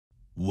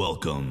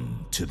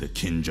Welcome to the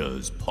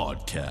KINJAZ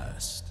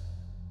Podcast.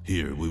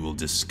 Here we will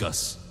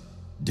discuss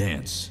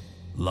dance,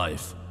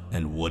 life,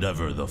 and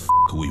whatever the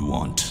we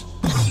want.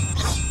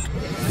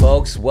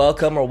 Folks,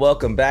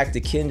 welcome back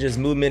to Kinjaz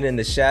Movement in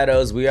the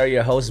Shadows. We are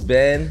your hosts,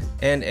 Ben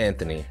and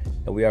Anthony.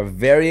 And we are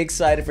very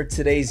excited for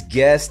today's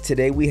guest.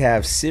 Today we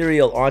have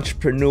serial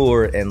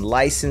entrepreneur and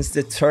licensed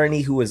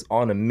attorney who is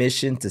on a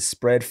mission to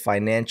spread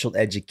financial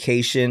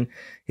education.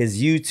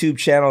 His YouTube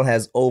channel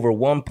has over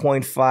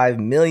 1.5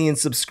 million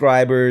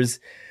subscribers.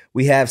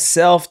 We have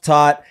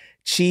self-taught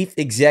chief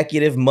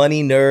executive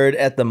money nerd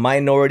at the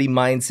Minority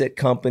Mindset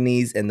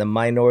Companies and the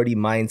Minority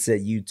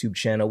Mindset YouTube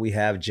channel. We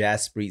have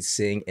Jaspreet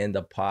Singh in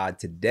the pod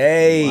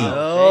today.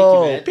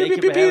 Wow. Thank you, man.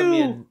 Thank you for having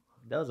me. And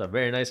that was a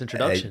very nice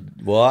introduction.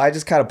 Well, I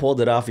just kind of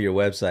pulled it off of your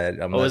website.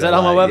 Is that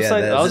on my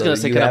website? Yeah, I was going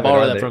to say, can I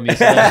borrow that from you?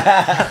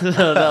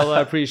 So no,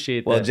 I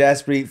appreciate that. Well,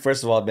 Jaspreet,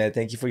 first of all, man,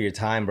 thank you for your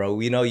time, bro.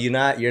 We know you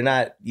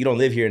don't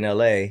live here in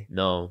LA.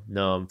 No,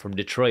 I'm from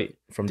Detroit.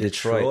 From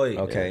Detroit.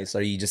 Okay, yeah. So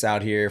are you just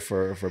out here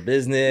for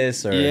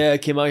business? Or? Yeah, I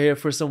came out here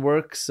for some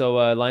work. So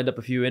I lined up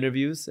a few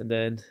interviews and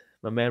then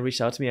my man reached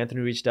out to me.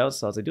 Anthony reached out.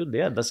 So I was like, dude,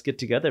 yeah, let's get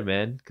together,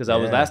 man. Because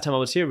last time I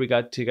was here, we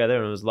got together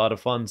and it was a lot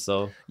of fun.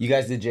 So you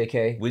guys did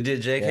JK? We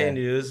did JK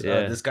News.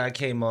 Yeah. This guy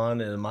came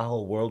on and my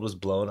whole world was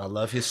blown. I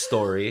love his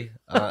story.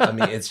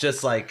 It's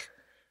just like,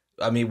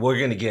 we're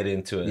going to get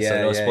into it.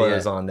 So no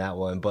spoilers on that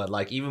one. But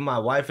like, even my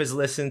wife has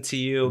listened to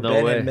you. No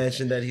Ben way. had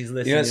mentioned that he's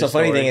listened You know, to so your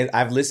funny story. thing is,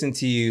 I've listened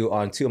to you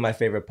on two of my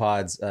favorite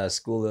pods,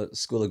 School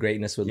of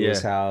Greatness with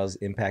Lewis Howes,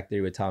 Impact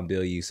Theory with Tom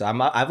Bilyeu. So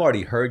I've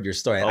already heard your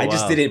story. I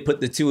just didn't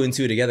put the two and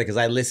two together because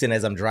I listen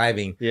as I'm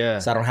driving. Yeah.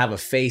 So I don't have a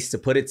face to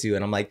put it to.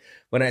 And I'm like,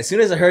 as soon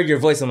as I heard your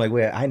voice, I'm like,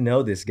 wait, I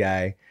know this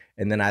guy.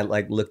 And then I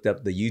looked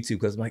up the YouTube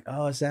because I'm like,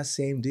 oh, it's that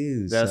same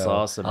dude. That's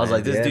awesome. I was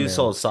like, this dude man.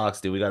 sold socks,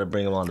 dude. We got to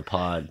bring him on the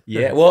pod.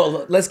 Yeah,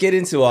 well, let's get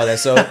into all that.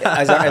 So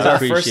as our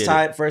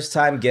appreciate first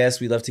time guest,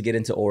 we love to get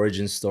into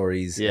origin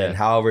stories and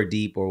however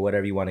deep or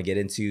whatever you want to get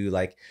into,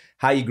 like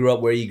how you grew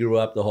up, where you grew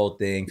up, the whole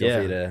thing. Feel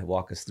free to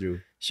walk us through.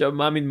 Sure.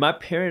 My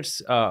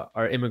parents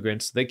are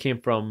immigrants. They came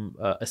from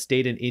a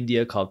state in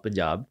India called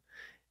Punjab.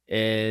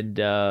 And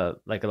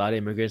like a lot of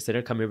immigrants, they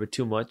didn't come here for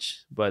too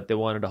much, but they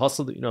wanted to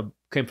hustle,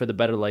 came for the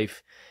better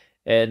life.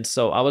 And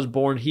so I was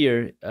born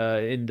here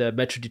in the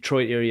Metro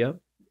Detroit area.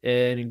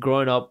 And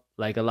growing up,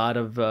 like a lot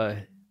of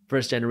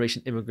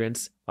first-generation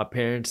immigrants, my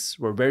parents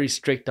were very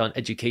strict on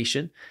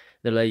education.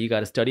 They're like, you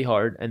got to study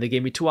hard. And they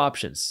gave me two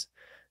options.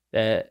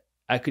 That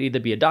I could either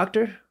be a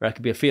doctor or I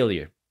could be a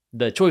failure.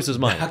 The choice was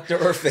mine.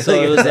 Doctor or failure.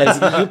 So it was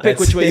like, you pick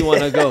which way you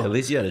want to go. At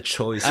least you had a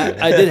choice.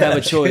 I did have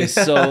a choice.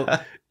 So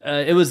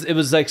it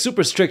was like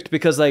super strict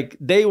because like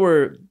they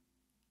were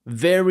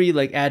very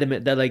like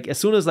adamant that like as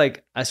soon as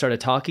like I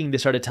started talking, they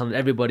started telling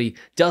everybody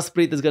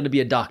Jaspreet is going to be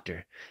a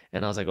doctor.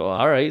 And I was like, oh,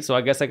 all right, so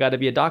I guess I got to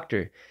be a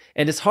doctor.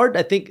 And it's hard,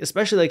 I think,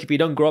 especially like if you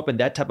don't grow up in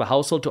that type of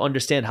household, to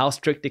understand how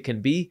strict it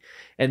can be.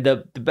 And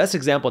the best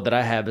example that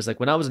I have is like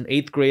when I was in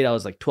 8th grade, I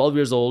was like 12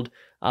 years old.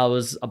 I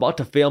was about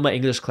to fail my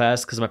English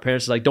class because my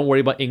parents were like, don't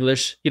worry about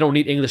English. You don't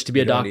need English to be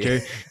a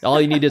doctor.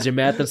 All you need is your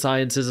math and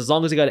sciences. As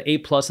long as you got an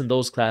A+ in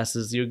those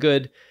classes, you're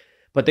good.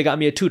 But they got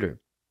me a tutor.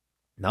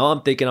 Now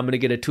I'm thinking I'm going to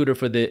get a tutor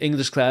for the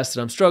English class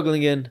that I'm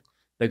struggling in.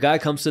 The guy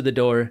comes to the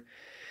door.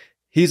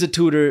 He's a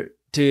tutor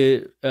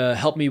to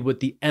help me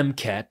with the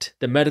MCAT,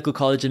 the Medical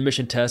College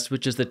Admission Test,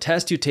 which is the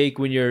test you take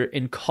when you're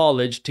in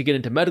college to get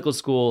into medical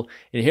school.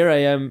 And here I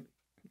am,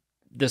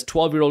 this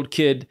 12-year-old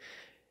kid.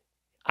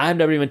 I've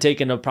never even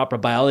taken a proper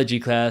biology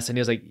class. And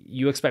he was like,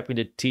 you expect me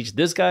to teach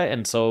this guy?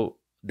 And so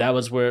that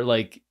was where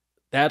like,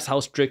 that's how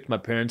strict my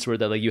parents were,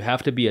 that like you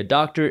have to be a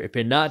doctor. If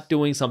you're not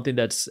doing something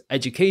that's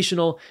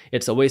educational,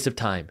 it's a waste of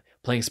time.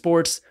 Playing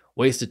sports,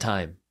 waste of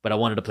time. But I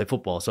wanted to play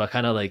football. So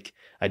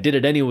I did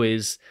it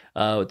anyways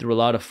through a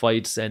lot of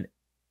fights. And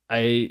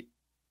in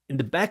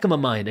the back of my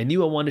mind, I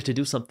knew I wanted to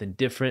do something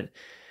different.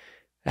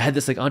 I had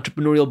this like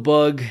entrepreneurial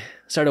bug,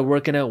 started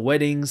working at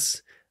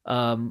weddings.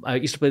 I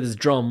used to play this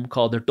drum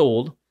called the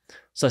Dole.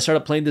 So I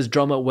started playing this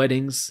drum at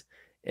weddings.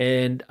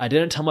 And I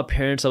didn't tell my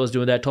parents I was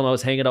doing that. I told them I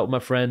was hanging out with my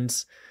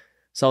friends.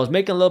 So I was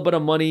making a little bit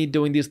of money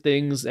doing these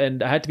things,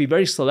 and I had to be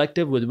very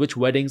selective with which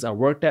weddings I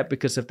worked at,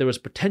 because if there was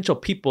potential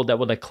people that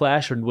would like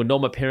clash or would know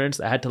my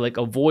parents, I had to like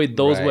avoid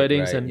those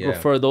weddings and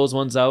refer those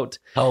ones out.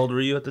 How old were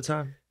you at the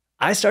time?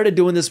 I started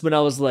doing this when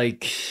I was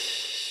like,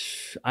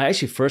 I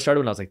actually first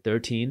started when I was like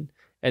 13,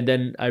 and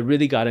then I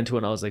really got into it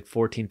when I was like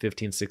 14,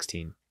 15,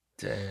 16.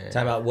 Damn.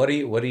 Time out. What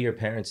do your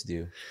parents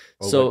do?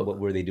 Or So what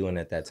were they doing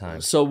at that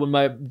time? So when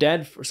my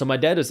dad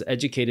was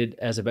educated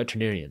as a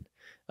veterinarian.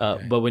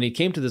 But when he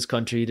came to this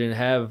country, he didn't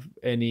have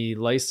any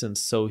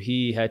license, so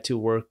he had to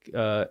work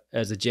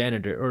as a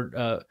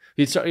janitor.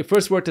 He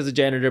first worked as a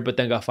janitor, but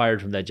then got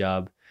fired from that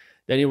job.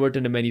 Then he worked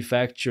in a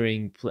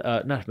manufacturing,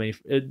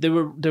 they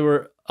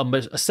were an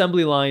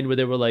assembly line where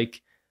they were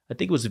like, I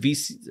think it was a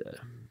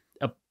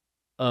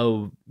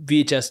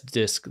VHS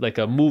disc, like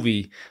a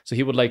movie. So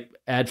he would like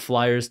add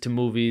flyers to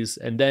movies,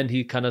 and then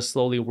he kind of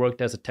slowly worked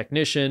as a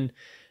technician.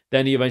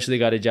 Then he eventually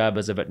got a job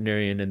as a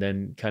veterinarian and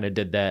then kind of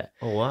did that.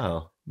 Oh,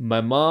 wow.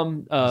 My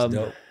mom,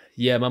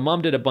 yeah, my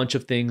mom did a bunch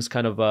of things.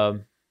 Kind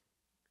of,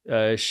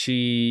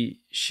 she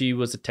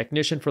was a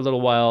technician for a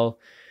little while.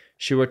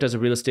 She worked as a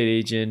real estate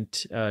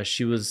agent.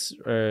 She was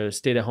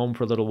stayed at home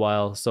for a little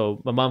while.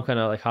 So my mom kind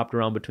of like hopped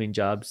around between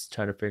jobs,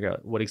 trying to figure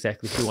out what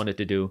exactly she wanted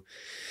to do.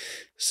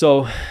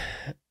 So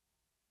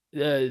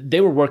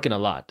they were working a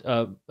lot,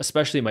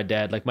 especially my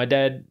dad. Like my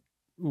dad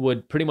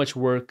would pretty much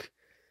work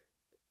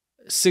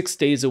 6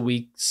 days a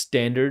week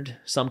standard,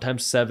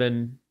 sometimes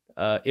 7.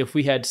 If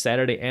we had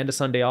Saturday and a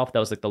Sunday off, that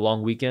was like the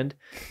long weekend.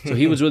 So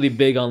he was really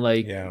big on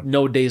like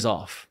no days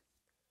off.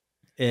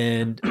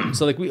 And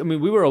so like we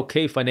were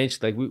okay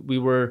financially. Like we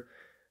were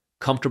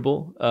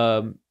comfortable.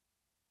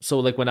 So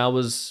like when I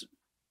was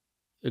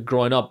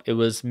growing up, it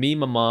was me,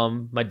 my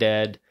mom, my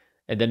dad,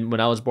 and then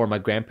when I was born, my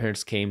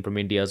grandparents came from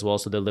India as well,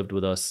 so they lived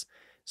with us.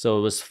 So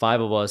it was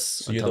 5 of us.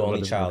 So you're the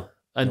only child.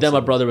 And then my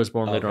brother was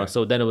born later on.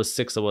 So then it was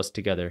 6 of us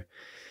together.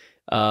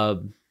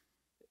 And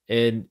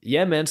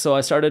yeah, man. So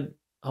I started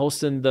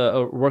hosting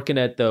working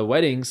at the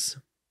weddings.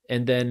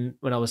 And then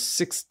when I was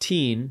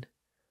 16,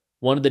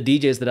 one of the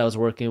DJs that I was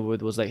working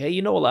with was like, hey,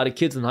 you know, a lot of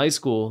kids in high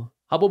school,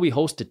 how about we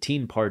host a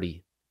teen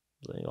party?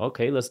 Like,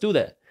 okay, let's do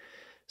that.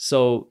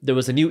 So there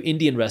was a new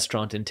Indian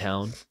restaurant in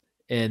town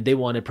and they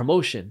wanted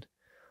promotion.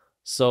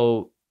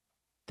 So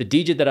the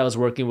DJ that I was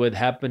working with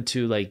happened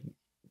to like,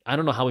 I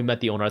don't know how we met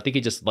the owner. I think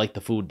he just liked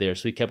the food there.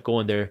 So he kept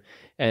going there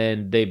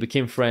and they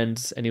became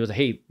friends. And he was like,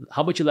 hey,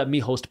 how about you let me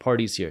host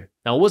parties here?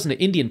 Now, it wasn't an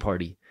Indian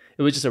party.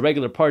 It was just a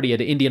regular party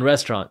at an Indian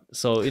restaurant.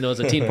 So, you know, it's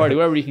a teen party,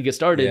 wherever you can get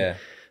started. Yeah.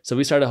 So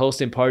we started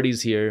hosting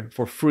parties here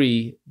for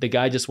free. The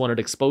guy just wanted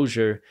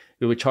exposure.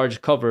 We would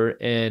charge cover.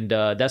 And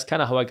that's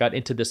kind of how I got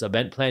into this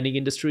event planning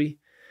industry.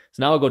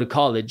 So now I go to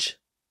college.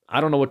 I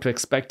don't know what to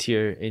expect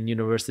here in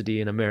university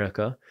in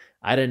America.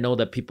 I didn't know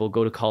that people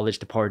go to college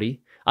to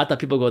party. I thought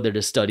people go there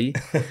to study.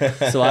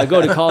 So I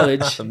go to college.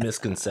 That's a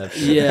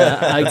misconception. Yeah.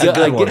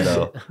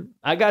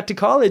 I got to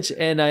college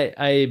and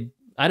I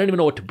don't even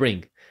know what to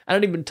bring. I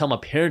didn't even tell my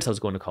parents I was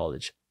going to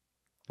college.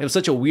 It was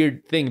such a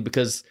weird thing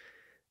because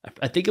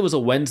I think it was a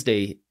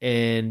Wednesday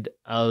and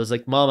I was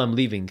like, Mom, I'm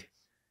leaving.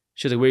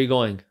 She was like, where are you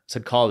going? I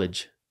said,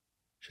 college.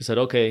 She said,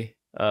 okay,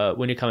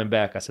 when you're coming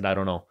back? I said, I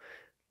don't know.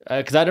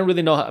 Because I didn't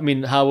really know,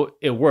 how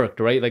it worked,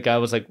 right? Like I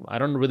was like, I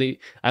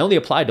only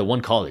applied to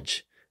one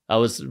college. I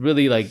was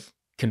really like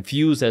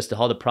confused as to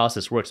how the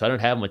process works. So I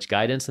don't have much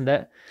guidance in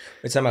that.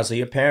 Wait, time out. So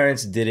your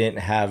parents didn't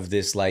have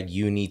this like,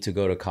 you need to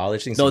go to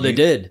college thing? No, they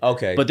did.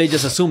 Okay. But they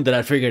just assumed that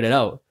I figured it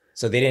out.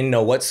 So they didn't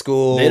know what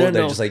school. They're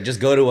just like, just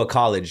go to a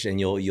college and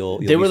you'll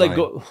They were like,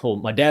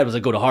 my dad was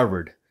like, go to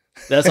Harvard.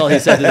 That's all he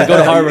said. Like, go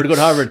to Harvard, go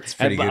to Harvard.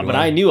 But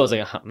I knew, I was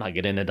like, I'm not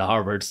getting into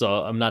Harvard,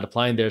 so I'm not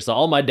applying there. So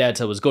all my dad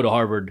said was go to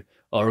Harvard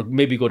or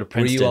maybe go to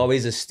Princeton. Were you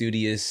always a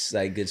studious,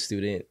 like good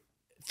student?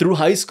 Through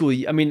high school,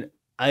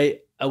 I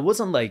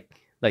wasn't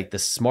like the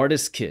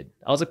smartest kid.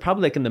 I was like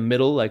probably like in the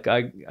middle. Like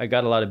I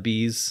got a lot of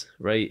B's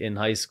right in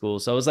high school.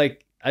 So I was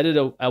like,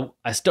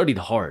 I studied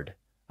hard.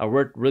 I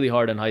worked really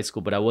hard in high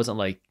school, but I wasn't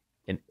like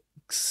an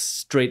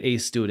straight A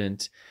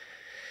student.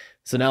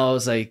 So now I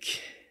was like,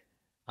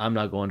 I'm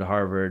not going to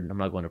Harvard. I'm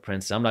not going to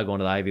Princeton. I'm not going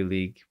to the Ivy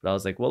League. But I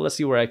was like, well, let's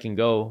see where I can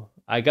go.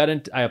 I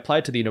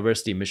applied to the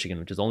University of Michigan,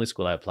 which is the only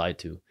school I applied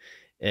to.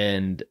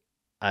 And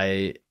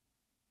I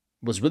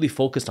was really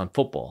focused on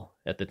football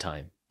at the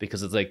time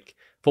because it's like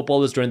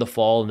football is during the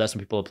fall and that's when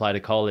people apply to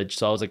college.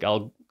 So I was like,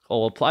 I'll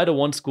apply to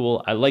one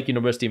school. I like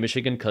University of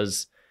Michigan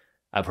because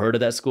I've heard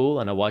of that school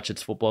and I watch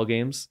its football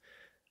games.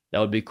 That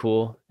would be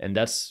cool. And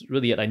that's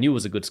really it. I knew it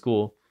was a good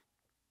school.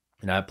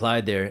 And I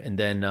applied there. And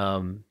then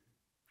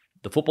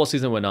the football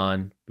season went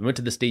on. We went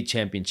to the state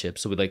championship.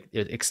 So it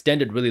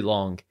extended really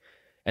long.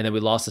 And then we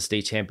lost the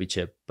state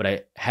championship. But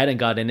I hadn't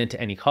gotten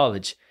into any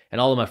college. And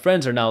all of my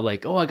friends are now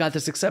like, oh, I got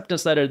this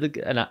acceptance letter.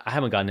 And I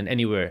haven't gotten in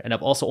anywhere. And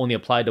I've also only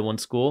applied to one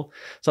school.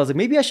 So I was like,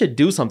 maybe I should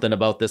do something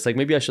about this. Like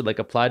maybe I should like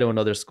apply to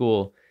another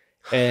school.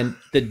 And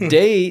the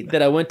day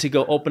that I went to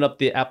go open up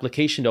the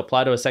application to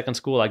apply to a second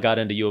school, I got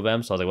into U of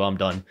M. So I was like, well, I'm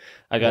done.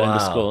 I got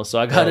into school. So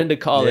I got into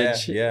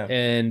college. Yeah.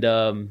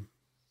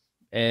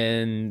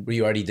 And were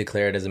you already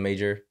declared as a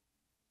major?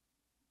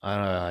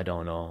 I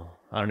don't know.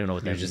 I don't even know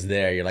what that You're means. just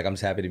there. You're like, I'm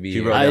just happy to be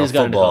here. I just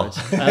got into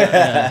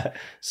college.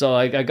 So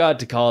I got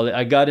to college.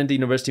 I got into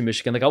University of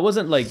Michigan. Like I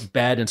wasn't like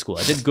bad in school.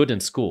 I did good in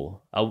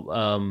school.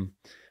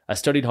 I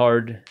studied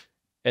hard,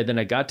 and then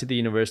I got to the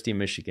University of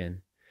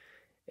Michigan,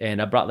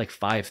 and I brought like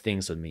 5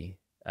 things with me.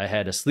 I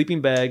had a sleeping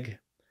bag,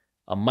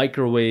 a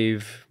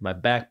microwave, my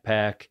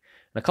backpack,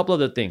 and a couple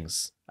other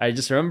things. I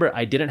just remember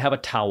I didn't have a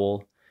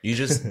towel. You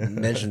just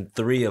mentioned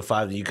 3 of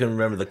 5. You couldn't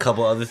remember the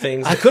couple other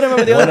things. I couldn't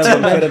remember the other 2.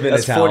 Could have been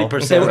That's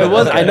 40%. It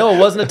was. I know it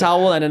wasn't a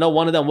towel, and I know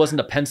one of them wasn't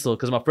a pencil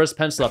because my first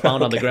pencil I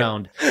found on the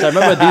ground. So I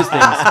remember these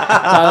things. So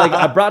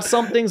I brought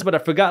some things, but I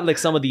forgot like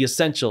some of the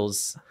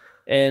essentials.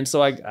 And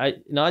so I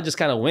just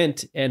kind of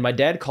went. And my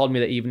dad called me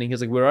that evening. He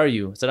was like, "Where are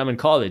you?" I said, "I'm in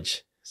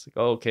college." It's like,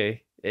 "Oh,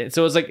 okay." And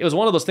so it was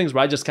one of those things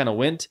where I just kind of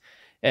went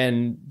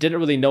and didn't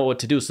really know what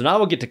to do. So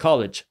now I get to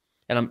college,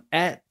 and I'm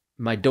at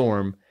my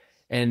dorm,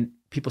 and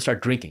people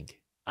start drinking.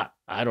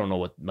 I don't know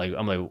what, like,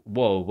 I'm like,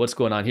 whoa, what's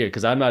going on here?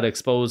 Because I'm not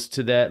exposed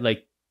to that,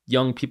 like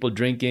young people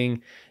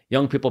drinking,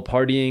 young people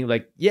partying.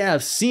 Like, yeah,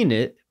 I've seen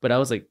it, but I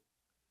was like,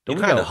 you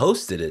kind of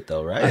hosted it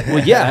though, right?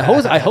 Well, yeah,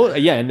 I host,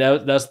 yeah, and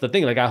that's the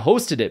thing. Like, I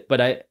hosted it,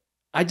 but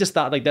I just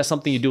thought like that's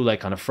something you do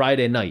like on a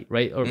Friday night,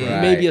 right? Or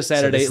maybe a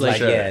Saturday. So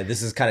yeah,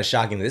 this is kind of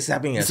shocking. This is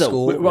happening at so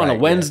school. We're on a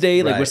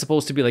Wednesday. Like, right. we're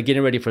supposed to be like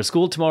getting ready for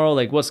school tomorrow.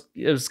 Like,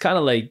 it was kind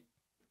of like,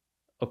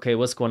 okay,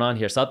 what's going on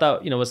here? So I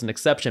thought, it was an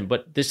exception,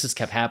 but this just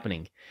kept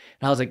happening.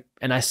 And I was like,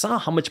 and I saw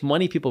how much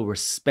money people were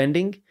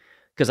spending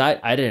because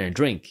I didn't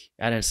drink,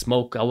 I didn't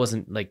smoke, I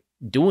wasn't like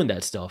doing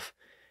that stuff.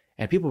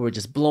 And people were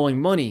just blowing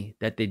money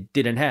that they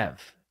didn't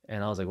have.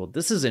 And I was like, well,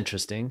 this is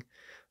interesting.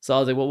 So I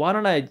was like, well, why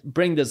don't I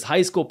bring this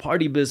high school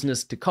party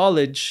business to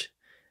college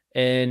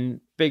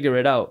and figure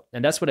it out?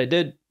 And that's what I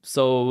did.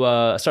 So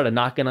I started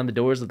knocking on the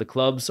doors of the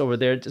clubs over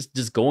there,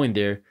 just going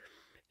there.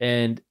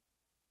 And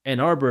Ann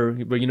Arbor,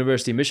 where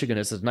University of Michigan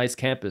is, a nice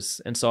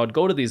campus. And so I'd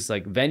go to these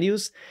like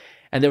venues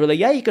and they were like,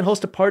 yeah, you can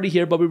host a party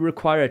here, but we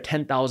require a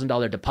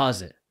 $10,000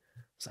 deposit.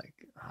 It's like,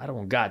 I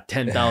don't got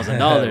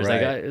 $10,000.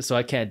 Right. Like, so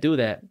I can't do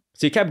that.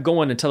 So you kept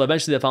going until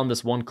eventually I found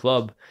this one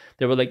club.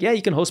 They were like, yeah,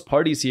 you can host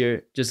parties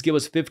here. Just give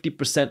us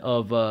 50%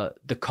 of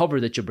the cover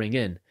that you bring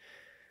in.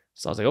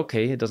 So I was like,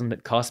 okay, it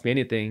doesn't cost me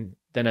anything.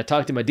 Then I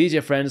talked to my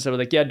DJ friends. They were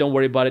like, yeah, don't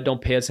worry about it.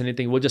 Don't pay us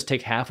anything. We'll just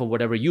take half of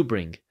whatever you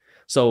bring.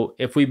 So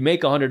if we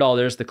make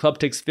 $100, the club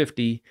takes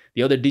 50,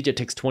 the other DJ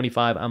takes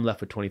 25, I'm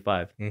left with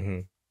 25. Mm-hmm.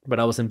 But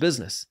I was in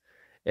business.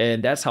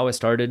 And that's how I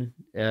started.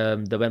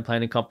 The event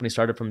planning company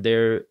started from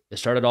there. It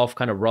started off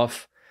kind of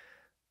rough,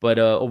 but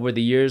over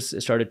the years,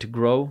 it started to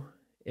grow.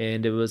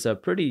 And it was a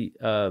pretty,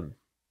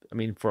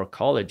 for a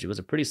college, it was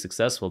a pretty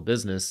successful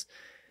business.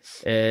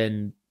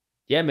 And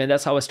yeah, man,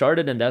 that's how I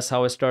started. And that's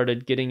how I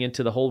started getting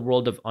into the whole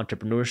world of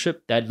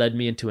entrepreneurship. That led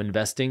me into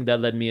investing. That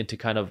led me into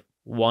kind of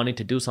wanting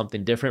to do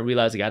something different,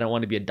 realizing I don't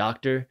want to be a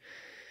doctor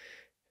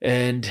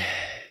and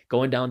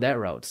going down that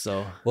route.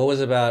 So what was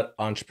about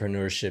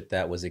entrepreneurship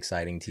that was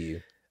exciting to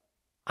you?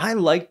 I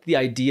liked the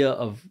idea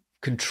of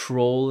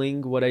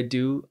controlling what I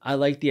do. I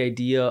liked the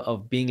idea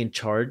of being in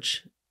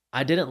charge.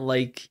 I didn't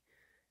like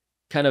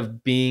the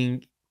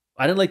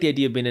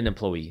idea of being an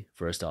employee,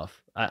 first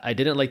off. I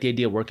didn't like the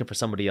idea of working for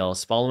somebody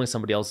else, following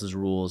somebody else's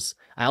rules.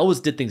 I always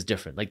did things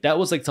different. Like, that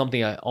was like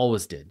something I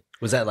always did.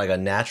 Was that like a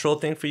natural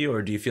thing for you,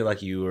 or do you feel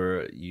like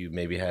you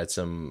maybe had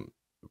some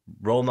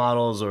role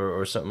models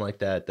or something like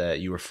that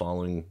you were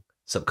following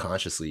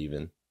subconsciously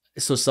even?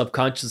 So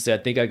subconsciously, I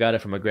think I got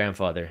it from my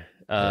grandfather.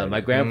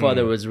 My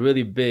grandfather was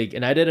really big,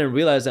 and I didn't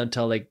realize that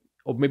until like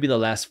maybe the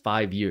last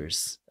 5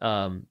 years,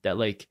 that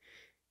like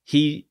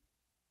he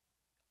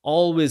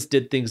always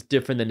did things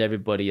different than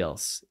everybody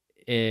else.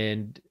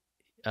 And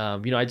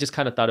I just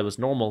kind of thought it was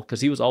normal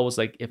because he was always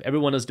like, if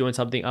everyone is doing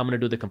something, I'm going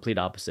to do the complete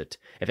opposite.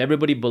 If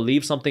everybody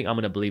believes something, I'm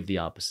going to believe the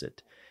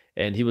opposite.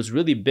 And he was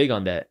really big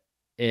on that.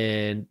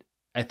 And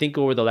I think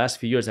over the last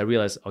few years, I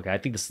realized, okay, I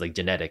think this is like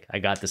genetic. I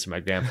got this from my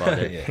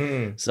grandfather.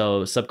 Yeah.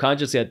 So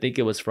subconsciously, I think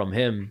it was from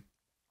him.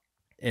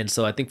 And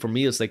so I think for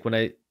me, it's like when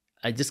I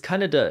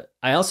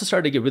also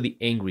started to get really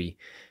angry.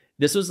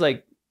 This was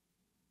like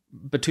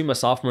between my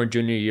sophomore and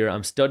junior year.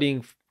 I'm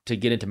studying to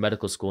get into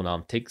medical school now.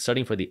 I'm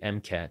studying for the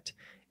MCAT.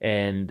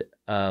 And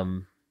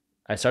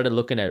I started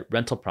looking at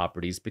rental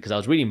properties because I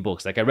was reading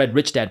books. Like, I read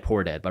Rich Dad,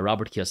 Poor Dad by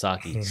Robert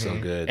Kiyosaki. So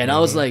good. And I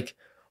was like,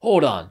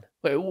 hold on.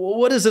 Wait,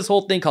 what is this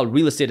whole thing called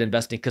real estate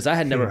investing? Because I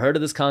had never heard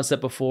of this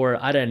concept before.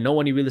 I didn't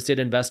know any real estate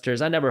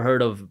investors. I never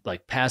heard of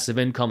like passive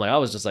income. Like, I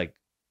was just like,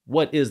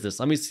 what is this?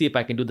 Let me see if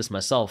I can do this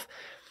myself.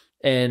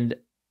 And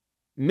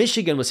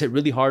Michigan was hit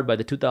really hard by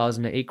the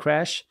 2008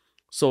 crash.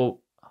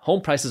 So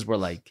home prices were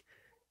like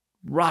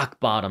rock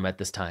bottom at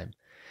this time.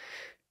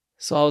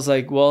 So I was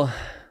like, well,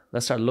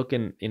 let's start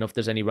looking, if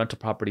there's any rental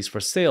properties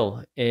for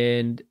sale.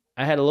 And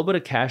I had a little bit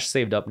of cash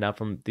saved up now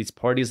from these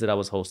parties that I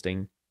was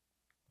hosting.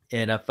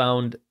 And I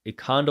found a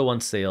condo on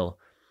sale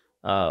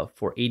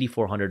for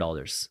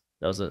 $8,400.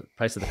 That was the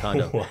price of the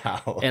condo.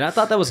 Wow. And I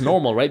thought that was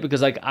normal, right?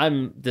 Because like,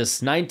 I'm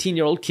this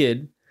 19-year-old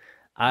kid.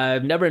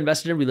 I've never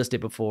invested in real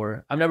estate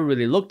before. I've never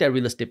really looked at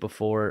real estate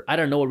before. I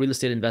don't know what real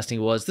estate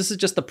investing was. This is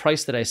just the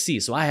price that I see.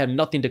 So I have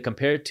nothing to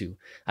compare it to.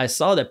 I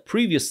saw that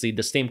previously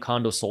the same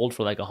condo sold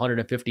for like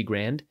 150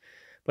 grand,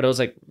 but I was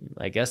like,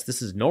 I guess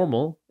this is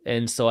normal.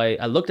 And so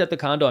I looked at the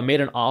condo. I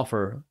made an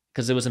offer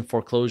because it was in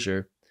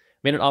foreclosure.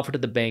 Made an offer to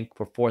the bank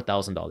for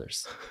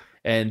 $4,000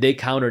 and they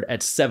countered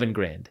at 7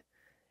 grand.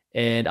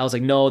 And I was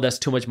like, no, that's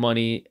too much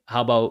money.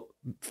 How about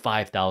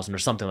 5,000 or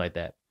something like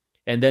that?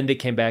 And then they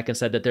came back and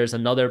said that there's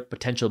another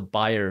potential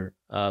buyer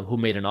who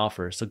made an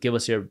offer. So give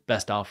us your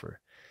best offer.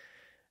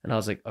 And I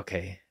was like,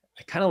 okay,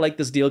 I kind of like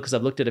this deal because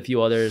I've looked at a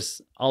few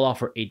others. I'll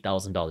offer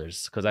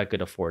 $8,000 because I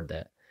could afford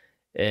that.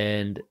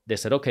 And they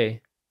said,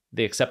 okay.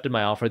 They accepted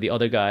my offer. The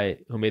other guy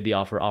who made the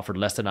offer offered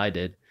less than I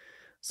did.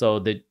 So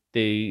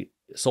they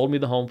sold me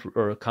the home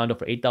or condo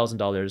for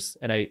 $8,000.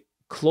 And I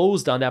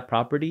closed on that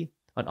property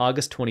on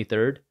August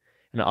 23rd.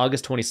 And on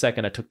August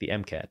 22nd, I took the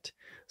MCAT.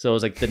 So it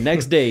was like the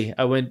next day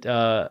I went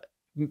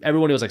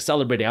everyone was like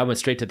celebrating. I went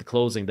straight to the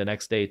closing the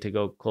next day to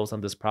go close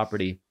on this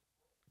property.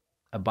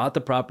 I bought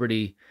the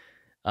property.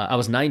 I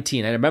was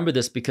 19. I remember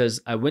this because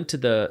I went to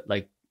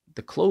the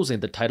closing,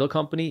 the title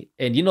company.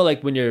 And you know,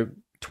 like when you're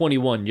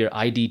 21, your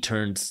ID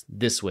turns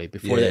this way.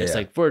 Before that, it's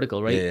like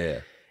vertical, right? Yeah.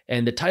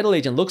 And the title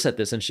agent looks at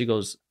this and she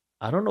goes,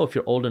 I don't know if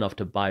you're old enough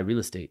to buy real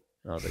estate.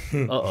 And I was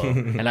like, uh-oh.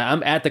 And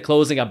I'm at the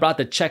closing. I brought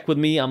the check with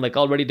me. I'm like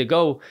all ready to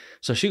go.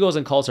 So she goes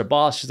and calls her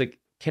boss. She's like,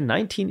 can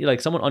 19, like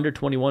someone under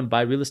 21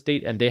 buy real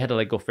estate? And they had to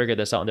like go figure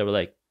this out. And they were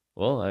like,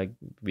 well,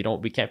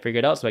 we can't figure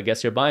it out. So I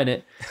guess you're buying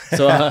it.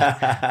 So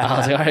I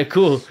was like, all right,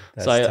 cool.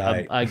 That's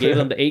so I gave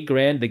them the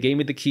 $8,000. They gave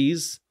me the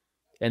keys.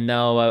 And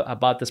now I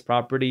bought this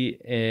property,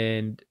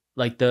 and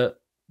like the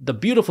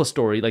beautiful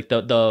story, like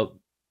the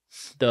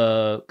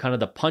kind of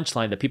the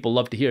punchline that people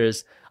love to hear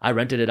is I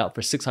rented it out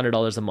for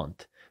 $600 a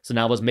month. So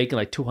now I was making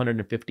like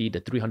 $250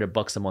 to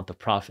 $300 a month of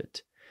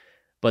profit.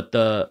 But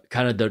the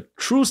kind of the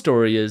true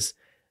story is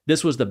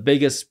this was the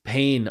biggest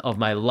pain of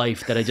my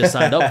life that I just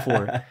signed up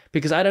for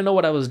because I didn't know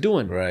what I was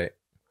doing. Right.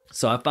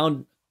 So I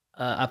found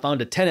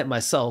a tenant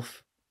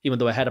myself, even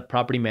though I had a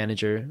property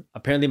manager.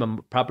 Apparently my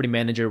property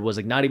manager was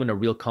like not even a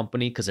real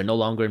company because they're no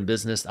longer in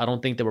business. I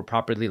don't think they were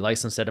properly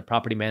licensed as a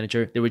property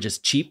manager. They were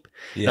just cheap.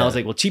 Yeah. And I was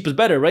like, well, cheap is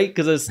better, right?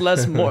 Because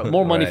it's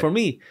more money for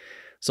me.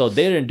 So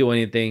they didn't do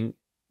anything.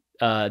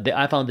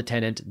 I found the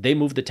tenant. They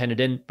moved the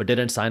tenant in, but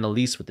didn't sign a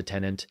lease with the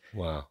tenant.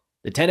 Wow.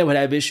 The tenant would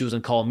have issues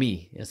and call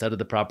me instead of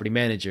the property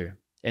manager.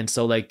 And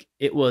so like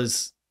it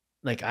was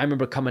like I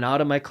remember coming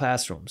out of my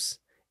classrooms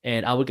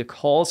and I would get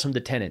calls from the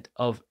tenant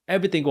of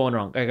everything going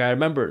wrong. Like I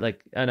remember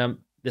like, and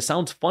this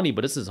sounds funny,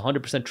 but this is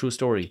 100% true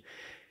story.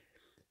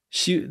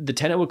 The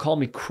tenant would call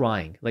me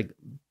crying, like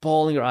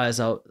bawling her eyes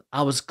out.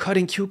 I was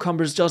cutting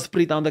cucumbers,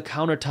 Jaspreet, on the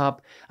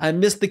countertop. I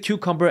missed the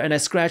cucumber and I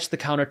scratched the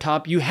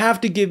countertop. You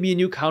have to give me a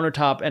new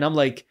countertop. And I'm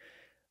like,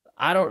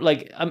 I'm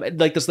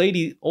like this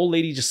old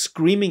lady just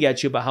screaming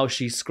at you about how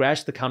she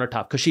scratched the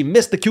countertop because she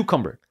missed the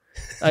cucumber.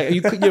 You're right,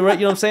 you know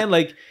what I'm saying?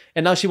 Like,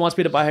 and now she wants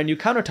me to buy her a new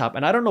countertop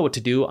and I don't know what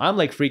to do. I'm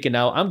like freaking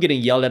out. I'm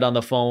getting yelled at on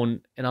the phone.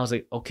 And I was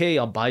like, okay,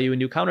 I'll buy you a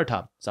new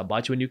countertop. So I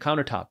bought you a new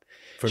countertop.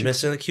 For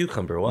missing the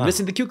cucumber. Wow.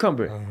 Missing the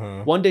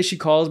cucumber. One day she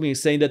calls me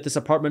saying that this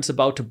apartment's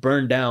about to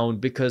burn down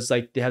because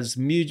like it has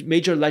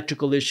major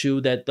electrical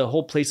issue, that the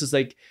whole place is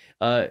like,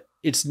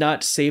 it's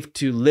not safe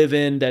to live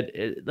in, that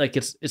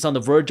it's on the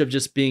verge of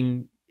just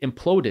being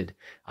imploded.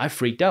 I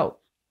freaked out.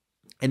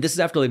 And this is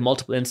after like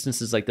multiple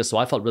instances like this. So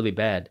I felt really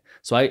bad.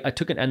 So I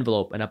took an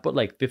envelope and I put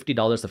like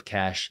 $50 of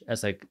cash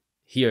as like,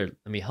 here,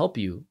 let me help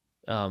you.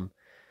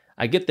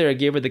 I get there, I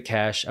gave her the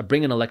cash. I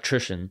bring an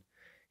electrician.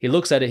 He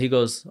looks at it. He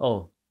goes,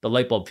 oh, the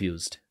light bulb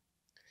fused.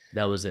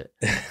 That was it.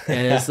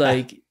 And it's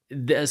like,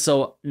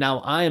 so now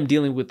I am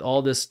dealing with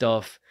all this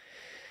stuff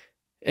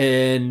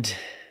and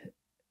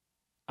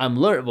I'm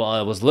learning. Well,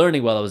 I was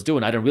learning while I was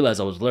doing. I didn't realize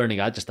I was learning.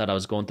 I just thought I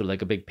was going through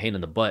like a big pain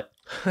in the butt.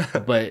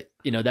 But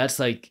you know, that's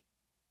like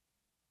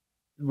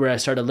where I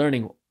started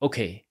learning,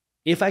 okay,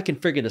 if I can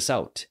figure this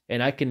out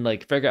and I can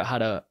like figure out how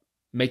to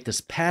make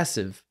this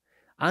passive,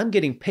 I'm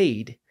getting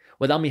paid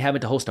without me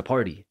having to host a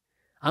party.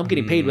 I'm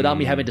getting paid without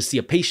me having to see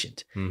a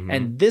patient.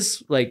 And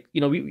this, like, you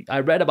know,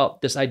 I read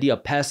about this idea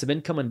of passive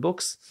income in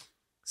books.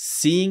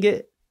 Seeing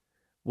it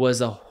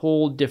was a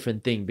whole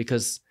different thing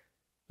because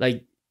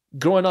like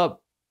growing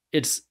up,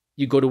 it's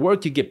you go to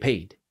work, you get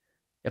paid.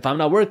 If I'm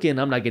not working,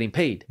 I'm not getting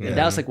paid. And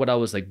that's like what I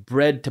was like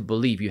bred to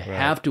believe. You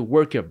have to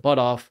work your butt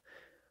off.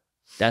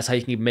 That's how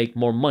you can make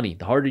more money.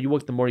 The harder you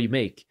work, the more you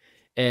make.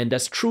 And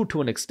that's true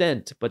to an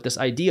extent. But this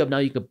idea of now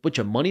you can put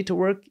your money to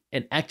work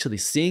and actually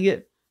seeing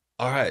it.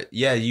 All right.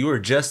 Yeah, you were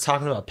just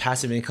talking about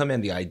passive income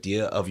and the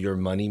idea of your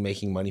money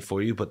making money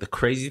for you. But the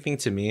crazy thing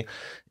to me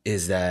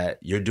is that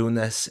you're doing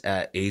this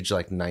at age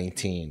like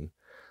 19.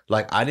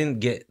 Like I didn't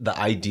get the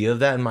idea of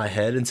that in my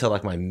head until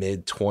like my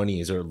mid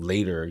 20s or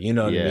later, you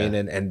know what I mean?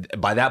 And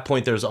by that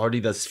point, there's already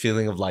this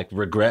feeling of like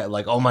regret,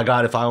 like, oh my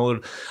God, if I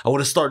would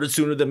have started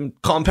sooner, then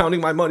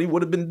compounding my money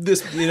would have been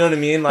this, you know what I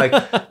mean? Like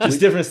just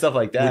different stuff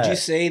like that. Would you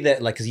say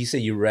that, like, cause you say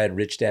you read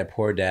Rich Dad,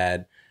 Poor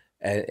Dad,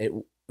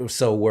 and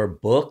so were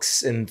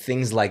books and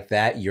things like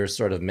that your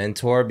sort of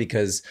mentor?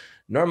 Because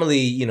normally,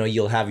 you know,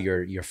 you'll have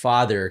your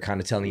father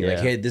kind of telling you like,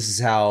 hey, this is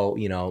how,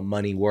 you know,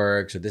 money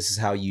works, or this is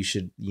how you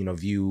should, you know,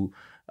 view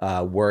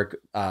work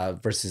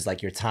versus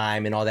like your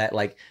time and all that.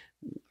 Like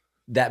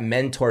that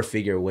mentor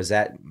figure, was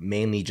that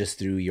mainly just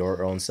through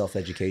your own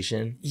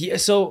self-education? Yeah.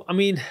 So, I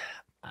mean,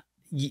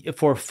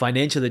 for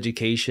financial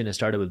education, it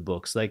started with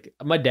books. Like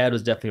my dad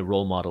was definitely a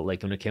role model.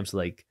 Like when it comes to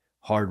like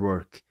hard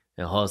work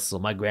and hustle,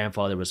 my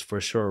grandfather was for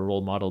sure a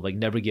role model, like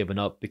never giving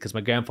up, because my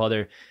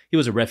grandfather, he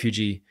was a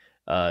refugee.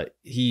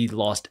 He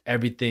lost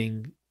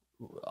everything.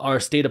 Our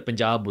state of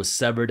Punjab was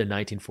severed in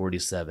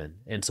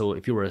 1947. And so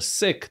if you were a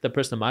Sikh, the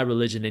person of my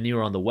religion, and you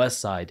were on the west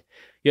side,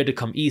 you had to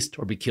come east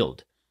or be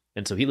killed.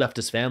 And so he left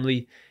his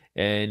family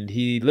and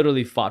he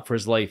literally fought for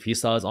his life. He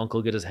saw his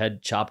uncle get his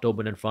head chopped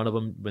open in front of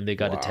him when they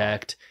got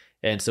attacked.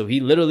 And so he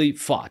literally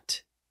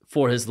fought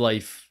for his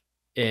life.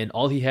 And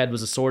all he had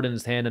was a sword in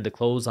his hand and the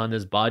clothes on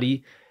his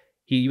body.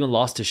 he even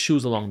lost his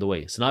shoes along the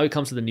way. So now he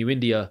comes to the New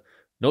India,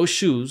 no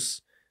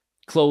shoes,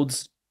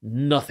 clothes,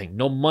 nothing,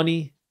 no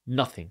money,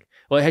 nothing.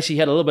 Well, actually, he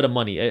had a little bit of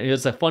money.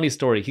 It's a funny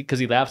story because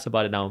he laughs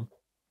about it now.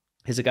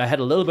 He's like, I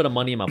had a little bit of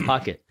money in my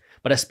pocket,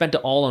 but I spent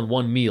it all on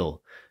one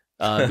meal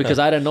because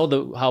I didn't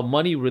know how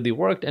money really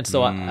worked. And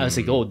so I was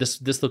like, oh,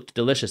 this looked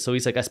delicious. So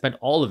he's like, I spent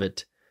all of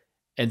it.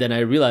 And then I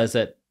realized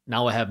that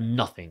now I have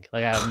nothing.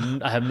 Like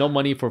I have no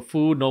money for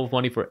food, no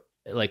money for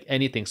like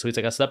anything. So he's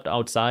like, I slept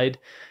outside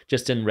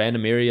just in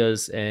random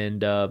areas.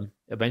 And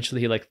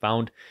eventually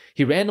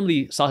he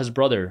randomly saw his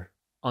brother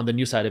on the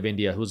new side of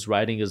India who was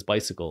riding his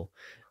bicycle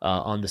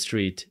on the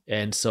street.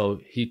 And so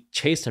he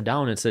chased him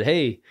down and said,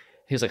 hey,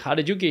 he was like, how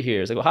did you get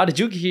here? He's like, well, how did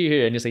you get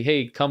here? And he's like,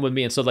 hey, come with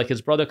me. And so like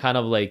his brother kind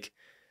of like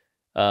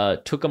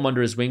took him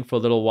under his wing for a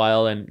little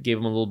while and gave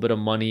him a little bit of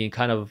money and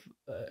kind of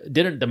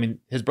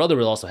his brother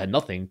also had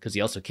nothing because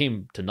he also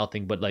came to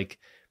nothing, but like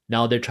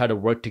now they're trying to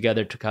work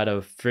together to kind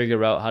of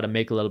figure out how to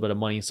make a little bit of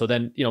money. So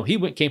then,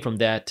 he came from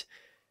that.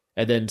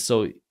 And then,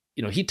 so,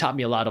 he taught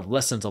me a lot of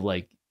lessons of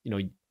like,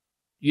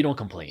 you don't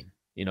complain,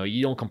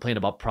 you don't complain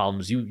about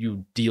problems.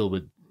 You deal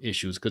with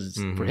issues because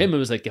for him, it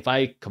was like, if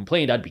I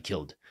complained, I'd be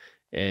killed.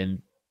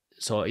 And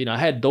so, I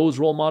had those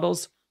role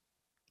models.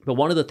 But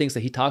one of the things that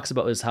he talks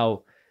about is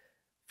how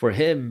for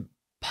him,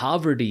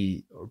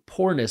 poverty or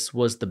poorness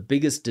was the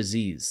biggest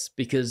disease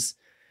because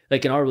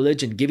like in our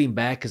religion, giving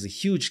back is a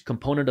huge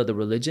component of the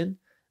religion.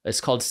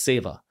 It's called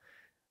seva.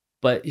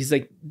 But he's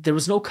like, there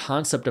was no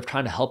concept of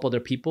trying to help other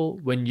people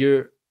when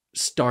you're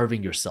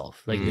starving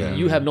yourself. Like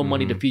you have no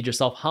money to feed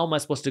yourself. How am I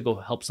supposed to go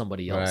help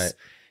somebody else? Right.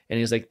 And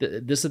he's like,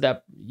 this is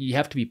that you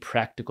have to be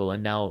practical.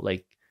 And now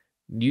like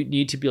you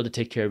need to be able to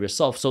take care of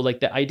yourself. So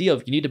like the idea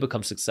of you need to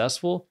become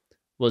successful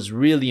was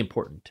really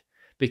important.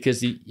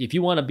 Because if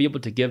you want to be able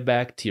to give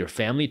back to your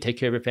family, take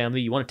care of your family,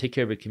 you want to take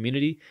care of your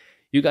community,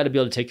 you got to be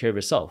able to take care of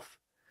yourself.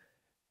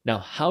 Now,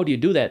 how do you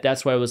do that?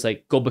 That's why I was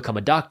like, go become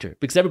a doctor.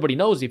 Because everybody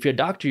knows if you're a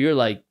doctor,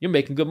 you're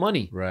making good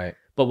money. Right.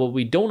 But what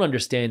we don't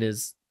understand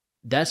is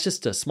that's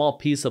just a small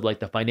piece of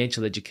like the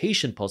financial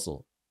education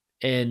puzzle.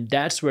 And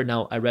that's where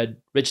now I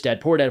read Rich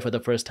Dad, Poor Dad for the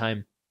first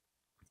time.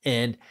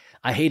 And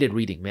I hated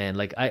reading, man.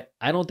 Like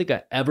I don't think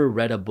I ever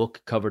read a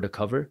book cover to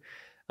cover.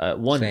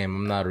 Same,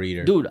 I'm not a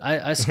reader. Dude,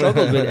 I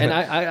struggled with it. And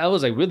I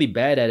was like really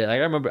bad at it. Like,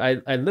 I remember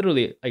I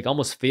literally like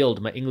almost failed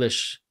my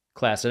English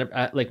class. And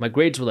like my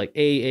grades were like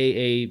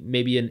A,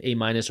 maybe an A-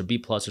 or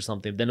B+ or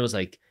something. Then it was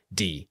like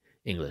D,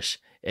 English.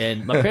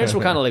 And my parents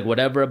were kind of like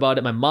whatever about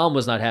it. My mom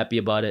was not happy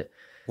about it.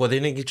 Well, they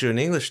didn't get you an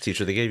English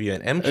teacher. They gave you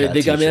an MCAT teacher.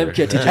 They got me an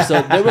MCAT teacher.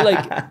 So they were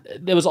like,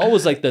 there was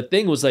always like the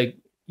thing was like,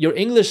 your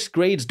English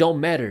grades don't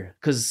matter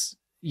because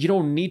you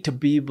don't need to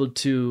be able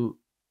to,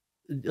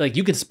 like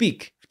you can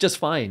speak just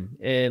fine.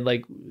 And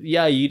like,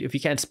 yeah, if you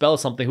can't spell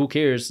something, who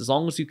cares? As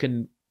long as you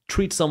can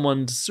treat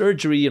someone's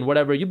surgery and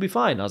whatever, you'll be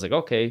fine. I was like,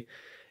 okay,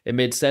 it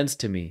made sense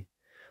to me.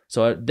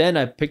 So then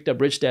I picked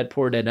up Rich Dad,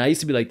 Poor Dad. And I used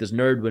to be like this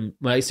nerd when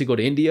I used to go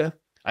to India.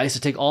 I used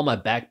to take all my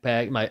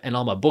backpack and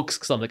all my books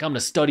because I'm like, I'm going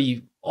to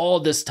study all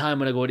this time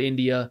when I go to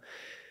India.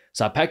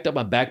 So I packed up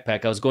my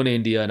backpack. I was going to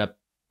India and I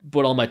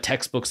put all my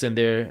textbooks in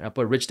there. I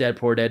put Rich Dad,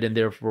 Poor Dad in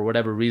there for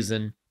whatever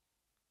reason.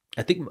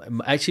 I think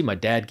actually my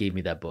dad gave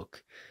me that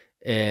book.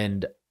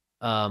 And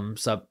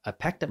so I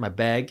packed up my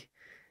bag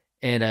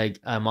and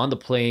I'm on the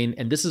plane.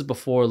 And this is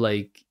before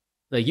like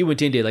you went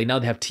to India, like now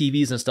they have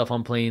TVs and stuff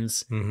on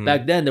planes.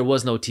 Back then there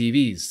was no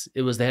TVs.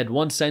 They had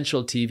one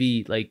central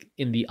TV like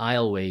in the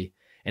aisleway.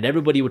 And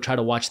everybody would try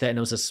to watch that. And it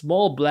was a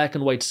small black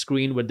and white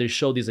screen where they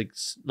show these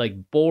like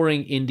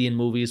boring Indian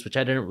movies, which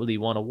I didn't really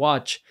want to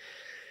watch.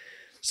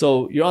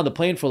 So you're on the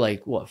plane for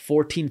like,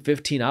 14,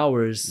 15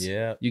 hours.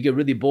 Yeah. You get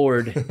really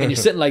bored and you're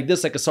sitting like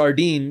this, like a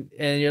sardine.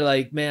 And you're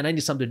like, man, I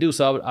need something to do.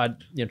 So I'd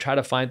try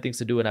to find things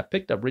to do. And I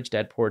picked up Rich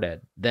Dad, Poor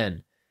Dad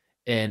then.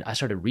 And I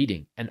started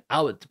reading. And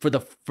for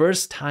the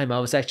first time, I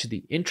was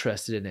actually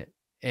interested in it.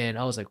 And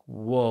I was like,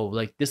 whoa,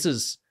 like this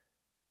is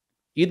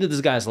either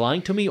this guy's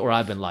lying to me or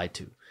I've been lied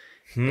to.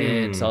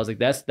 And so I was like,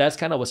 that's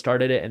kind of what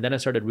started it. And then I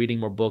started reading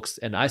more books,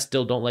 and I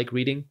still don't like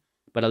reading,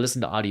 but I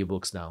listen to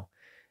audiobooks now.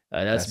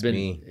 That's been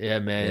me. Yeah,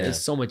 man. Yeah.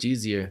 It's so much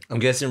easier. I'm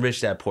guessing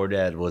Rich Dad Poor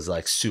Dad was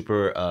like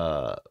super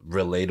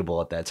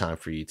relatable at that time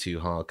for you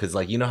too, huh? Because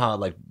like, you know how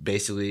like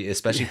basically,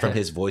 especially from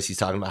his voice, he's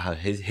talking about how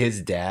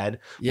his dad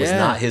was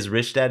not his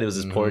rich dad, it was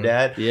his poor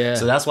dad. Yeah.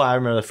 So that's why I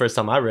remember the first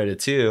time I read it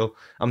too.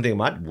 I'm thinking,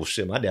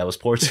 my dad was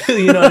poor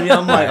too. You know what I mean?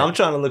 I'm like, I'm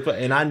trying to look for,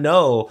 and I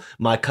know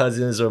my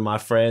cousins or my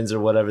friends or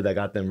whatever that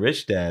got them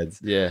rich dads.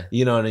 Yeah.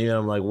 You know what I mean?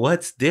 I'm like,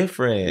 what's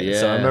different? Yeah.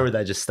 So I remember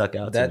that just stuck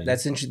out to me.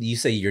 That's interesting. You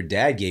say your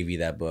dad gave you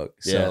that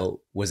book. So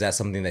was that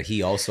something that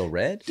he also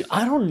read?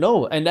 I don't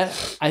know. And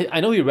that I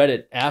know he read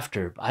it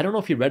after, but I don't know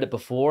if he read it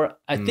before.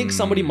 I think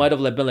somebody might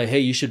have been like, hey,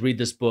 you should read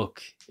this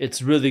book.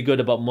 It's really good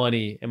about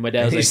money. And my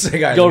dad was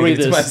like, go read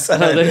this.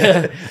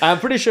 I'm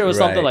pretty sure it was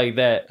something like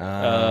that.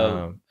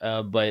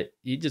 But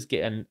you just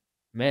get, and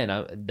man,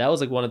 that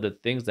was like one of the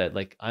things that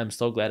like, I'm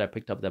so glad I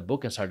picked up that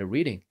book and started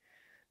reading,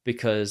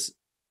 because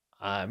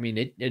I mean,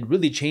 it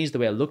really changed the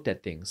way I looked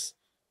at things.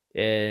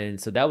 And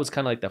so that was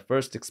kind of like the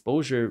first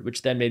exposure,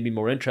 which then made me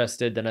more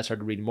interested. Then I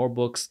started reading more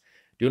books,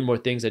 doing more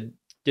things. I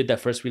did that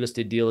first real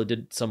estate deal. I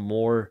did some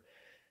more.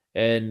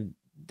 And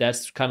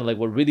that's kind of like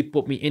what really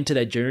put me into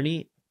that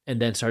journey,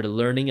 and then started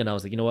learning. And I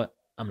was like, you know what?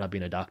 I'm not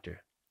being a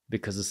doctor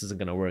because this isn't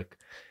going to work.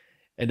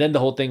 And then the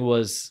whole thing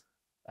was,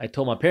 I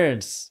told my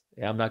parents,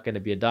 yeah, I'm not going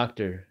to be a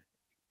doctor,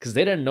 because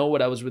they didn't know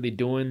what I was really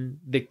doing.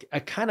 I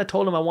kind of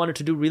told them I wanted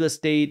to do real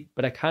estate,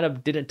 but I kind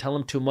of didn't tell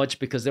them too much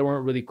because they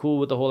weren't really cool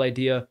with the whole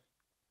idea.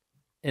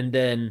 And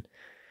then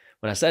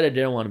when I said I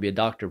didn't want to be a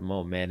doctor,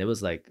 oh man, it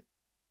was like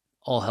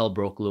all hell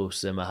broke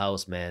loose in my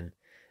house, man.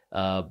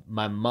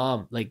 My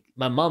mom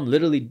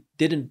literally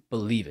didn't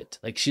believe it.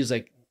 Like, she's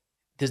like,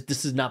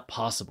 this is not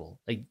possible.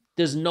 Like,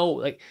 there's no,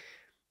 like,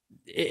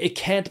 it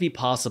can't be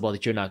possible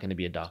that you're not going to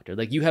be a doctor.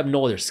 Like, you have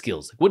no other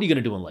skills. Like, what are you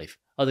going to do in life?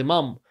 I was like,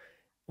 Mom,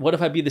 what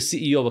if I be the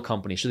CEO of a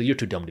company? She's like, you're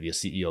too dumb to be a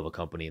CEO of a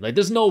company. Like,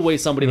 there's no way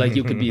somebody like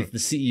you could be the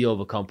CEO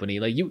of a company.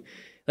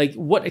 Like,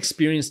 what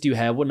experience do you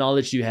have? What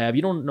knowledge do you have?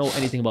 You don't know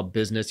anything about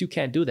business. You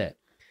can't do that.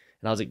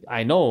 And I was like,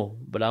 I know,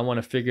 but I want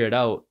to figure it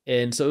out.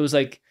 And so it was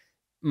like,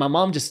 my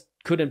mom just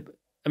couldn't,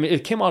 I mean,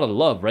 it came out of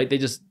love, right? They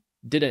just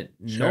didn't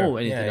know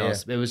anything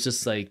else. It was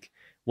just like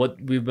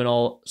what we've been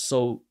all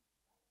so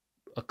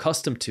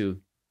accustomed to.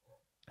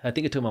 I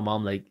think it took my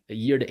mom like a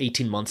year to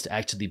 18 months to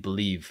actually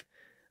believe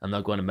I'm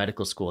not going to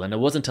medical school. And it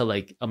wasn't until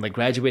like I'm like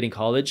graduating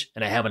college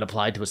and I haven't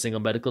applied to a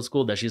single medical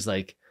school that she's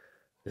like,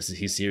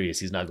 he's serious.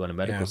 He's not going to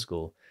medical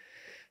school.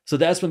 So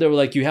that's when they were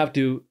like, you have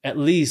to at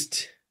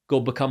least go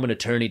become an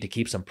attorney to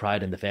keep some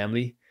pride in the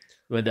family.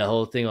 When the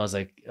whole thing, I was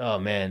like, oh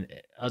man,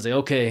 I was like,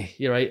 okay,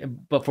 you're right.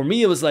 But for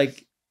me, it was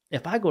like,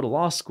 if I go to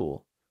law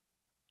school,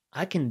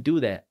 I can do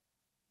that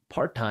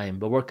part-time,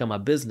 but work on my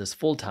business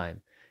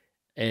full-time.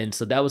 And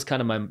so that was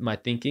kind of my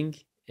thinking.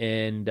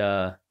 And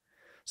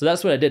so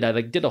that's what I did. I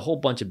like did a whole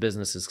bunch of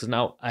businesses, because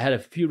now I had a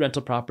few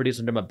rental properties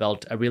under my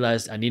belt. I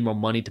realized I need more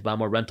money to buy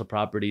more rental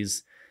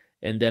properties.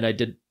 And then I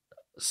did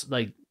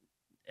like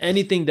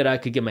anything that I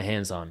could get my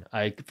hands on.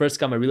 I first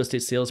got my real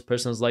estate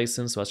salesperson's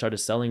license. So I started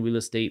selling real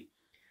estate.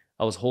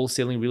 I was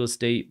wholesaling real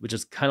estate, which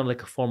is kind of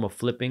like a form of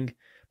flipping,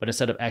 but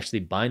instead of actually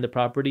buying the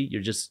property, you're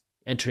just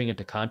entering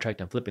into contract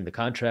and flipping the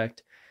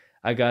contract.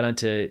 I got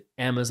onto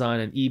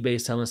Amazon and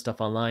eBay selling stuff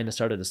online. I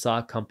started a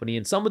sock company,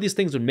 and some of these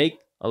things would make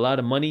a lot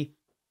of money.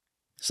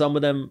 Some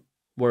of them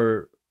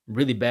were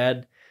really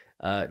bad.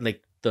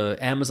 Like the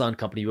Amazon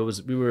company,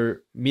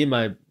 me and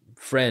my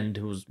friend,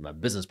 who was my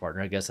business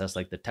partner, I guess that's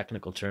like the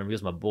technical term. He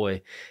was my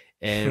boy.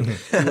 And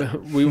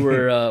we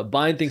were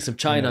buying things from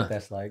China. We know what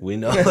that's like. We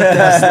know what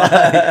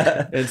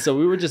that's like. And so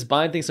we were just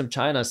buying things from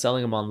China,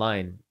 selling them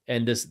online.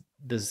 And this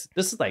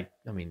is like,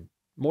 I mean,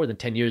 more than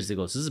 10 years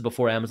ago. So this is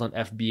before Amazon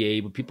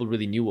FBA, when people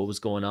really knew what was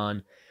going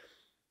on.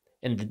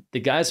 And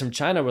the guys from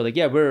China were like,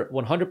 yeah, we're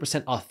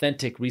 100%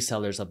 authentic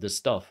resellers of this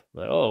stuff.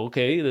 We're like, oh,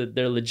 okay,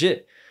 they're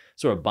legit.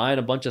 So we're buying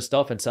a bunch of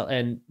stuff and sell.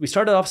 And we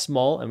started off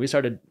small, and we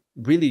started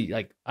really,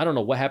 like, I don't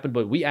know what happened,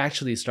 but we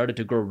actually started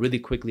to grow really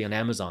quickly on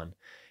Amazon.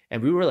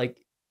 And we were like,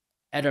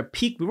 at our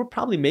peak, we were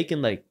probably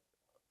making like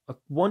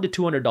 $100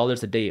 to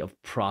 $200 a day of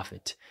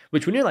profit,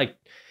 which when you're like,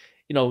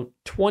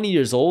 20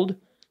 years old,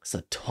 it's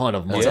a ton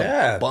of money.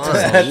 Yeah,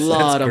 a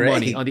lot of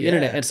money on the Yeah.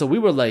 internet. And so we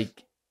were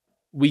like,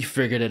 we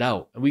figured it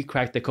out, and we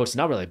cracked the code. So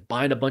now we're like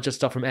buying a bunch of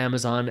stuff from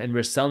Amazon, and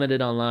we're selling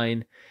it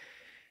online.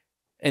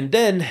 And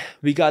then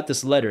we got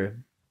this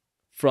letter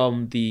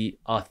from the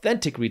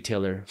authentic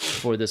retailer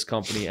for this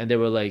company, and they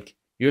were like,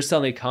 you're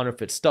selling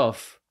counterfeit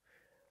stuff.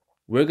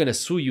 We're going to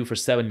sue you for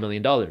 $7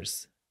 million.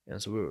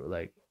 And so we were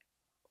like,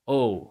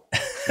 oh,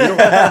 we don't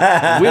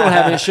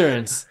have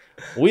insurance.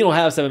 We don't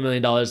have $7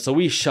 million. So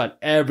we shut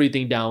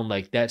everything down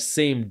like that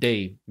same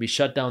day. We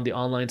shut down the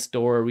online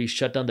store. We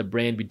shut down the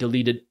brand. We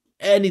deleted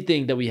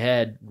anything that we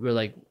had. We're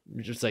like,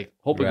 just like,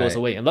 hope it goes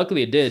away. And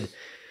luckily it did.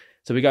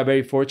 So we got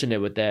very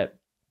fortunate with that.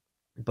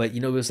 But,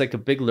 it was like a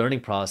big learning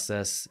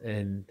process.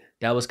 And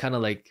that was kind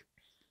of like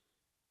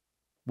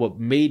what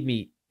made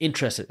me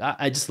interested.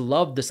 I just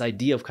loved this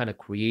idea of kind of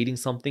creating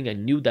something. I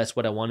knew that's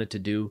what I wanted to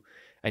do.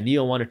 I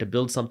knew I wanted to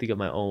build something of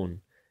my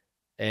own.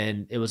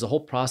 And it was a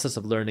whole process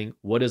of learning,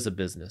 what is a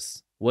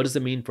business? What does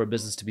it mean for a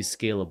business to be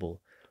scalable?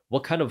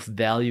 What kind of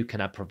value can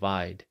I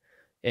provide?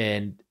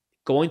 And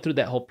going through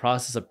that whole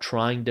process of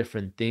trying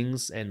different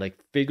things and like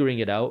figuring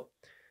it out,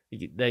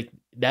 like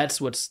that's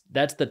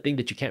the thing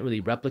that you can't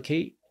really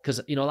replicate. Because,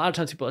 a lot of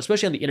times people,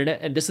 especially on the internet,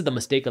 and this is the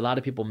mistake a lot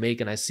of people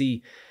make, and I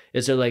see,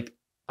 is they're like,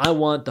 I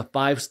want the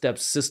 5-step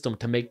system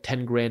to make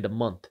 10 grand a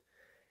month.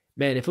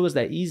 Man, if it was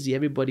that easy,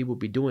 everybody would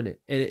be doing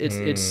it. And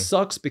it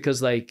sucks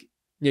because like,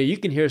 you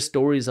can hear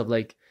stories of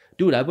like,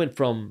 dude, I went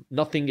from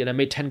nothing and I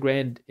made 10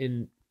 grand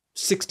in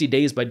 60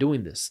 days by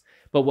doing this.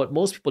 But what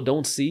most people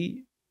don't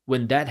see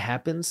when that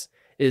happens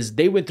is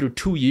they went through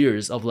 2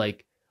 years of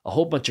like a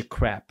whole bunch of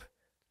crap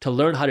to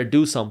learn how to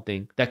do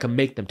something that can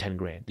make them 10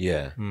 grand.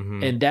 Yeah.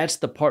 Mm-hmm. And that's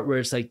the part where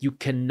it's like, you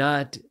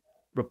cannot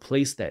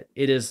replace that.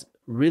 It is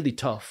really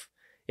tough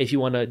if you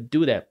want to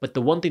do that. But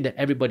the one thing that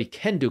everybody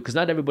can do, because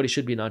not everybody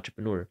should be an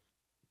entrepreneur,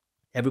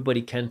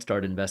 everybody can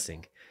start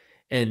investing.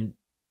 And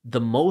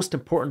the most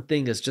important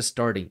thing is just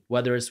starting,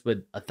 whether it's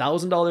with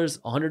 $1,000,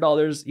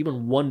 $100,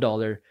 even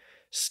 $1,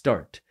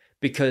 start,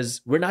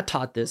 because we're not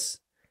taught this.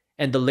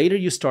 And the later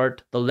you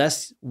start, the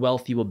less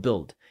wealth you will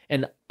build.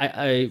 And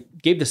I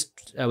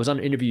was on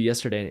an interview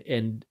yesterday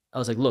and I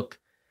was like, look,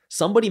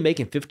 somebody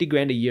making 50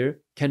 grand a year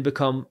can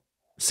become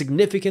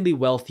significantly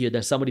wealthier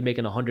than somebody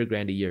making 100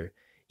 grand a year,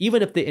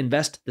 even if they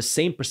invest the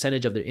same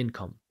percentage of their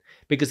income.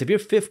 Because if you're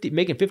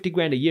making 50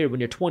 grand a year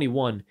when you're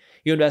 21,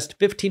 you invest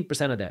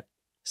 15% of that,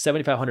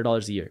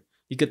 $7,500 a year.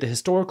 You get the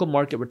historical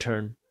market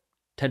return,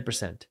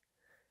 10%.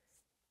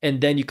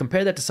 And then you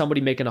compare that to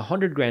somebody making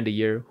 100 grand a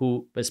year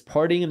who is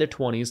partying in their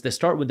 20s. They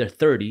start when they're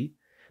 30.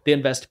 They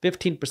invest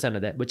 15%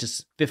 of that, which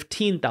is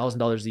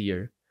 $15,000 a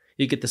year.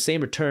 You get the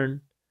same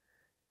return.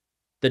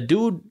 The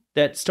dude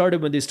that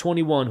started when he's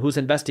 21, who's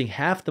investing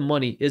half the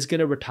money, is going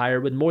to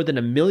retire with more than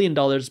 $1 million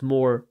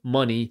more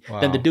money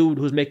than the dude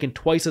who's making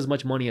twice as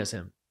much money as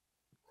him.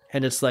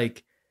 And it's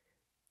like,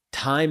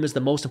 time is the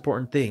most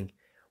important thing.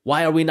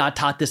 Why are we not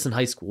taught this in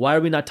high school? Why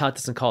are we not taught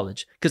this in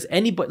college? Because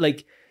anybody,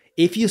 like,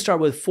 if you start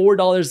with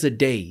 $4 a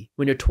day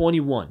when you're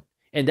 21,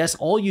 and that's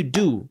all you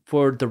do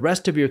for the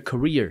rest of your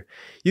career,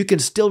 you can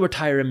still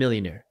retire a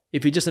millionaire.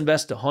 If you just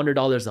invest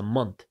 $100 a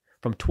month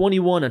from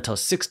 21 until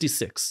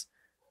 66,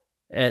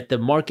 at the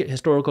market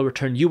historical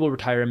return, you will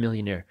retire a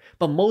millionaire.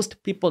 But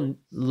most people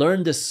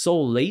learn this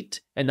so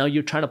late, and now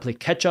you're trying to play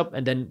catch up,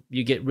 and then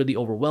you get really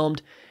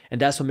overwhelmed, and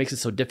that's what makes it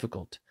so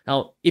difficult.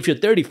 Now, if you're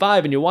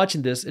 35 and you're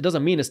watching this, it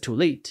doesn't mean it's too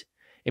late.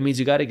 It means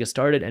you got to get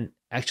started and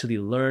actually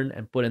learn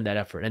and put in that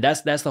effort. And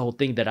that's the whole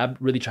thing that I'm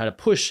really trying to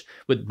push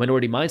with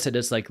Minority Mindset.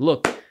 It's like,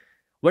 look,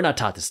 we're not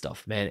taught this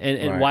stuff, man.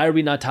 And why are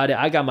we not taught it?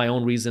 I got my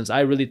own reasons. I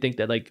really think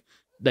that like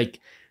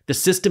the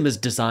system is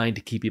designed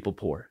to keep people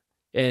poor.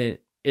 And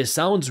it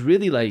sounds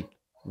really like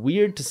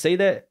weird to say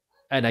that,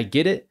 and I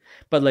get it,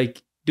 but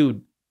like,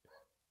 dude,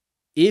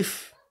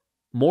 if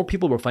more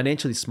people were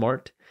financially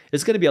smart,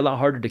 it's going to be a lot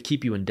harder to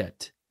keep you in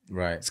debt.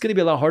 Right. It's going to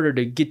be a lot harder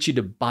to get you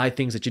to buy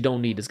things that you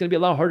don't need. It's going to be a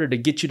lot harder to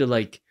get you to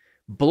like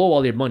blow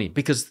all your money,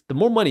 because the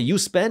more money you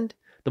spend,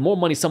 the more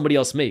money somebody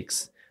else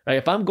makes. Right?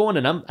 If I'm going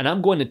and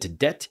I'm going into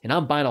debt and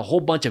I'm buying a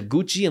whole bunch of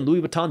Gucci and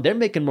Louis Vuitton, they're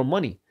making more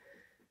money.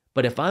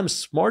 But if I'm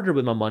smarter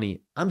with my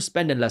money, I'm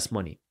spending less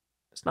money.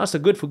 It's not so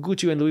good for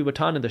Gucci and Louis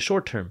Vuitton in the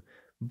short term.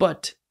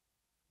 But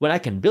when I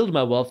can build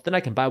my wealth, then I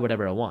can buy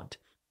whatever I want.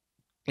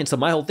 And so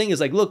my whole thing is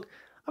like, look,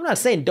 I'm not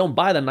saying don't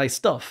buy the nice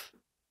stuff.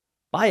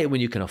 Buy it when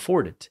you can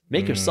afford it.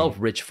 Make yourself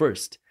rich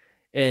first.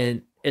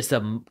 And it's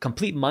a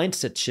complete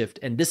mindset shift.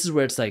 And this is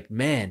where it's like,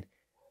 man,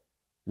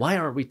 why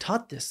aren't we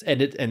taught this?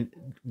 And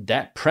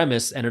that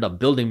premise ended up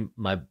building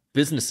my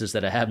businesses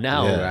that I have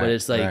now. Yeah, but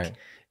it's like,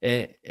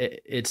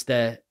 it's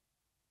that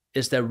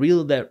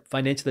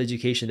financial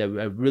education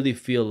that I really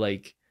feel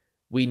like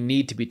we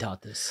need to be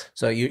taught this.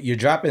 So you're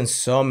dropping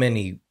so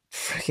many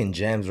freaking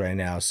gems right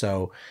now.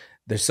 So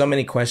there's so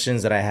many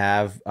questions that I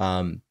have.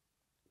 I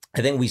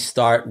think we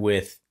start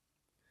with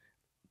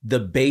the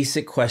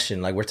basic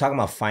question. Like, we're talking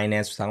about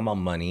finance, we're talking about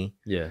money.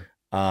 Yeah.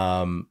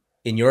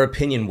 In your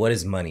opinion, what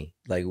is money?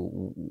 Like,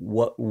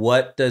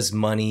 what does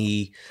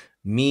money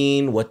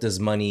mean? What does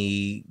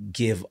money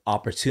give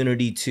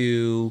opportunity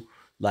to?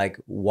 Like,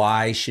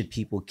 why should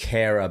people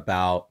care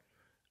about,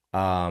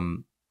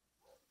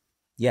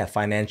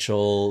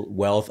 financial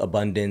wealth,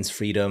 abundance,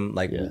 freedom?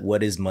 Like,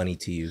 what is money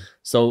to you?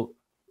 So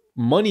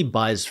money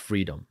buys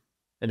freedom,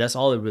 and that's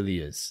all it really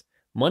is.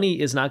 Money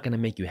is not going to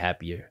make you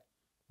happier.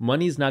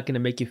 Money is not going to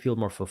make you feel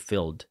more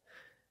fulfilled.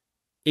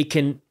 It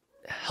can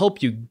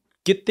help you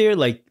get there,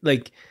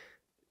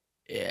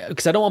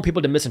 because I don't want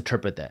people to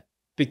misinterpret that.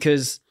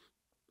 Because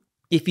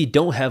if you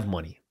don't have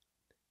money,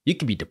 you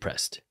can be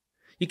depressed.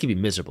 You can be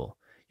miserable.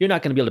 You're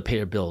not going to be able to pay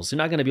your bills. You're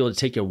not going to be able to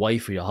take your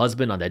wife or your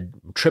husband on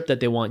that trip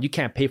that they want. You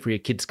can't pay for your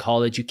kids'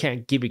 college. You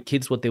can't give your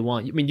kids what they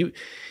want. I mean,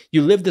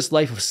 you live this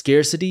life of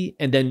scarcity,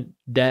 and then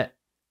that,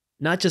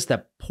 not just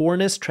that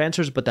poorness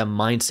transfers, but that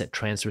mindset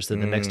transfers to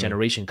the next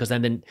generation. Because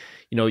then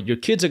your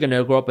kids are going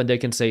to grow up and they're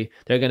going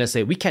to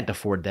say, we can't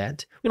afford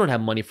that. We don't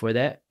have money for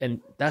that.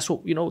 And that's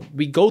what,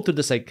 we go through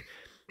this, like,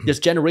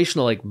 this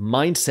generational, like,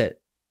 mindset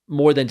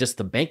more than just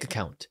the bank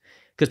account.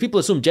 Because people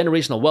assume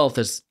generational wealth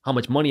is how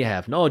much money I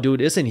have. No,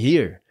 dude, it's in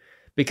here.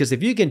 Because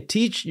if you can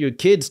teach your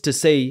kids to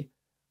say,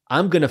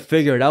 I'm going to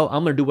figure it out,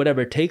 I'm going to do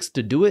whatever it takes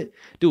to do it,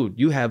 dude,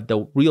 you have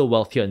the real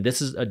wealth here. And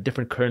this is a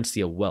different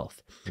currency of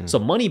wealth. So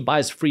money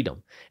buys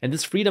freedom. And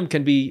this freedom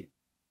can be,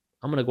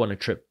 I'm going to go on a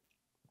trip.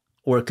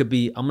 Or it could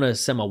be, I'm going to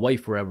send my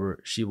wife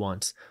wherever she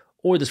wants.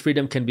 Or this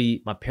freedom can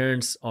be, my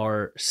parents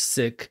are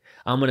sick,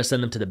 I'm going to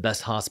send them to the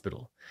best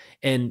hospital.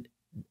 And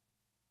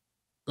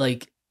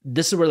like,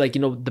 this is where, like,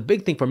 the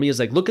big thing for me is,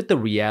 like, look at the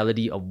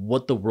reality of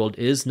what the world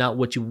is, not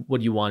what you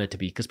want it to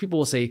be. Because people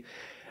will say,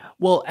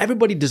 well,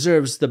 everybody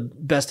deserves the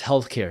best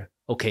healthcare.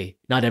 Okay,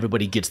 not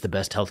everybody gets the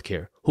best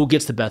healthcare. Who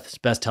gets the best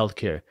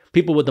healthcare?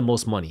 People with the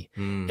most money.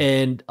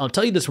 And I'll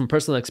tell you this from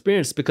personal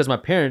experience, because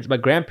my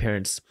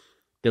grandparents,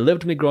 they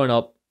lived with me growing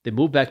up. They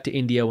moved back to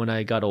India when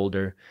I got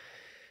older.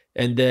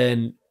 And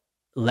then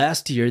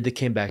last year they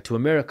came back to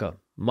America.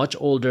 much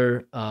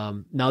older.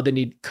 Now they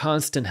need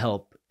constant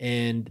help,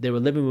 and they were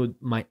living with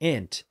my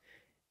aunt,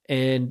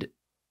 and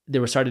they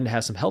were starting to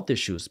have some health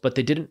issues, but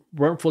they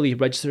weren't fully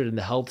registered in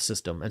the health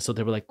system. And so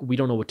they were like, we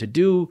don't know what to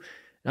do.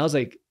 And I was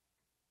like,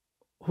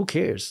 who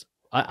cares?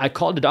 I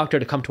called the doctor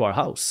to come to our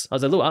house. I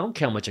was like, look, I don't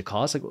care how much it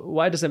costs. Like,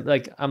 why doesn't,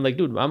 like, I'm like,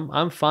 dude,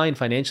 I'm fine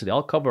financially.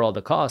 I'll cover all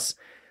the costs.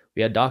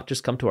 We had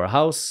doctors come to our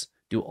house,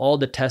 do all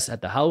the tests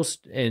at the house,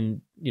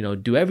 and, you know,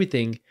 do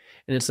everything.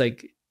 And it's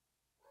like,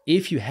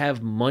 if you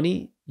have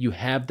money, you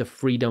have the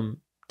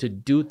freedom to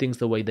do things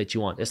the way that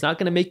you want. It's not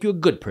going to make you a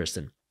good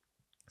person.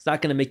 It's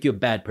not going to make you a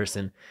bad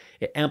person.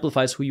 It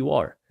amplifies who you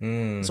are.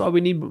 So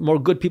we need more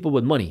good people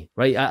with money,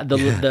 right?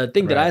 The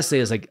thing that I say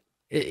is like,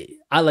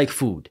 I like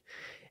food.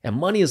 And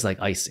money is like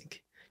icing.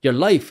 Your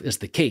life is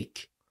the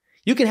cake.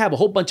 You can have a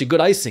whole bunch of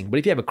good icing, but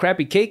if you have a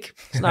crappy cake,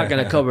 it's not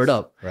going to cover it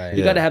up. Right.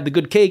 You got to have the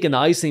good cake, and the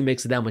icing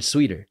makes it that much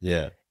sweeter.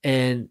 Yeah.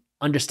 And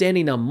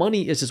understanding now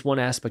money is just one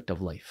aspect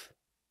of life.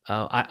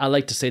 I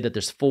like to say that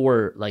there's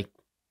 4 like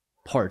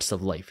parts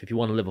of life. If you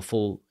want to live a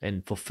full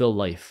and fulfilled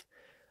life,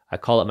 I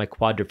call it my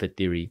quadruped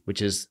theory,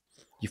 which is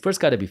you first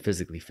got to be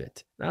physically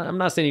fit. Now, I'm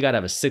not saying you got to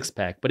have a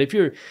 6-pack, but if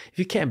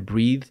you can't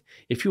breathe,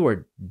 if you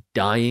are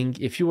dying,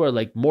 if you are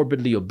like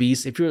morbidly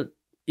obese, if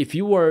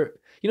you are,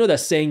 you know, that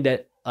saying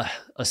that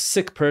a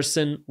sick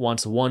person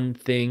wants one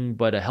thing,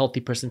 but a healthy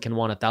person can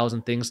want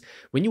 1,000 things.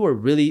 When you are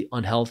really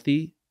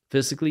unhealthy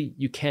physically,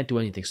 you can't do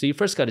anything. So you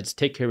first got to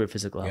take care of your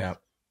physical health.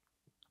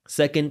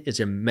 Second is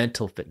your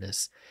mental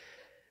fitness.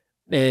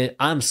 And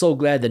I'm so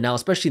glad that now,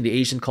 especially in the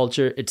Asian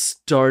culture, it's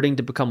starting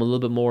to become a little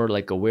bit more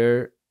like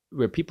aware,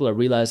 where people are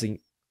realizing,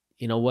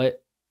 you know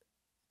what,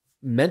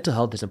 mental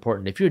health is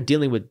important. If you're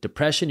dealing with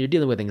depression, you're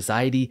dealing with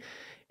anxiety,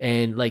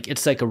 and like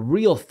it's like a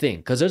real thing.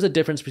 Because there's a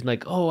difference between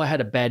like, oh, I had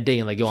a bad day,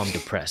 and like, yo, I'm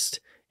depressed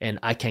and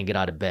I can't get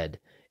out of bed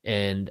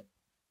and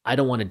I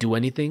don't want to do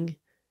anything.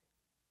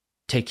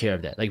 Take care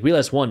of that. Like,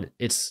 realize, one,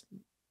 it's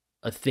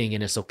a thing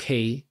and it's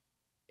okay,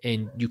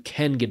 and you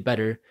can get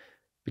better,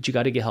 but you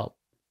got to get help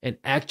and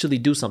actually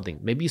do something.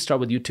 Maybe you start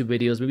with YouTube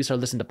videos, maybe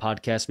start listening to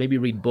podcasts, maybe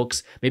read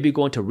books, maybe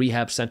go into a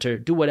rehab center,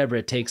 do whatever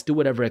it takes, do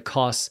whatever it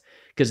costs.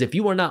 Because if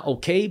you are not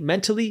okay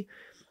mentally,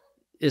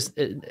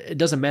 it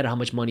doesn't matter how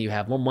much money you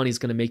have. More money is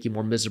going to make you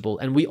more miserable.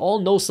 And we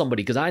all know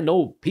somebody, because I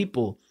know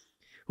people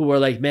who are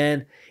like,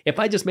 man, if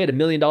I just made $1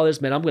 million,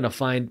 man, I'm going to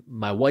find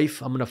my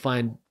wife. I'm going to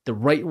find the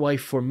right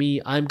wife for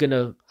me. I'm going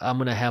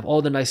to have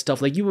all the nice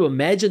stuff. Like, you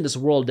imagine this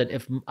world that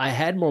if I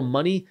had more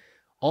money,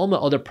 all my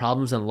other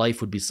problems in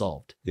life would be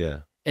solved. Yeah.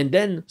 And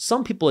then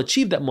some people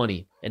achieve that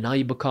money, and now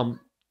you become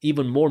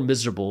even more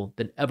miserable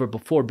than ever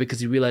before,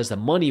 because you realize that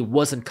money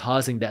wasn't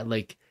causing that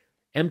like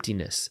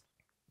emptiness.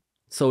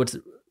 So it's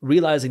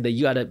realizing that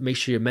you got to make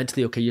sure you're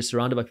mentally okay. You're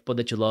surrounded by people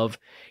that you love.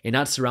 You're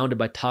not surrounded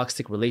by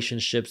toxic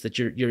relationships, that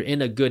you're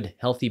in a good,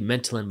 healthy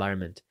mental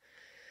environment.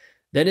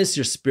 Then it's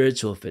your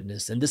spiritual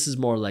fitness. And this is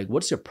more like,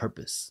 what's your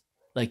purpose?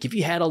 Like, if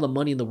you had all the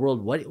money in the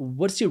world,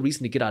 what's your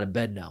reason to get out of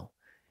bed now?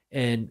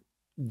 And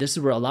this is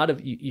where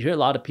you hear a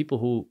lot of people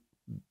who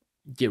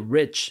get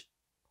rich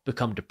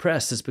become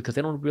depressed, is because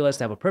they don't realize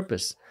they have a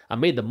purpose. I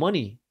made the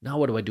money. Now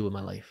what do I do with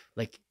my life?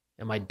 Like,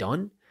 am I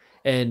done?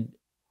 And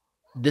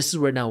this is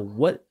where now,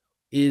 what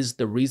is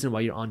the reason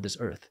why you're on this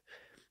earth?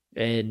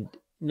 And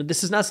you know,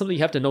 this is not something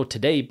you have to know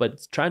today, but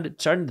starting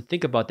to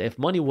think about that. If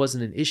money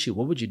wasn't an issue,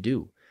 what would you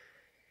do?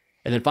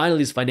 And then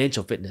finally is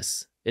financial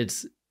fitness.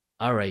 It's,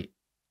 all right,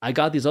 I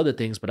got these other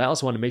things, but I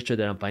also want to make sure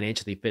that I'm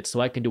financially fit so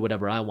I can do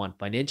whatever I want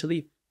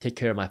financially, take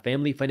care of my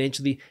family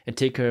financially, and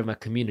take care of my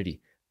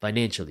community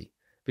financially.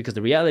 Because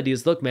the reality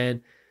is, look,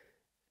 man,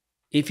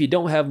 if you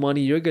don't have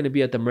money, you're going to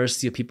be at the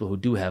mercy of people who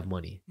do have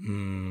money.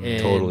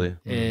 Totally.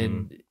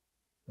 And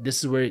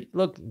this is where,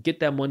 look, get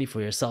that money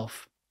for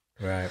yourself.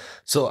 Right.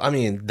 So, I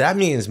mean, that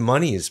means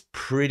money is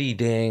pretty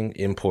dang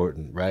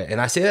important, right? And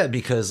I say that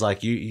because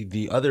like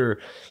the other,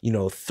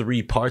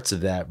 3 parts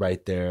of that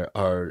right there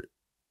are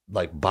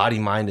like body,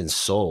 mind, and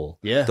soul.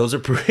 Yeah. Those are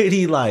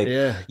pretty like,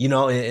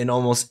 in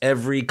almost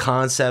every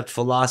concept,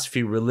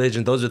 philosophy,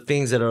 religion, those are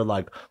things that are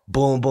like,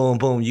 boom, boom,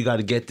 boom. You got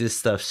to get this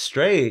stuff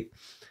straight.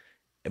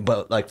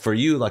 But like for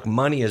you, like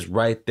money is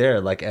right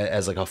there, like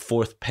as like a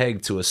 4th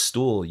peg to a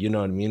stool, you know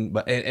what I mean?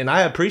 But, and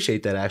I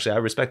appreciate that, actually. I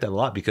respect that a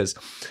lot, because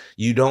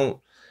you don't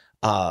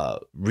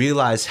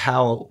realize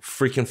how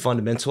freaking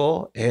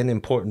fundamental and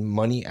important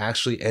money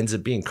actually ends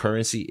up being.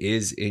 Currency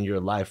is in your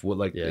life. What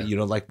like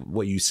like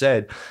what you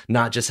said,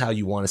 not just how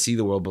you want to see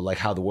the world, but like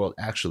how the world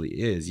actually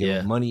is. You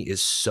know, money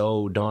is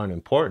so darn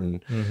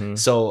important.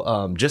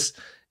 So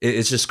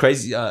it's just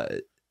crazy.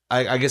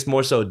 I guess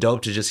more so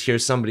dope to just hear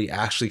somebody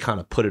actually kind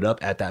of put it up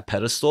at that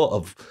pedestal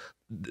of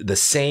the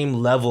same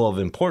level of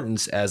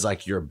importance as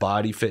like your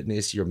body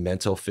fitness, your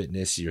mental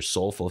fitness, your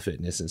soulful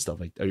fitness and stuff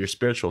like, or your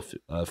spiritual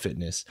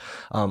fitness.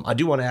 I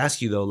do want to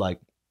ask you though, like,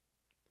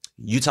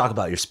 you talk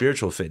about your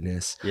spiritual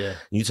fitness. Yeah.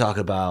 You talk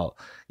about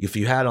if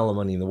you had all the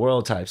money in the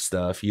world type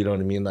stuff, you know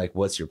what I mean? Like,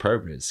 what's your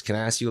purpose? Can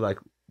I ask you, like,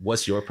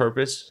 what's your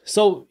purpose?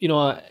 So,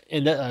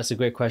 and that's a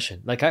great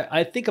question. Like,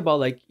 I think about,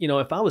 like,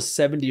 if I was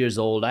 70 years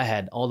old, I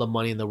had all the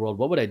money in the world,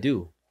 what would I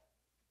do?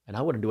 and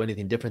I wouldn't do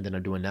anything different than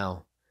I'm doing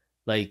now.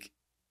 Like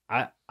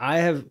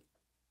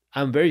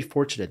I'm very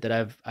fortunate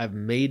that I've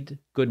made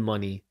good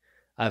money.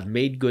 I've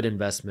made good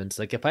investments.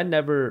 Like if I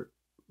never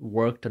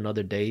worked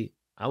another day,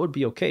 I would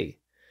be okay.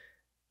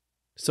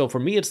 So for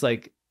me, it's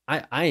like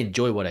I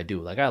enjoy what I do.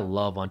 Like I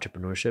love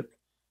entrepreneurship.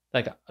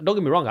 Like don't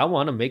get me wrong, I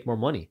want to make more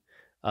money.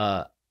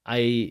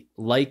 I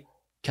like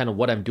kind of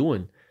what I'm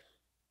doing.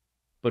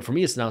 But for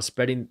me, it's now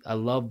spreading. I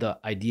love the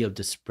idea of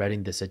just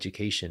spreading this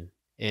education.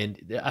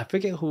 And I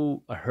forget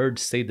who I heard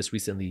say this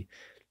recently,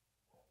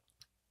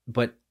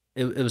 but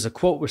it was a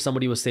quote where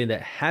somebody was saying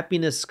that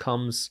happiness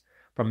comes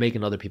from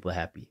making other people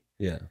happy.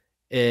 Yeah.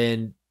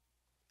 And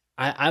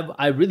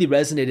I really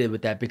resonated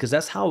with that because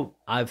that's how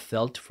I've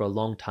felt for a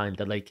long time,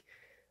 that like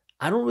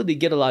I don't really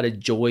get a lot of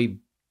joy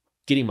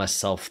getting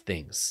myself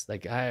things.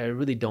 Like I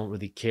really don't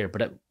really care.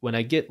 But when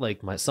I get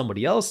like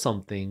somebody else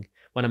something,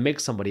 when I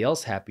make somebody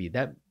else happy,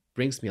 that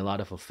brings me a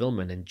lot of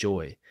fulfillment and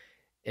joy.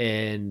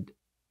 And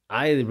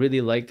I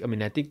really like, I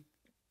mean, I think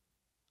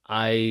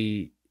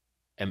I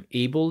am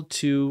able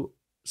to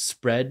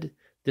spread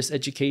this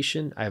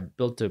education. I've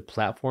built a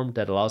platform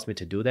that allows me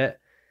to do that,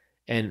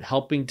 and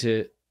helping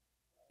to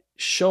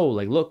show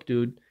like, look,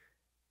 dude,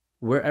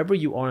 wherever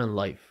you are in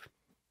life,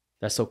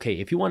 that's okay.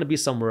 If you want to be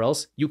somewhere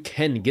else, you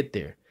can get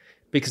there.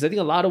 Because I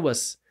think a lot of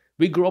us,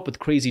 we grow up with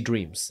crazy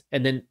dreams,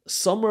 and then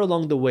somewhere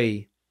along the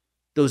way,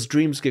 those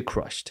dreams get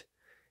crushed.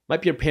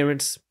 Might be your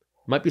parents,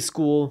 might be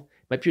school,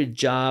 might be your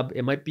job,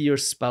 it might be your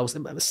spouse.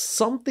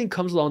 Something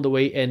comes along the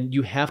way and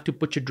you have to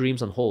put your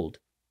dreams on hold.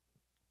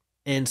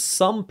 And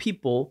some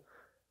people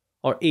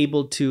are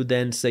able to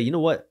then say, you know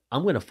what,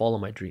 I'm going to follow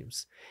my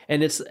dreams.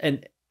 And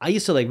I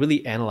used to like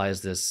really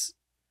analyze this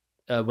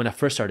when I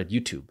first started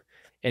YouTube.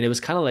 And it was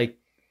kind of like,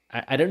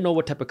 I didn't know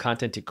what type of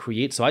content to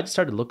create. So I just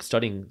started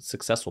studying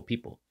successful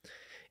people.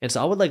 And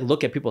so I would like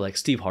look at people like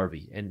Steve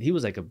Harvey, and he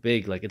was like a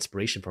big like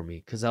inspiration for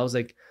me, because I was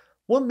like,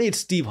 what made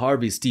Steve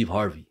Harvey Steve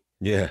Harvey?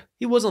 Yeah.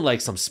 He wasn't like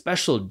some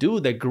special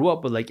dude that grew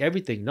up with like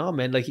everything. No,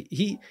 man. Like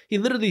he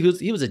literally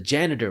he was a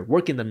janitor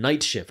working the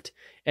night shift.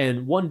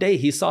 And one day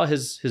he saw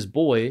his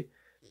boy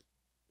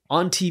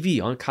on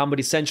TV, on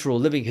Comedy Central,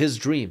 living his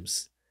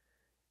dreams.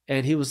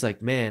 And he was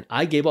like, man,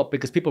 I gave up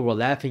because people were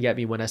laughing at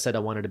me when I said I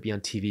wanted to be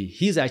on TV.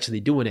 He's actually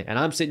doing it. And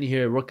I'm sitting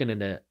here working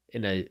in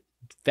a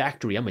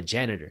factory. I'm a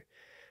janitor.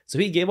 So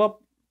he gave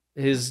up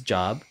his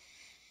job.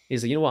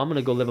 He's like, you know what? I'm going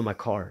to go live in my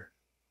car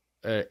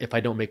if I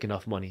don't make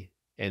enough money.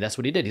 And that's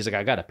what he did. He's like,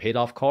 I got a paid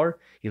off car.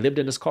 He lived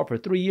in his car for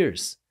 3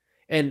 years.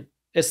 And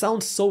it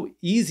sounds so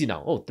easy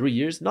now. Oh, 3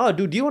 years? No,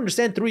 dude, do you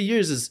understand 3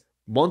 years is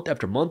month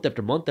after month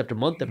after month after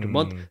month after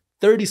month,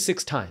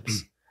 36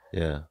 times.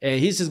 Yeah. And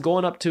he's just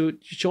showing up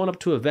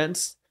to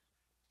events,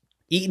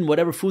 eating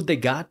whatever food they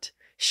got,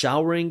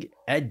 showering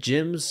at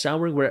gyms,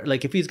 showering where,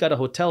 like if he's got a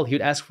hotel, he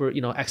would ask for,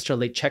 extra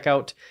late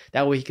checkout.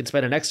 That way he can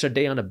spend an extra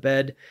day on a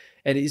bed.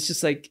 And it's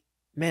just like,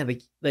 man,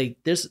 like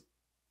there's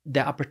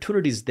the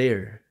opportunities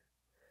there.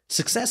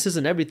 Success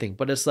isn't everything,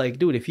 but it's like,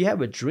 dude, if you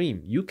have a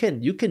dream, you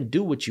can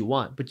do what you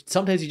want, but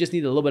sometimes you just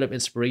need a little bit of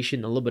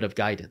inspiration, a little bit of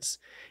guidance.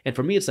 And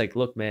for me, it's like,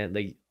 look, man,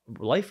 like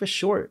life is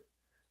short.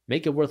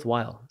 Make it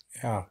worthwhile.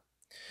 Yeah.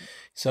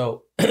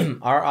 So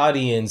our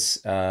audience,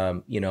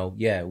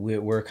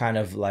 we're kind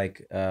of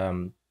like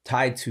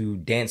tied to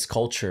dance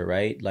culture,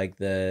 right? Like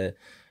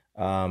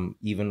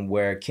even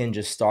where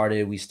Kinjaz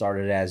started, we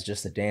started as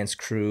just a dance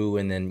crew,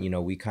 and then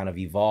we kind of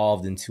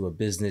evolved into a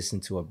business,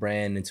 into a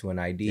brand, into an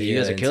idea. Yeah, you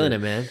guys are killing it,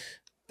 man.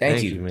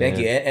 Thank you, man.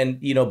 And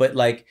but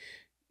like,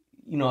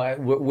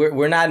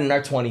 we're not in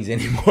our 20s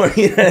anymore.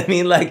 You know what I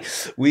mean? Like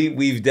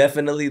we've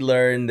definitely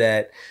learned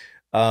that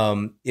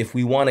if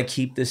we want to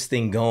keep this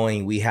thing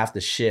going, we have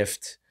to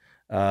shift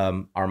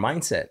our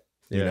mindset.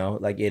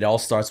 Like it all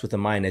starts with the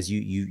mind, as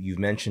you've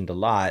mentioned a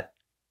lot.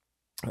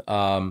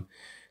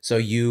 So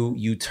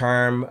you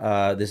term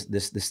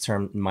this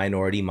term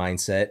minority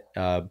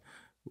mindset.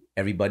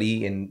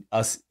 Everybody, and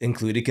us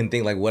included, can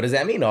think like, what does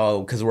that mean?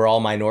 Oh, because we're all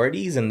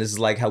minorities and this is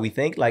like how we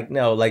think? Like,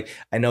 no, like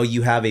I know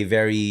you have a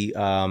very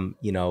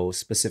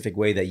specific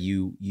way that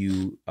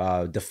you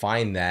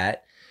define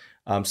that.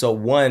 So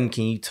one,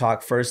 can you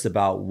talk first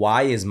about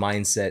why is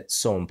mindset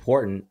so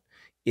important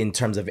in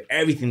terms of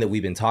everything that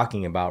we've been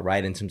talking about,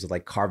 right? In terms of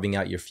like carving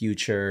out your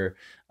future,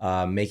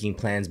 making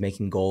plans,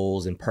 making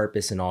goals and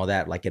purpose and all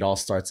that. Like it all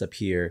starts up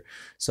here.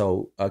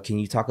 So can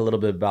you talk a little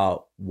bit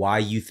about why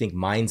you think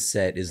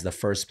mindset is the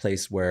first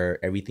place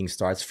where everything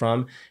starts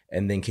from?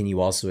 And then can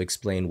you also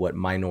explain what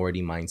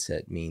minority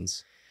mindset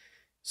means?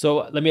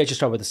 So let me actually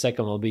start with the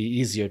second one. It'll be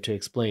easier to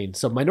explain.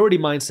 So minority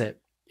mindset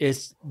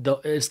is the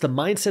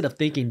mindset of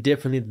thinking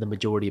differently than the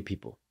majority of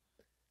people.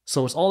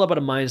 So it's all about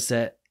a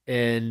mindset,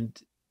 and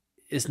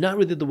it's not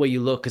really the way you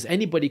look, because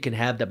anybody can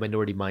have that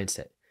minority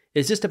mindset.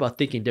 It's just about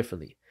thinking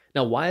differently.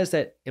 Now, why is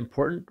that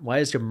important? Why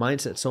is your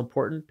mindset so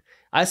important?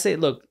 I say,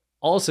 look,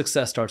 all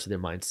success starts with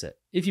your mindset.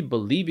 If you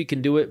believe you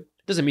can do it,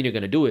 doesn't mean you're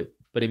going to do it,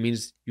 but it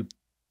means you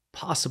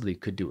possibly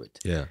could do it.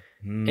 Yeah.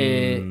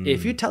 And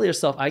if you tell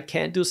yourself, I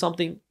can't do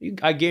something,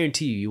 I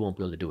guarantee you won't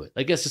be able to do it.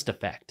 Like, that's just a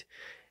fact.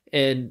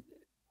 And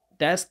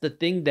that's the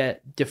thing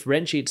that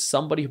differentiates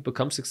somebody who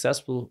becomes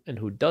successful and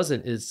who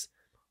doesn't is,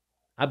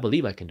 I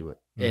believe I can do it.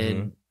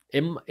 And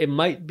it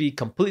might be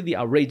completely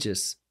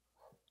outrageous.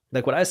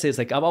 Like what I say is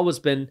like, I've always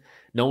been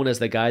known as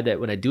the guy that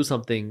when I do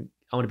something,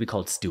 I want to be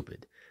called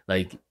stupid.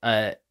 Like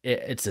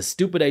it's a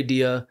stupid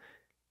idea,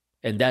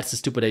 and that's a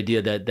stupid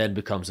idea that then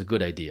becomes a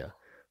good idea.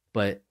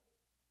 But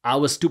I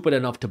was stupid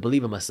enough to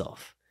believe in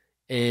myself.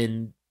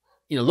 And,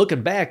 you know,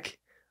 looking back,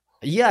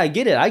 yeah, I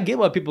get it. I get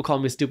why people call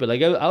me stupid.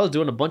 Like I was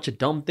doing a bunch of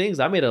dumb things.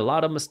 I made a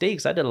lot of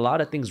mistakes. I did a lot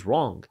of things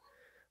wrong.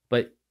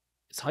 But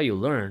it's how you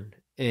learn.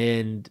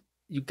 And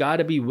you got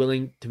to be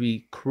willing to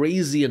be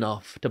crazy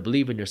enough to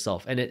believe in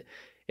yourself. And it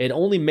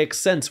only makes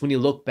sense when you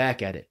look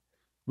back at it.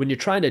 When you're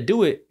trying to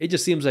do it, it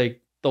just seems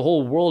like the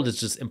whole world is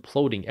just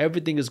imploding.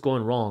 Everything is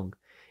going wrong.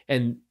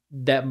 And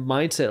that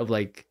mindset of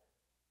like,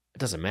 it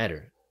doesn't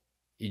matter.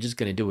 You're just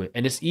going to do it.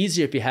 And it's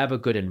easier if you have a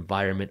good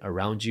environment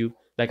around you.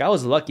 Like I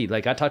was lucky.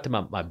 Like I talked to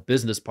my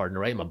business partner,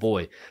 right? My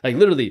boy. Like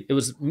literally, it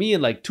was me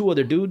and like 2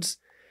 other dudes.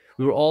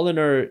 We were all in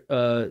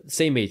our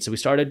same age. So we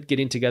started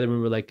getting together when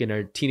we were like in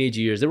our teenage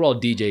years. They were all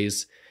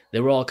DJs. They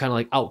were all kind of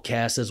like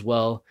outcasts as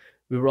well.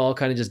 We were all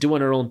kind of just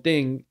doing our own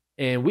thing.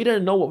 And we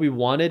didn't know what we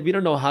wanted. We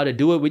didn't know how to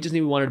do it. We just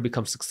knew we wanted to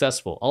become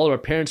successful. All of our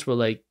parents were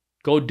like,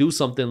 go do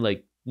something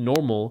like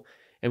normal.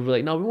 And we were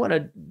like, no, we want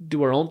to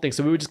do our own thing.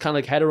 So we were just kind of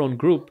like had our own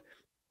group.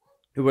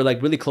 We were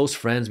like really close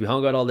friends. We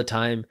hung out all the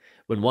time.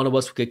 When one of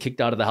us would get kicked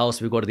out of the house,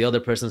 we'd go to the other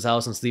person's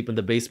house and sleep in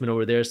the basement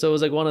over there. So it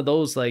was like one of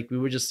those, like we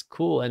were just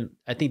cool. And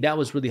I think that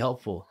was really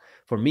helpful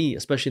for me,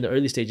 especially in the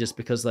early stages,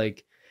 because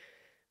like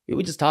we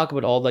would just talk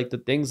about all like the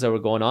things that were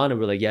going on. And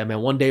we're like, yeah, man,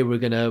 one day we're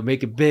going to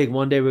make it big.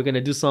 One day we're going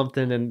to do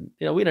something. And,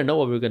 you know, we didn't know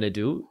what we were going to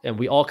do. And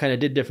we all kind of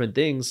did different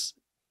things.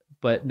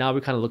 But now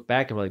we kind of look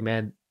back and we're like,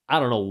 man, I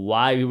don't know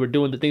why we were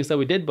doing the things that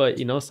we did, but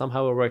you know,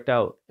 somehow it worked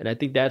out. And I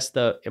think that's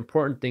the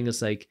important thing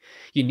is like,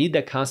 you need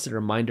that constant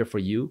reminder for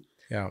you.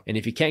 Yeah. And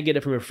if you can't get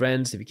it from your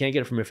friends, if you can't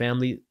get it from your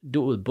family,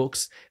 do it with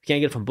books. If you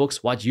can't get it from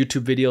books, watch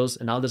YouTube videos.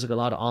 And now there's like a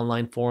lot of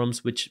online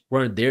forums, which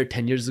weren't there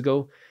 10 years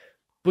ago.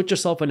 Put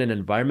yourself in an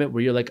environment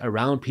where you're like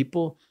around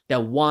people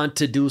that want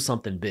to do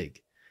something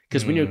big.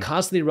 Because when you're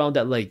constantly around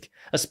that, like,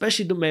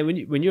 especially man,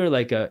 when you're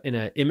like in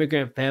an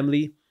immigrant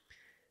family,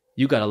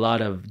 you got a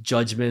lot of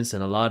judgments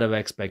and a lot of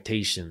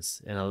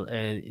expectations,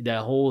 and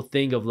that whole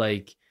thing of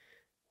like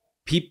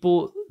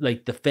people,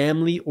 like the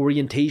family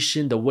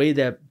orientation, the way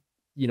that,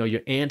 you know, your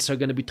aunts are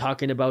going to be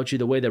talking about you,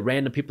 the way that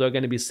random people are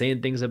going to be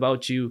saying things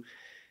about you,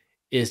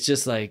 is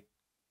just like,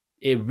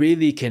 it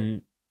really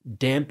can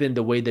dampen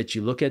the way that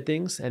you look at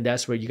things. And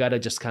that's where you got to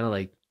just kind of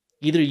like,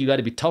 either you got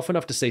to be tough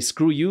enough to say,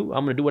 screw you,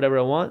 I'm going to do whatever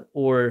I want,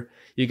 or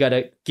you got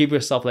to give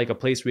yourself like a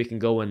place where you can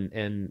go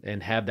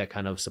and have that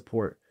kind of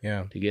support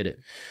to get it.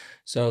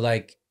 So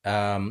like,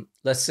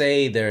 let's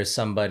say there's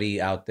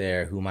somebody out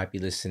there who might be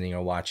listening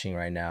or watching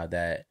right now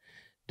that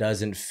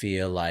doesn't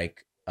feel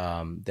like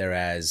they're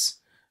as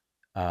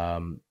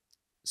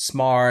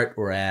smart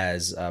or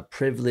as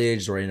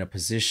privileged or in a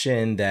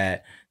position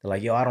that they're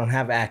like, yo, I don't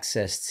have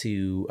access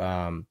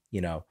to,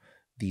 you know,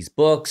 these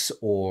books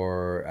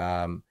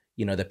or,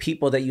 you know, the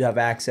people that you have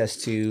access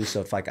to.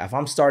 So if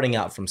I'm starting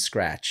out from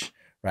scratch,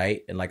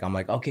 right? And like, I'm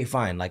like, okay,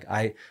 fine. Like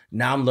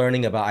I'm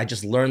learning about, I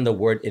just learned the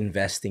word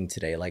investing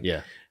today. Like,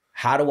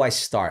 how do I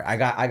start?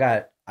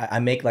 I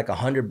make like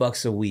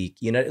 $100 a week,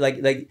 you know,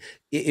 like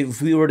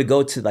if we were to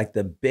go to like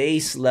the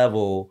base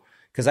level,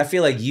 because I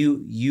feel like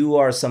you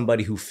are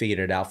somebody who figured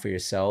it out for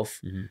yourself.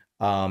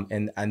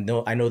 And I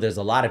know there's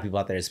a lot of people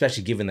out there,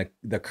 especially given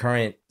the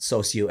current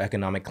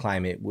socioeconomic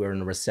climate. We're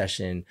in a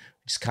recession,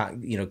 just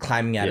you know,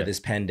 climbing out of this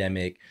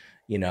pandemic,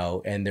 you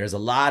know, and there's a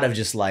lot of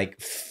just like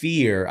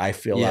fear, I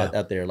feel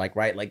out there, like,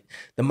 right, like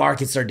the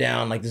markets are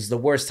down, like this is the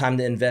worst time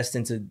to invest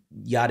into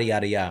yada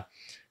yada yada.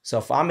 So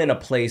if I'm in a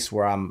place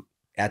where I'm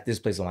at this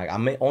place, I'm like,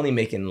 I'm only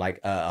making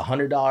like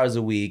 $100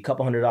 a week,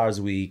 couple $100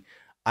 a week.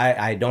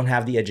 I don't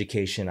have the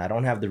education, I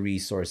don't have the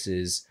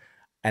resources,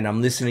 and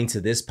I'm listening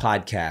to this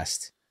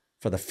podcast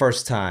for the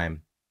first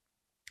time.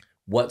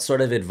 What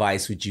sort of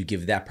advice would you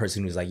give that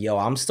person who's like, yo,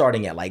 I'm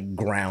starting at like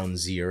ground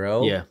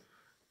zero. Yeah.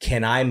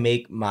 Can I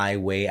make my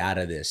way out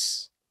of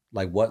this?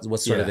 Like what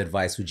sort of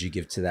advice would you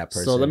give to that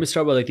person? So let me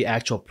start with like the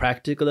actual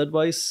practical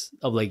advice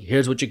of like,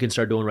 here's what you can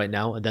start doing right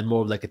now. And then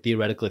more of like a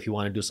theoretical, if you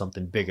want to do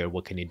something bigger,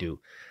 what can you do?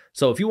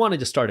 So if you want to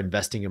just start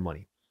investing your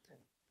money,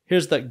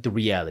 here's like the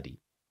reality.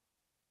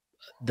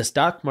 The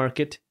stock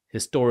market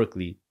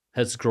historically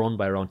has grown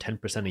by around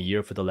 10% a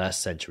year for the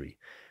last century.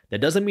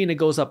 That doesn't mean it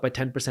goes up by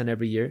 10%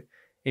 every year.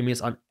 It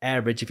means on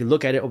average, if you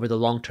look at it over the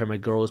long term, it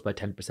grows by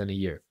 10% a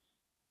year.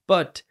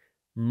 But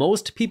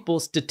most people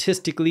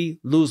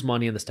statistically lose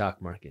money in the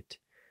stock market.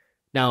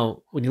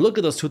 Now, when you look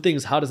at those two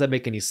things, how does that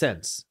make any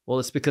sense? Well,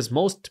 it's because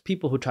most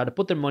people who try to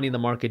put their money in the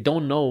market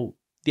don't know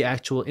the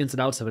actual ins and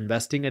outs of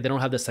investing, and they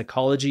don't have the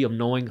psychology of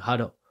knowing how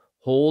to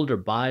hold or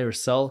buy or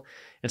sell.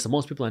 And so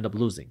most people end up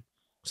losing.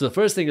 So the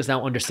first thing is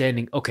now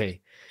understanding,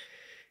 okay,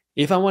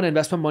 if I want to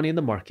invest my money in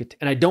the market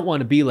and I don't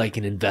want to be like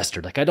an investor,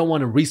 like I don't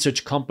want to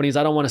research companies,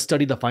 I don't want to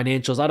study the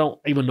financials, I don't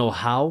even know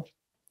how,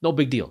 no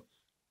big deal.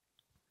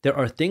 there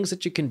are things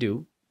that you can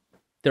do.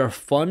 There are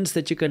funds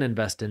that you can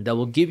invest in that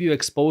will give you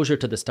exposure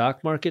to the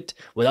stock market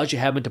without you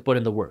having to put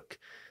in the work.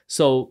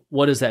 So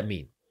what does that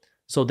mean?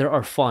 So there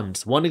are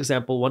funds. One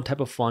example, one type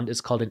of fund is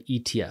called an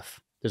ETF.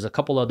 There's a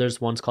couple others.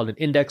 One's called an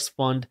index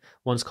fund.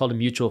 One's called a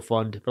mutual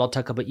fund. But I'll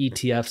talk about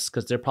ETFs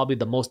because they're probably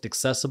the most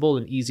accessible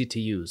and easy to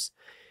use.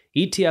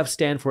 ETFs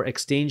stand for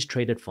Exchange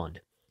Traded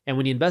Fund. And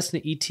when you invest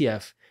in an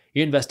ETF,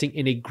 you're investing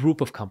in a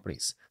group of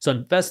companies.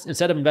 So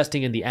instead of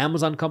investing in the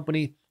Amazon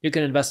company, you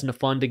can invest in a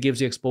fund that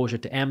gives you exposure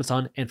to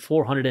Amazon and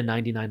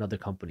 499 other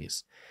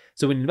companies.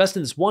 So when you invest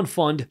in this one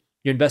fund,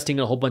 you're investing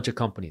in a whole bunch of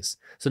companies.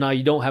 So now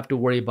you don't have to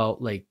worry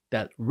about like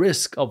that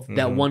risk of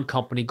that one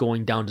company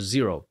going down to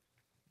zero.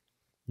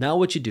 Now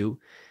what you do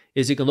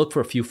is you can look for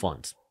a few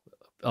funds.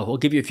 I'll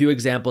give you a few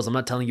examples. I'm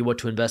not telling you what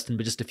to invest in,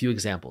 but just a few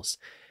examples.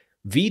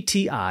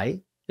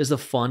 VTI is a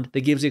fund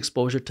that gives you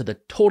exposure to the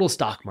total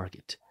stock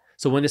market.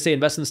 So when they say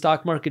invest in the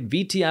stock market,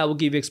 VTI will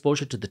give you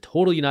exposure to the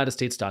total United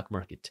States stock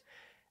market.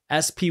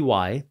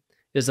 SPY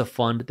is a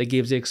fund that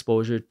gives you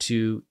exposure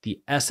to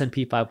the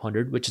S&P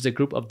 500, which is a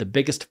group of the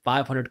biggest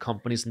 500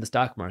 companies in the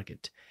stock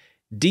market.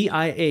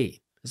 DIA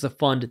is a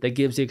fund that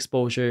gives you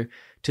exposure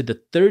to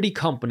the 30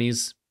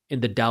 companies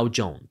in the Dow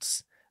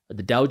Jones.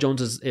 The Dow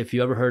Jones is, if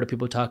you ever heard of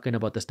people talking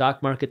about the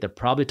stock market, they're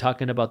probably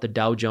talking about the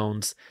Dow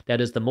Jones.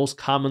 That is the most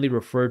commonly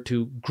referred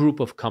to group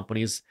of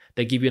companies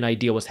that give you an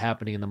idea what's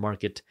happening in the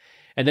market.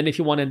 And then if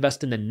you want to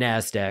invest in the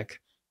NASDAQ,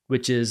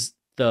 which is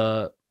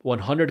the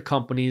 100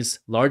 companies,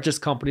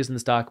 largest companies in the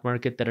stock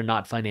market that are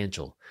not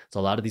financial. So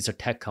a lot of these are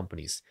tech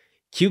companies.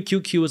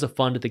 QQQ is a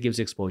fund that gives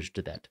you exposure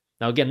to that.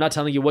 Now, again, I'm not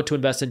telling you what to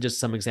invest in, just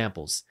some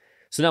examples.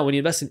 So now when you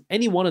invest in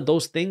any one of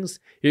those things,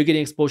 you're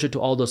getting exposure to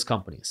all those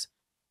companies.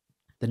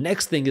 The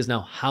next thing is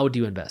now, how do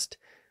you invest?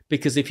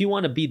 Because if you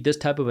want to be this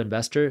type of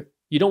investor,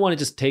 you don't want to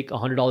just take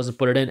 $100 and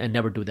put it in and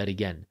never do that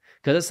again,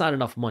 because that's not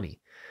enough money.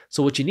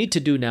 So what you need to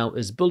do now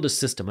is build a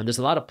system. And there's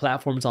a lot of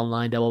platforms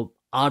online that will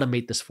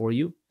automate this for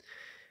you.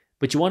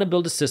 But you want to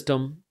build a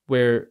system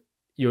where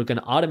you're going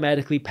to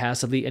automatically,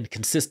 passively, and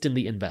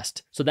consistently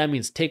invest. So that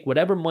means take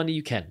whatever money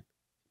you can,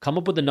 come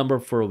up with a number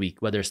for a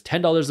week, whether it's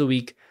 $10 a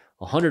week,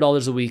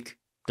 $100 a week,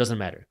 doesn't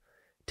matter.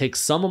 Take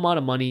some amount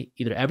of money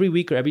either every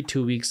week or every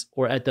 2 weeks,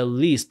 or at the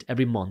least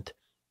every month.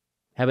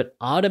 Have it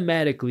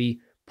automatically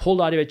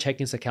pulled out of your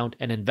checking account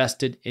and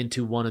invested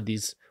into one of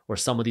these or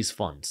some of these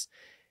funds.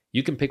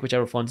 You can pick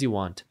whichever funds you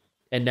want.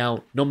 And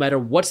now, no matter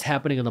what's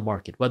happening in the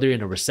market, whether you're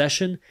in a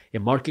recession, a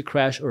market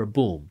crash, or a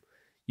boom,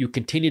 you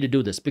continue to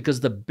do this, because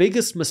the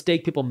biggest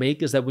mistake people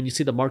make is that when you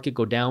see the market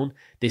go down,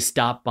 they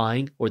stop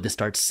buying or they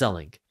start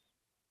selling.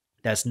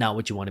 That's not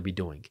what you want to be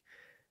doing.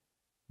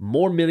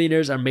 More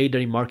millionaires are made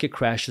during market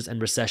crashes and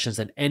recessions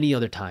than any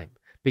other time,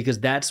 because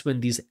that's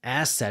when these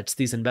assets,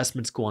 these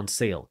investments go on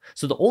sale.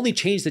 So the only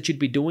change that you'd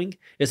be doing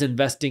is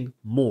investing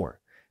more.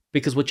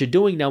 Because what you're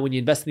doing now when you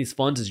invest in these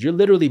funds is you're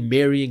literally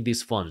marrying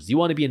these funds. You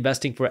want to be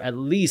investing for at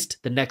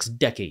least the next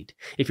decade.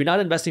 If you're not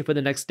investing for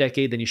the next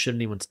decade, then you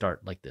shouldn't even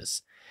start like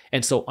this.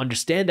 And so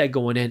understand that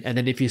going in. And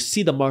then if you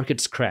see the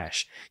markets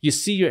crash, you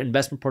see your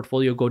investment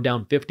portfolio go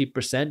down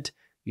 50%,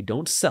 you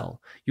don't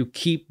sell. You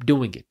keep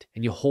doing it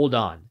and you hold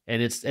on.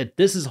 And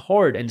this is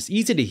hard, and it's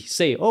easy to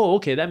say, oh,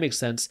 okay, that makes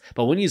sense.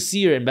 But when you see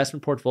your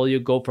investment portfolio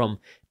go from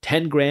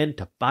 10 grand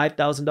to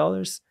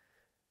 $5,000,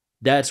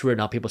 that's where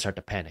now people start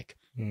to panic.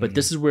 But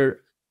this is where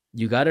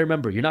you got to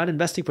remember, you're not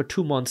investing for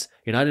 2 months.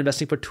 You're not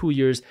investing for 2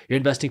 years. You're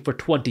investing for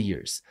 20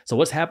 years. So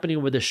what's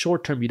happening with the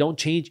short term, you don't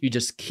change. You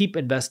just keep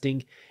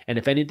investing. And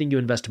if anything, you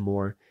invest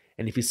more.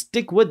 And if you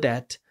stick with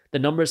that, the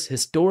numbers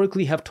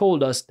historically have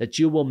told us that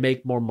you will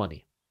make more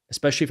money,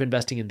 especially if you're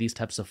investing in these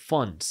types of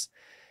funds.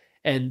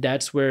 And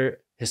that's where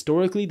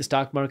historically the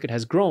stock market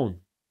has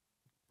grown.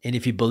 And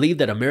if you believe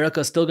that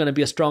America is still going to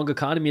be a strong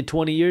economy in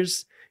 20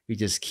 years, you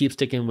just keep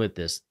sticking with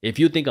this. If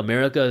you think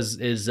America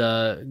is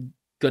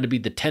going to be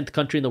the 10th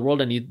country in the world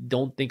and you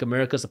don't think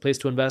America is a place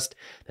to invest,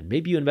 then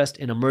maybe you invest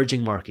in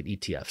emerging market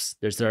ETFs.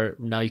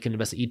 Now you can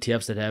invest in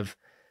ETFs that have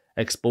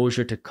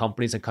exposure to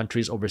companies and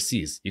countries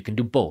overseas. You can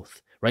do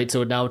both, right?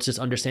 So now it's just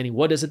understanding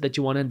what is it that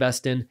you want to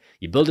invest in.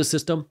 You build a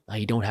system, now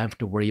you don't have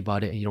to worry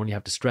about it and you don't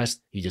have to stress.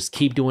 You just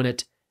keep doing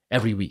it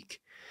every week.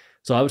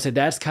 So I would say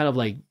that's kind of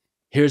like,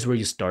 here's where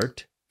you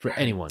start for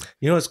anyone.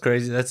 You know what's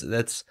crazy?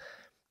 That's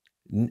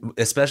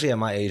especially at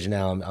my age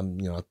now, I'm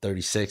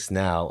 36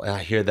 now, and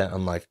I hear that,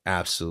 I'm like,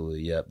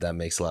 absolutely, yep, that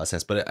makes a lot of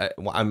sense. But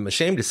I'm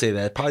ashamed to say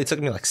that it probably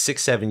took me like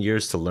 6-7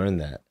 years to learn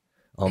that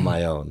on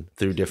my own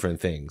through different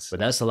things.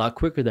 But that's a lot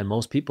quicker than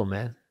most people,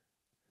 man.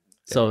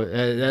 So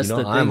that's the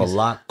thing. I'm a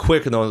lot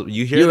quicker than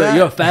you hear that.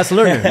 You're a fast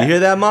learner. You hear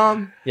that,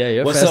 Mom? Yeah,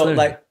 you're a fast learner.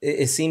 Like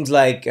it seems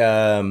like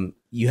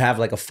you have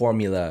like a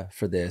formula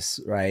for this,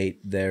 right?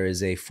 There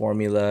is a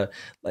formula,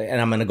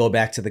 and I'm gonna go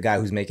back to the guy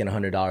who's making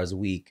 $100 a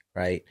week,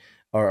 right?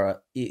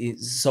 Or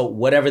so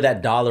whatever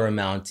that dollar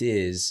amount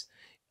is,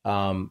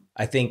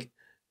 I think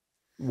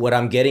what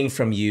I'm getting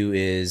from you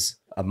is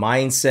a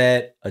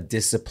mindset, a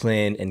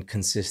discipline, and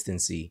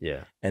consistency.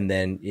 Yeah. And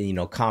then,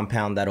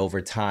 compound that over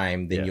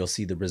time, then you'll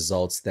see the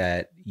results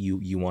that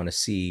you want to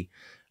see.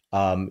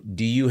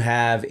 Do you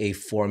have a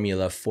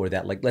formula for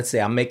that? Like, let's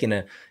say I'm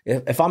making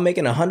if I'm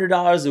making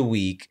 $100 a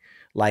week,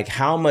 like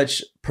how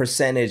much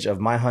percentage of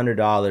my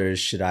 $100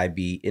 should I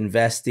be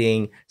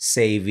investing,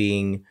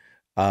 saving,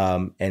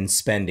 and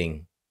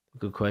spending?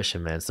 Good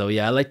question, man. So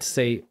yeah, I like to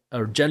say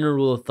a general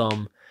rule of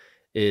thumb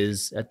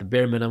is at the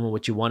bare minimum,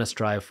 what you want to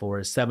strive for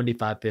is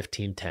 75,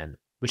 15, 10,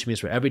 which means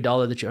for every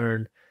dollar that you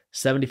earn,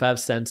 75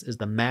 cents is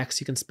the max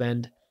you can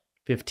spend,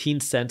 15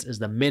 cents is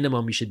the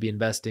minimum you should be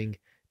investing,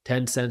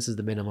 10 cents is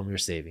the minimum you're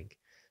saving.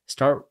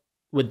 Start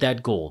with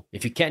that goal.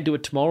 If you can't do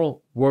it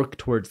tomorrow, work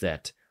towards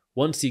that.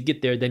 Once you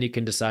get there, then you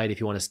can decide if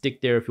you want to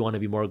stick there, if you want to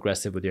be more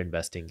aggressive with your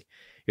investing.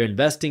 Your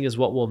investing is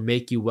what will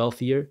make you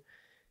wealthier.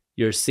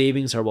 Your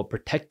savings are what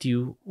protect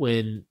you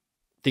when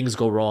things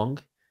go wrong.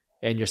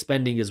 And your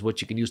spending is what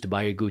you can use to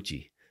buy your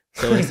Gucci.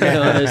 So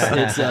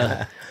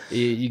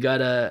you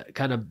gotta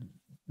kind of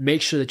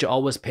make sure that you're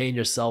always paying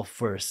yourself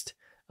first.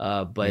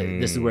 But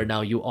this is where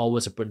now you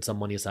always are putting some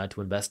money aside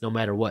to invest no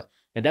matter what.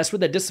 And that's where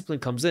that discipline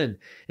comes in.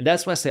 And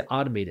that's why I say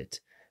automate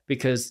it.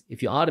 Because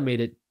if you automate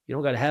it, you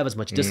don't got to have as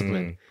much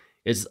discipline.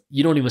 It's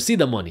you don't even see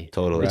the money.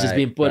 Totally. It's just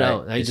being put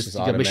out. And you just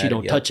gotta make sure you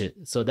don't automatic, touch it.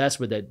 So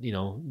that's where that,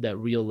 that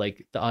real,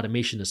 like the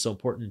automation is so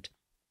important.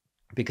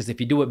 Because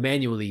if you do it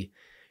manually,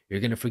 you're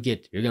going to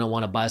forget. You're going to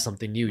want to buy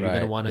something new. You're going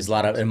to want to. There's a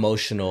lot of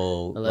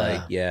emotional,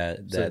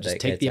 So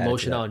just take the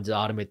emotion out and just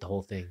automate the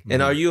whole thing.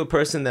 And are you a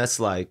person that's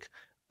like,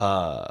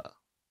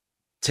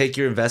 take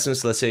your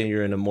investments, let's say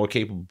you're in a more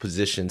capable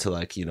position to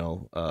like,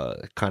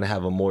 kind of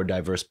have a more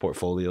diverse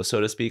portfolio, so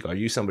to speak. Are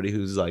you somebody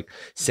who's like,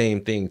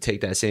 same thing,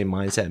 take that same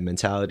mindset and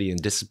mentality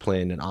and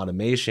discipline and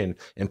automation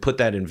and put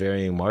that in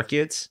varying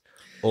markets?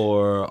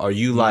 Or are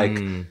you like,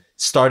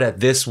 start at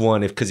this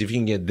one, because if you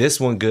can get this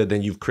one good,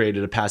 then you've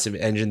created a passive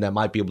engine that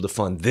might be able to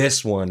fund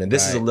this one. And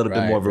this is a little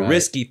bit more of a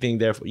risky thing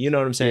there. You know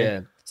what I'm saying?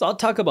 Yeah. So I'll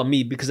talk about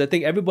me because I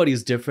think everybody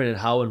is different in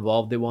how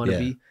involved they want to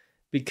be.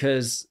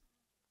 Because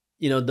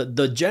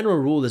the general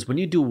rule is when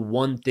you do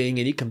one thing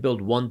and you can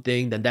build one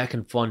thing, then that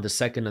can fund the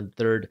second and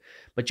third.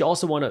 But you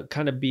also want to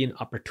kind of be an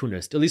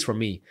opportunist, at least for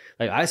me.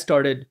 Like I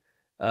started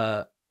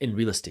in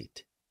real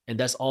estate and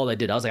that's all I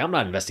did. I was like, I'm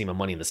not investing my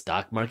money in the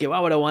stock market.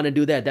 Why would I want to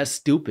do that? That's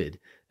stupid.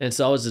 And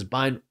so I was just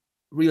buying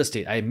real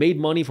estate. I made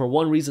money for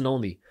one reason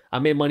only. I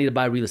made money to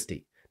buy real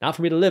estate. Not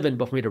for me to live in,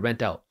 but for me to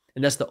rent out.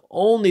 And that's the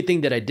only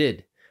thing that I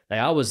did.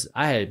 Like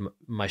I had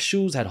my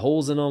shoes had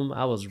holes in them.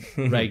 I was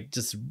like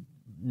just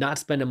not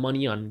spending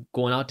money on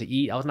going out to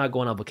eat. I was not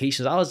going on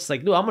vacations. I was just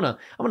like, dude, I'm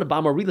gonna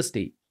buy more real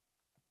estate.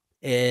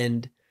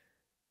 And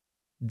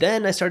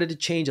then I started to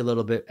change a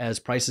little bit as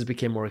prices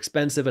became more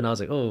expensive. And I was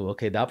like, oh,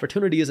 okay, the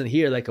opportunity isn't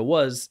here like it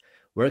was.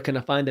 Where can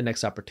I find the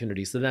next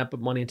opportunity? So then I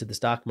put money into the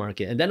stock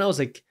market. And then I was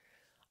like,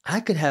 I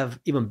could have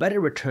even better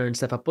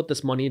returns if I put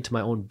this money into my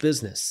own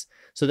business.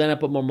 So then I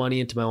put more money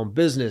into my own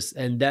business.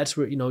 And that's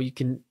where, you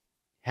can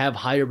have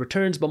higher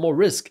returns, but more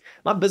risk.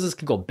 My business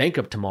can go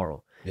bankrupt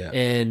tomorrow. Yeah.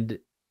 And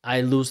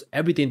I lose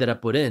everything that I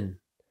put in.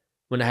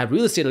 When I have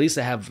real estate, at least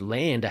I have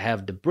land, I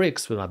have the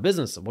bricks with my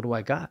business. What do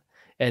I got?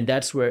 And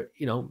that's where,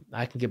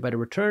 I can get better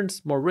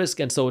returns, more risk.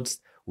 And so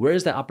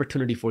where's that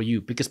opportunity for you?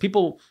 Because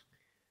people,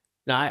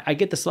 now I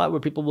get this a lot where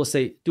people will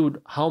say,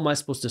 dude, how am I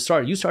supposed to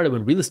start? You started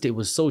when real estate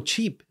was so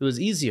cheap. It was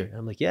easier. And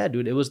I'm like, yeah,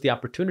 dude, it was the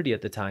opportunity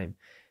at the time.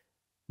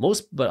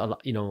 But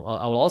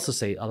I will also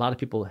say a lot of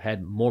people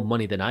had more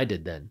money than I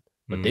did then,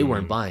 but they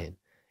weren't buying.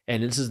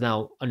 And this is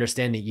now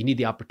understanding you need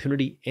the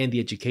opportunity and the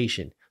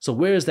education. So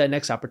where is that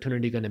next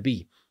opportunity going to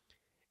be?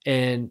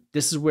 And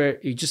this is where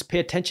you just pay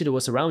attention to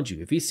what's around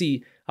you. If you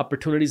see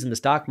opportunities in the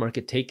stock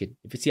market, take it.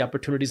 If you see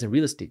opportunities in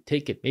real estate,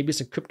 take it. Maybe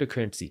it's in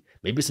cryptocurrency.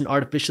 Maybe it's in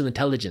artificial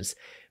intelligence.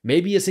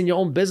 Maybe it's in your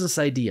own business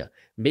idea.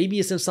 Maybe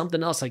it's in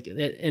something else.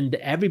 And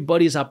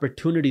everybody's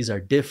opportunities are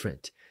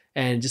different.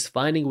 And just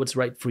finding what's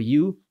right for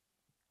you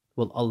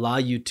will allow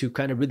you to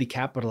kind of really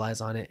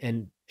capitalize on it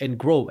and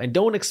grow. And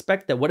don't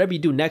expect that whatever you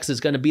do next is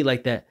going to be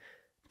like that.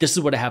 This is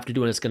what I have to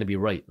do and it's going to be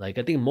right. Like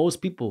I think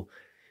most people,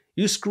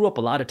 you screw up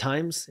a lot of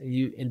times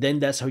and then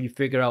that's how you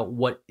figure out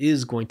what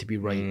is going to be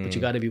right. But you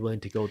got to be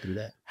willing to go through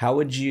that. How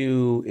would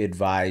you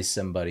advise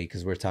somebody,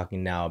 because we're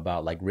talking now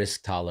about like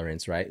risk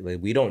tolerance, right? Like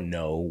we don't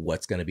know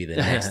what's going to be the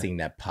next thing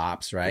that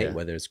pops, right? Yeah.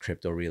 Whether it's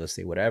crypto, real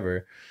estate,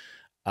 whatever.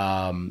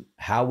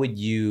 How would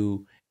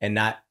you, and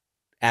not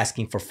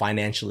asking for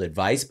financial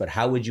advice, but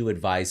how would you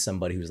advise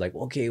somebody who's like,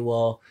 okay,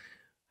 well,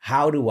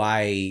 how do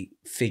I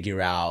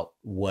figure out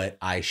what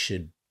I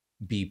should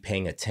be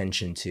paying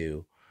attention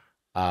to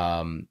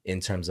in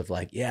terms of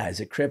like, is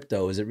it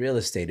crypto? Is it real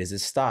estate? Is it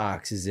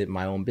stocks? Is it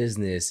my own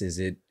business? Is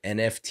it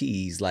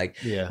NFTs? Like,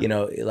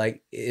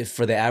 if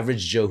for the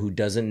average Joe who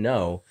doesn't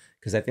know,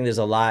 because I think there's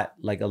a lot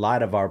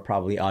of our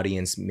probably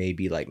audience may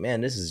be like,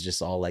 man, this is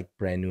just all like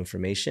brand new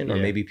information. Or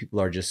maybe people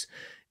are just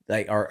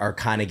like, are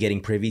kind of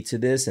getting privy to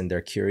this and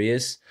they're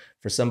curious.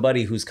 For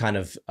somebody who's kind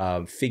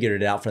of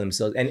figured it out for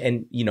themselves.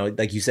 And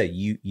like you said,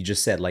 you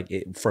just said like,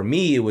 for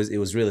me, it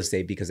was real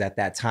estate because at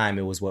that time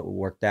it was what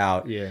worked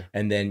out. Yeah.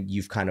 And then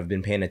you've kind of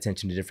been paying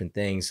attention to different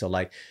things. So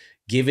like,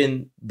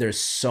 given there's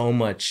so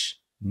much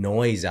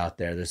noise out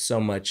there. There's so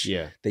much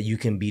that you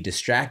can be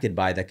distracted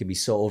by that could be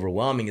so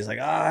overwhelming. It's like,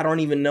 I don't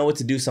even know what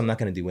to do, so I'm not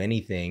going to do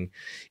anything.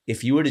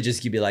 If you were to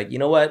just be like, you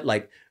know what,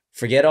 like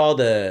forget all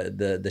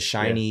the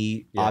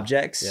shiny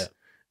objects.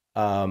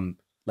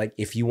 Like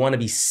if you want to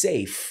be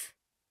safe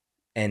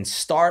and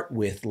start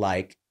with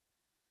like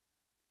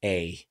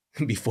A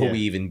before we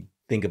even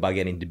think about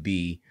getting to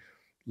B,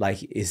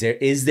 like is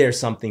there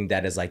something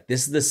that is like,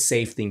 this is the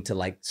safe thing to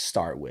like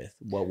start with?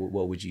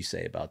 What would you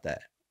say about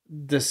that?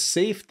 The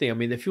safe thing, I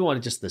mean, if you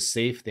want just the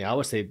safe thing, I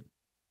would say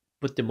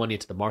put the money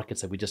into the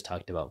markets that we just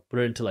talked about. Put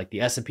it into like the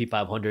S&P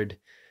 500,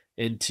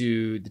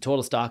 into the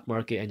total stock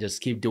market, and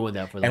just keep doing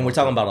that for the And we're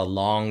talking about a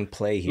long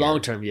play here. Long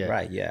term, yeah.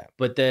 Right, yeah.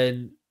 But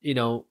then, you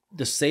know,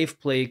 the safe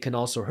play can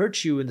also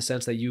hurt you in the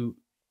sense that you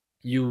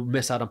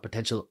miss out on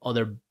potential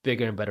other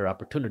bigger and better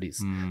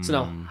opportunities. So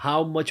now,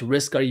 how much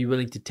risk are you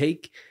willing to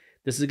take?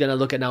 This is going to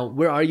look at now,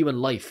 where are you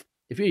in life?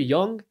 If you're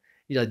young,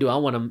 you're like, dude, I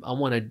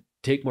want to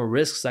take more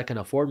risks. I can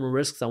afford more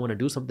risks. I want to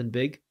do something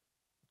big.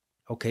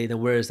 Okay,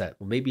 then where is that?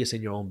 Well, maybe it's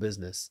in your own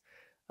business.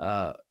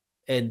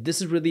 And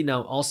this is really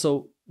now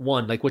also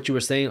one, like what you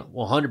were saying,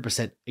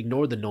 100%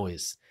 ignore the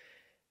noise.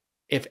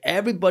 If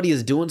everybody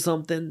is doing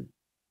something,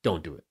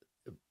 don't do it.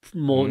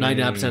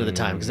 99% of the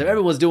time. Because if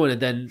everyone's doing it,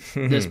 then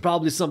there's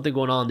probably something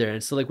going on there.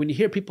 And so like when you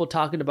hear people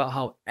talking about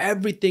how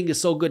everything is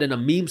so good in a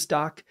meme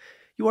stock,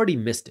 you already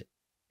missed it.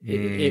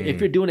 If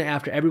you're doing it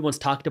after everyone's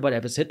talked about it,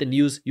 if it's hit the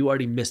news, you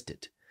already missed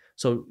it.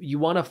 So you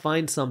want to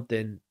find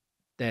something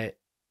that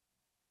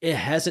it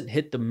hasn't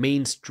hit the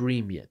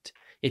mainstream yet.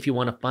 If you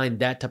want to find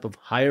that type of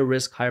higher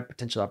risk, higher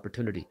potential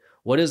opportunity,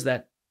 what is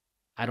that?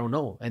 I don't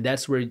know. And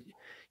that's where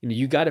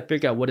you got to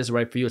figure out what is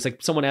right for you. It's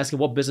like someone asking,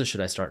 what business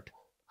should I start?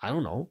 I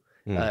don't know.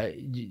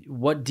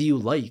 What do you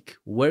like?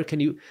 Where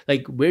do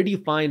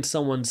you find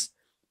someone's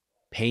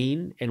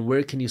pain, and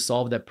where can you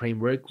solve that pain?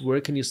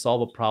 Where can you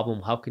solve a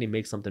problem? How can you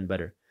make something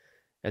better?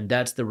 And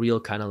that's the real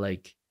kind of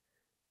like,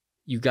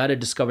 you got to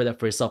discover that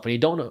for yourself. And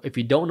if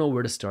you don't know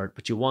where to start,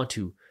 but you want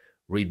to,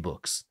 read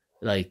books.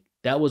 Like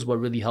that was what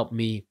really helped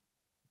me.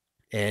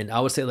 And I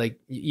would say like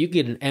you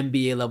get an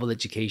MBA level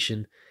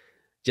education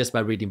just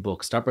by reading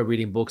books. Start by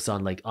reading books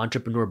on like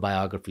entrepreneur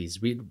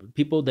biographies. Read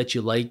people that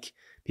you like,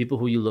 people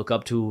who you look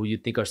up to, who you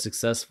think are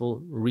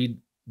successful. Read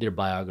their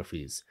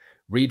biographies.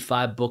 Read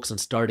 5 books on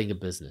starting a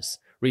business.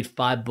 Read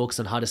 5 books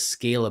on how to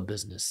scale a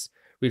business.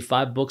 Read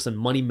 5 books on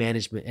money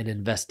management and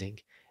investing.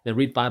 Then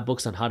read 5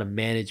 books on how to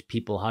manage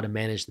people, how to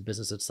manage the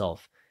business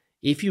itself.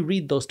 If you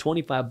read those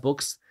 25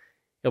 books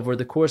over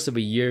the course of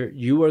a year,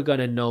 you are going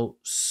to know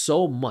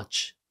so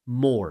much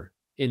more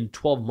in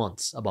 12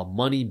 months about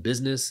money,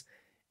 business,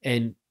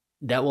 and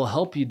that will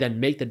help you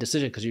then make the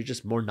decision because you're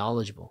just more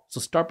knowledgeable.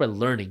 So start by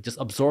learning. Just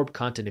absorb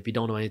content. If you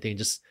don't know anything,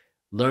 just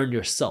learn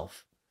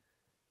yourself.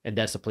 And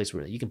that's the place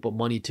where you can put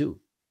money too.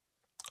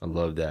 I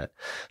love that.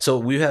 So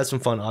we've had some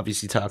fun,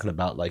 obviously, talking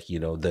about like,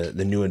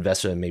 the new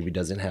investor that maybe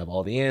doesn't have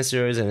all the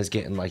answers and is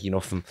getting like,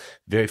 from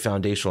very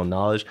foundational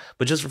knowledge.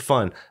 But just for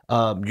fun,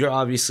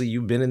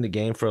 you've been in the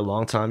game for a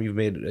long time. You've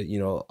made,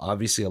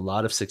 obviously a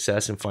lot of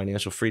success and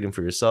financial freedom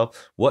for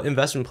yourself. What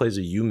investment plays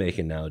are you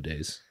making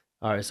nowadays?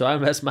 All right. So I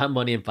invest my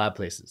money in 5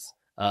 places.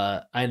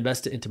 I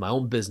invest it into my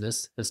own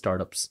business and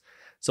startups.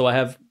 So I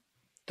have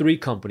 3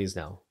 companies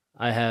now.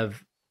 I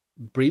have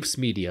Briefs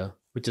Media,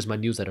 which is my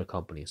newsletter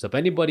company. So if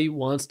anybody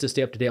wants to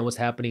stay up to date on what's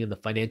happening in the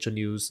financial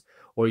news,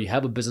 or you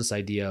have a business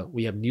idea,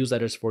 we have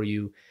newsletters for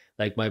you.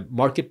 Like my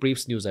Market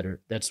Briefs newsletter,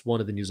 that's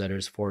one of the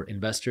newsletters for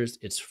investors.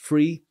 It's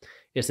free.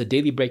 It's a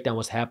daily breakdown of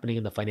what's happening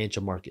in the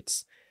financial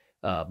markets.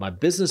 My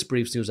Business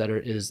Briefs newsletter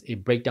is a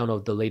breakdown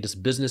of the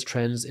latest business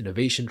trends,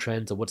 innovation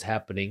trends, of what's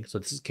happening. So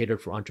this is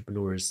catered for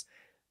entrepreneurs.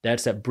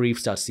 That's at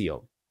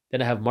briefs.co.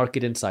 Then I have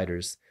Market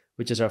Insiders,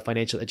 which is our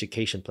financial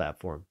education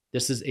platform.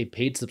 This is a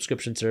paid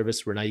subscription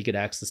service where now you get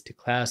access to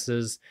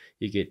classes,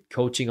 you get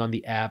coaching on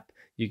the app,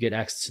 you get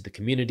access to the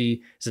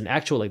community. It's an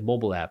actual like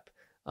mobile app,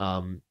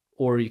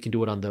 or you can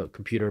do it on the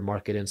computer,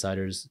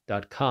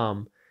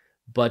 marketinsiders.com.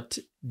 But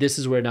this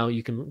is where now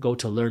you can go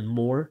to learn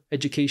more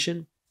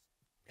education.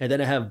 And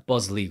then I have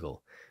Buzz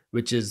Legal,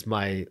 which is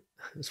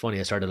it's funny,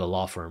 I started a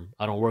law firm.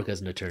 I don't work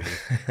as an attorney,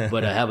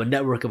 but I have a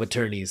network of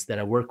attorneys that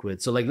I work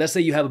with. So like, let's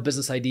say you have a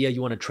business idea,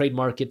 you want to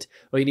trademark it,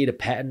 or you need a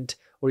patent,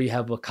 or you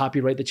have a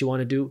copyright that you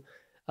want to do.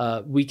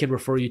 We can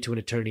refer you to an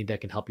attorney that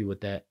can help you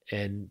with that.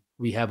 And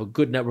we have a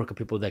good network of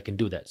people that can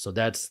do that. So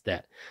that's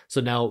that. So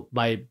now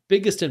my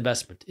biggest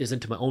investment is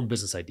into my own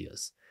business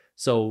ideas.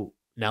 So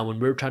now when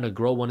we're trying to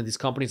grow one of these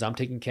companies, I'm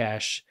taking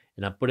cash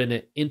and I'm putting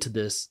it into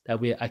this.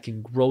 That way I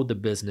can grow the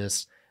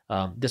business.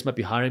 This might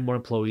be hiring more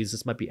employees.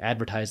 This might be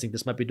advertising.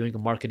 This might be doing a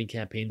marketing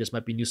campaign. This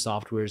might be new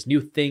softwares,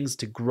 new things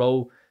to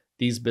grow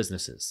these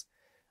businesses.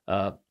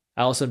 I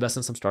also invest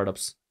in some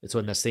startups. It's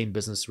in the same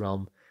business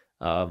realm,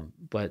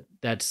 but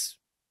that's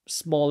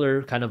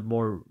smaller, kind of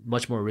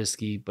much more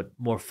risky, but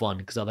more fun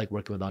because I like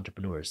working with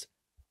entrepreneurs.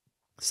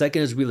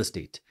 Second is real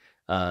estate.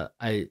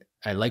 I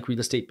like real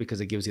estate because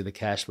it gives you the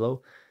cash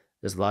flow.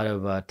 There's a lot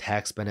of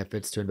tax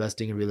benefits to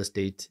investing in real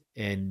estate,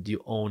 and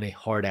you own a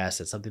hard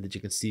asset, something that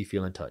you can see,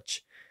 feel, and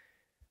touch.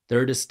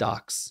 Third is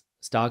stocks.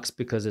 Stocks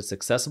because it's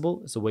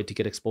accessible. It's a way to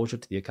get exposure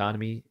to the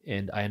economy.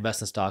 And I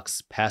invest in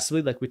stocks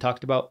passively, like we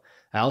talked about.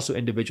 I also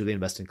individually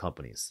invest in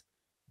companies.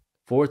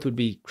 Fourth would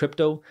be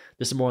crypto.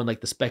 This is more on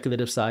like the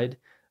speculative side.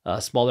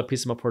 A smaller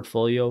piece of my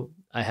portfolio.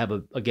 I have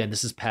again,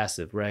 this is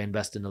passive, where I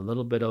invest in a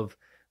little bit of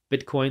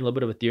Bitcoin, a little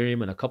bit of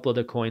Ethereum, and a couple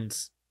other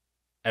coins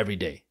every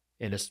day.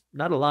 And it's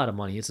not a lot of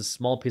money. It's a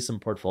small piece of my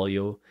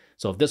portfolio.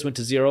 So if this went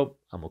to zero,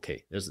 I'm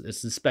okay.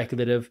 It's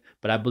speculative,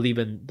 but I believe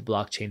in the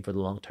blockchain for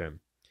the long term.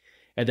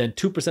 And then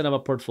 2% of my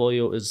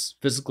portfolio is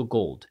physical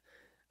gold.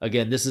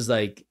 Again, this is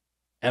like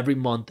every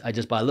month I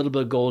just buy a little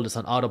bit of gold. It's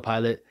on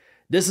autopilot.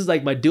 This is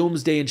like my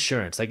doomsday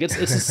insurance. Like it's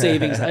a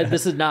savings.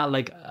 This is not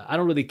like, I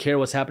don't really care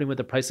what's happening with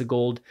the price of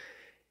gold.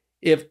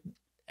 If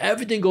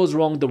everything goes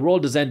wrong, the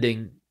world is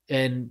ending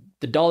and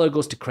the dollar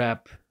goes to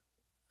crap,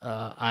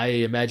 I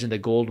imagine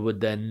that gold would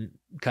then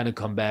kind of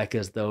come back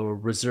as the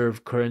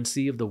reserve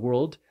currency of the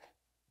world.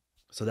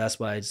 So that's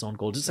why it's on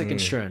gold. It's like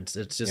insurance.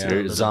 It's just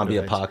zombie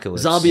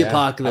apocalypse.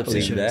 Apocalypse. I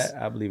believe that.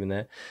 I believe in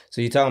that.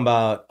 So you're talking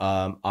about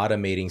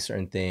automating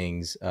certain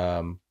things,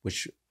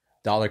 which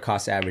dollar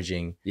cost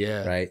averaging.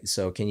 Yeah. Right.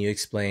 So can you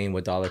explain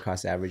what dollar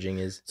cost averaging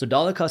is? So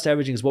dollar cost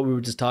averaging is what we were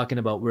just talking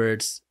about, where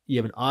you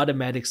have an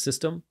automatic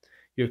system.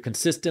 You're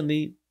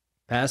consistently,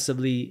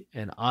 passively,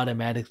 and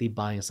automatically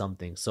buying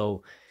something.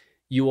 So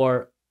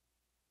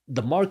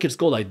the markets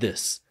go like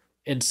this.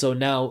 And so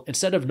now,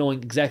 instead of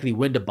knowing exactly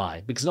when to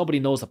buy, because nobody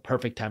knows the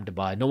perfect time to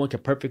buy, no one can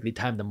perfectly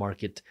time the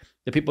market.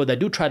 The people that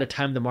do try to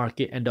time the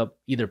market end up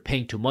either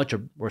paying too much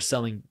or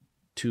selling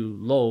too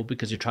low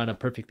because you're trying to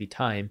perfectly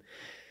time.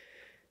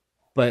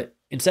 But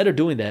instead of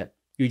doing that,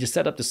 you just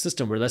set up the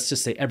system where, let's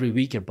just say every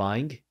week you're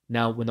buying.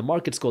 Now, when the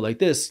markets go like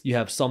this, you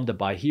have some to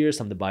buy here,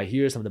 some to buy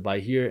here, some to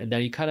buy here. And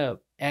then you kind of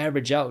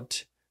average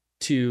out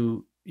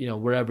to,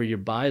 wherever your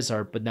buys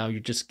are. But now you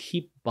just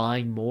keep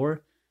buying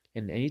more.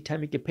 And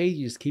anytime you get paid,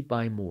 you just keep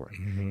buying more.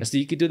 Mm-hmm. And so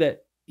you could do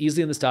that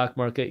easily in the stock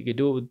market. You could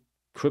do it with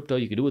crypto.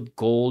 You could do it with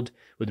gold.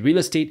 With real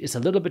estate, it's a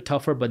little bit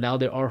tougher, but now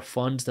there are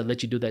funds that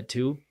let you do that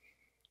too.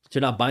 So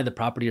you're not buying the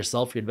property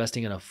yourself. You're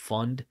investing in a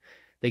fund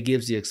that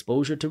gives you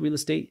exposure to real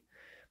estate.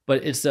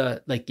 But it's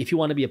like, if you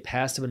want to be a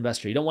passive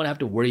investor, you don't want to have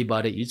to worry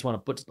about it. You just want to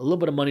put a little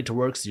bit of money to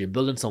work so you're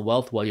building some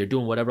wealth while you're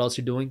doing whatever else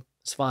you're doing.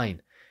 It's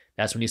fine.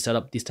 That's when you set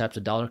up these types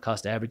of dollar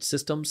cost average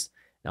systems.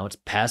 Now it's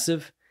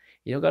passive.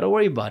 You don't got to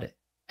worry about it.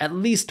 At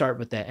least start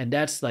with that. And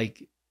that's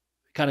like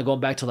kind of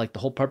going back to like the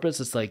whole purpose.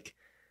 It's like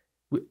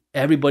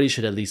everybody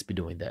should at least be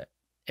doing that.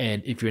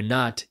 And if you're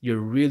not, you're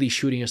really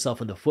shooting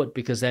yourself in the foot,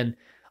 because then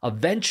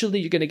eventually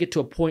you're going to get to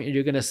a point and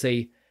you're going to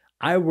say,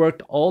 I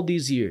worked all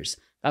these years.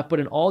 I put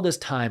in all this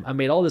time. I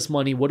made all this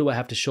money. What do I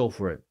have to show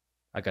for it?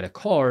 I got a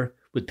car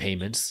with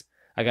payments.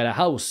 I got a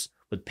house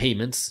with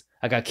payments.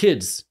 I got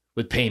kids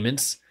with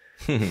payments.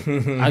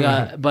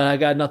 But I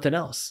got nothing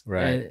else.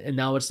 Right. And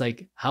now it's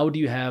like, how do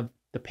you have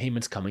the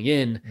payments coming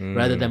in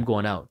rather than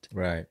going out?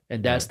 Right.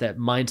 And that's that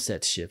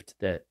mindset shift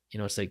that,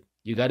 it's like,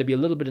 you got to be a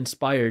little bit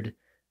inspired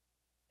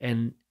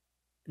and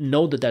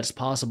know that that's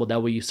possible.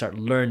 That way you start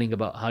learning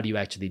about how do you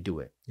actually do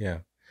it. Yeah.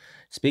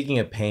 Speaking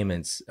of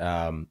payments,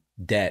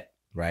 debt,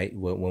 right?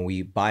 When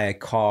we buy a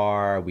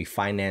car, we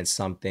finance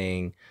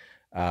something,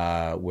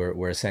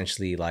 we're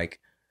essentially like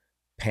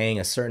paying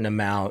a certain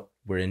amount.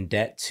 We're in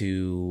debt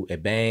to a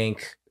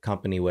bank,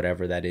 company,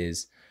 whatever that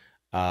is.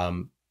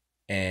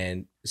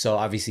 And so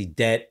obviously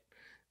debt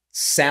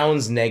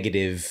sounds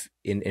negative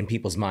in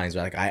people's minds.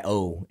 Like, I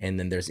owe, and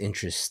then there's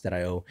interest that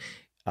I owe.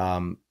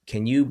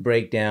 Can you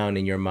break down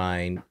in your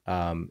mind,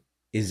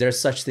 is there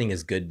such thing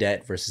as good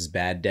debt versus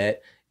bad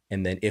debt?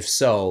 And then if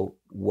so,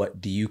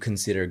 what do you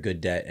consider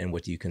good debt and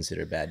what do you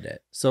consider bad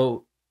debt?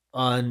 So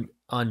on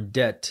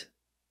debt,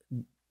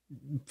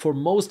 for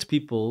most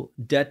people,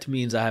 debt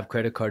means I have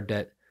credit card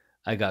debt,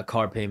 I got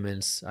car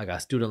payments, I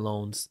got student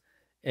loans,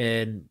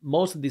 and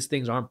most of these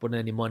things aren't putting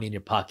any money in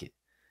your pocket.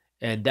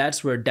 And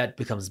that's where debt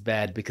becomes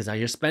bad, because now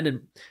you're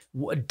spending,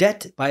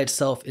 debt by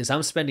itself is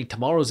I'm spending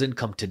tomorrow's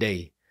income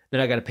today, then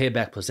I got to pay it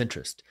back plus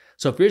interest.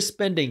 So if you're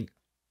spending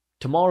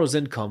tomorrow's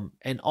income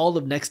and all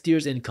of next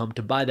year's income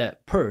to buy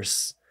that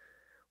purse,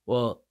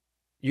 well,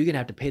 you're going to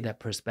have to pay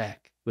that purse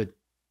back with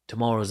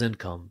tomorrow's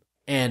income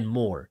and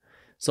more.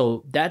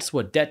 So that's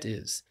what debt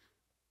is.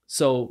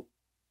 So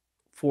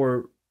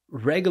for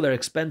regular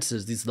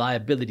expenses, these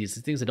liabilities,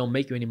 the things that don't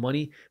make you any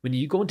money, when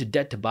you go into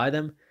debt to buy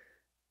them,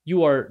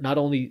 you are not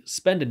only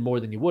spending more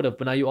than you would have,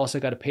 but now you also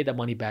got to pay that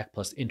money back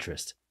plus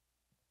interest.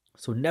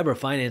 So never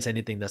finance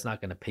anything that's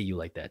not going to pay you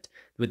like that,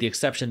 with the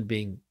exception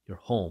being your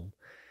home.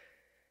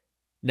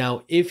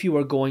 Now, if you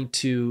are going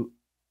to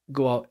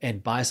go out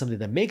and buy something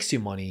that makes you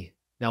money,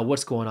 now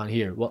what's going on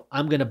here? Well,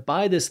 I'm going to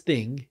buy this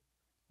thing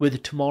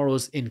with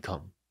tomorrow's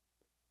income,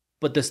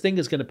 but this thing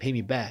is going to pay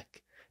me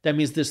back. That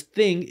means this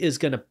thing is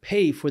going to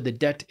pay for the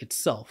debt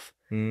itself.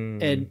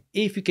 And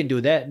if you can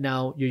do that,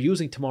 now you're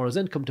using tomorrow's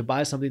income to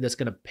buy something that's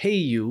going to pay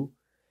you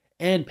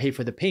and pay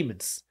for the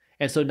payments.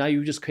 And so now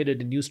you just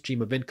created a new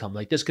stream of income.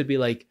 Like this could be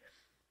like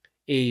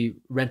a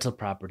rental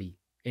property.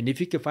 And if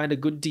you can find a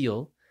good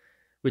deal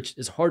which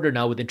is harder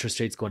now with interest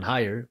rates going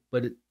higher.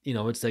 But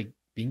it's like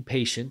being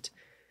patient.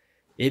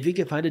 If you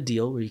can find a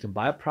deal where you can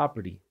buy a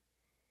property,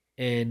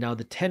 and now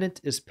the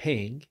tenant is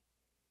paying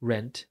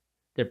rent,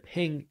 they're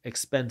paying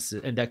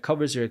expenses, and that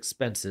covers your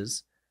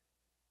expenses.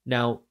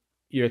 Now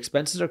your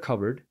expenses are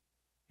covered,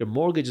 your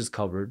mortgage is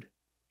covered,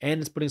 and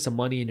it's putting some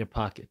money in your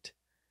pocket.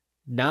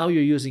 Now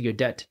you're using your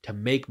debt to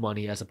make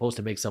money as opposed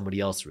to make somebody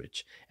else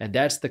rich. And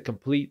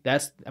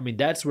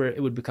that's where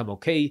it would become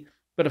okay.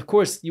 But of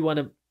course, you want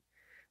to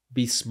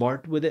be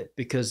smart with it,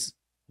 because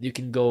you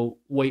can go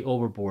way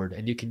overboard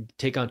and you can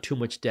take on too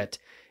much debt.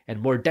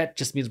 And more debt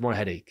just means more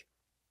headache.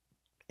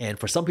 And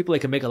for some people, it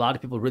can make a lot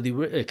of people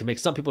it can make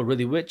some people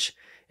really rich.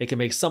 It can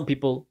make some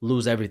people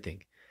lose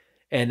everything.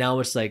 And now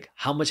it's like,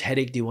 how much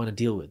headache do you want to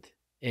deal with?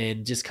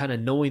 And just kind of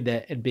knowing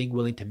that and being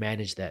willing to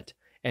manage that.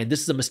 And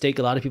this is a mistake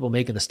a lot of people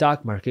make in the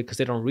stock market, because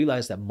they don't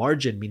realize that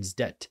margin means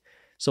debt.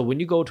 So when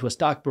you go to a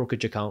stock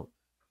brokerage account,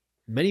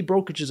 many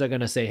brokerages are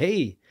going to say,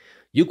 hey,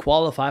 you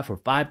qualify for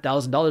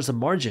 $5,000 of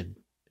margin. And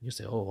you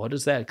say, oh, what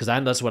is that? Because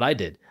that's what I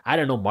did. I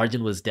didn't know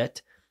margin was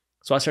debt.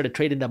 So I started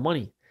trading that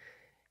money.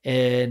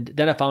 And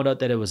then I found out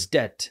that it was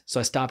debt. So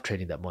I stopped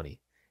trading that money.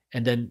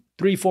 And then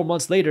 3-4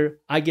 months later,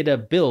 I get a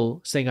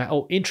bill saying I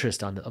owe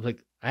interest on it. I'm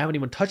like, I haven't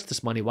even touched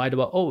this money. Why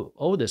do I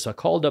owe this? So I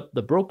called up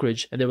the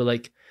brokerage and they were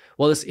like,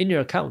 well, it's in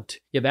your account.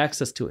 You have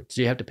access to it.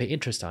 So you have to pay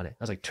interest on it.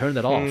 I was like, turn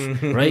that off,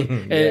 right?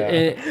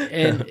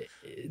 And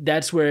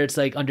that's where it's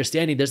like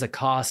understanding there's a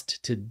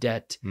cost to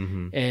debt,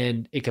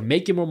 and it can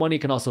make you more money.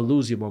 It can also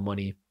lose you more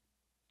money.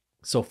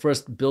 So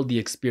first build the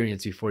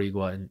experience before you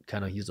go out and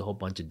kind of use a whole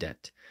bunch of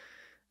debt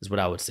is what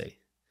I would say.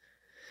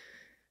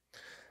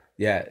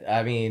 Yeah,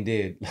 I mean,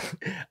 dude,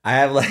 I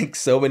have like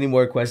so many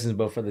more questions,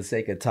 but for the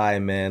sake of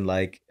time, man,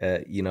 like,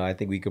 I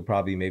think we could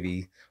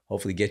probably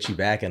hopefully get you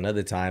back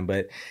another time.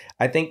 But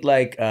I think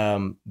like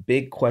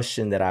big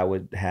question that I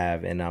would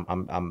have, and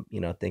I'm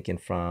thinking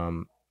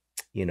from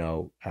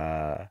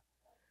our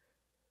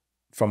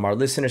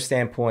listener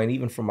standpoint,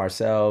 even from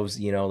ourselves,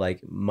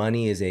 like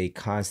money is a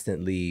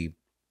constantly,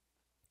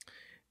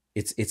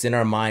 it's in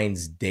our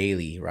minds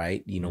daily,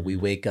 right? We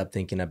wake up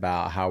thinking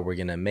about how we're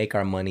going to make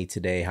our money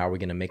today, how we're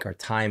going to make our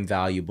time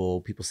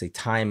valuable. People say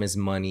time is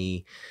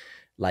money.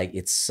 Like,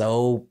 it's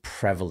so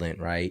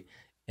prevalent, right?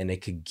 And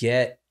it could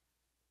get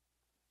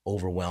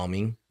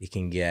overwhelming. It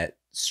can get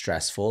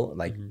stressful.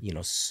 Like,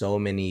 so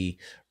many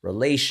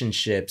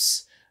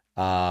relationships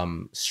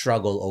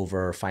struggle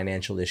over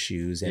financial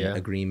issues and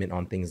agreement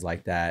on things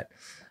like that.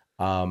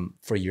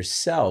 For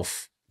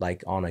yourself,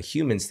 like on a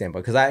human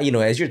standpoint, because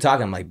as you're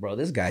talking, I'm like, bro,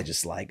 this guy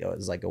just like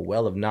is like a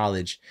well of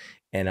knowledge,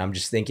 and I'm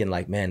just thinking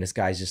like, man, this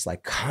guy's just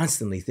like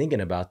constantly thinking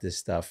about this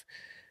stuff.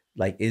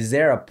 Like, is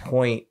there a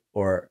point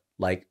or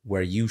like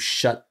where you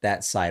shut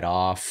that side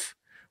off,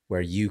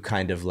 where you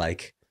kind of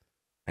like,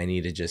 I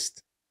need to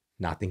just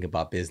not think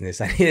about business.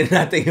 I need to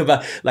not think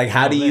about like,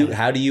 how do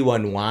you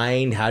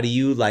unwind? How do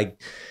you like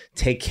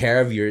take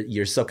care of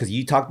yourself? Because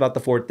you talked about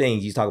the 4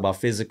 things. You talk about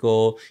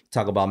physical, you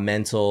talk about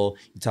mental,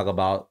 you talk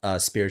about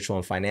spiritual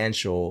and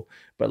financial.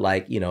 But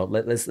like,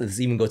 let's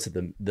even go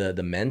to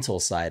the mental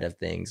side of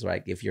things.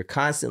 Right? If you're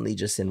constantly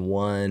just in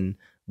one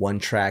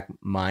track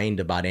mind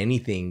about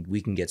anything,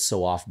 we can get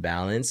so off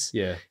balance.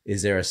 Yeah.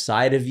 Is there a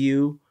side of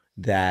you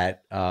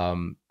that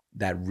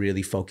that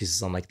really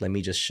focuses on like, let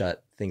me just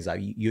shut things out?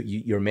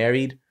 You're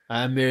married?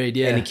 I'm married,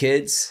 yeah. Any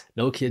kids?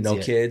 No kids. No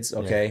yet. kids.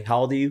 Okay. Yeah. How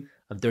old are you?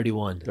 I'm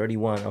 31.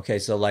 31. Okay.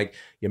 So like,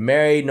 you're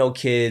married, no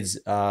kids.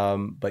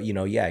 But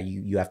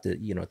you have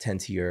to, tend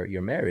to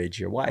your marriage,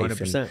 your wife.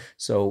 100%. And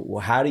so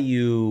how do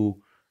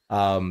you,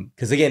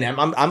 cause again,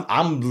 I'm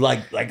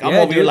like I'm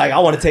over here, like I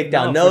want to take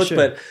down notes,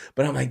 sure.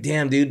 but I'm like,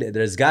 damn, dude,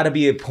 there's gotta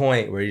be a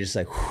point where you're just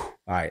like, all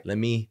right,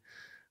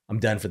 I'm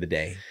done for the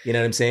day. You know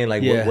what I'm saying?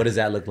 Like, what does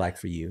that look like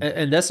for you?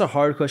 And that's a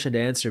hard question to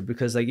answer,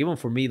 because like, even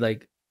for me,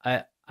 like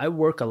I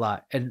work a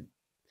lot, and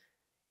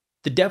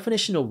the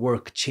definition of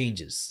work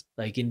changes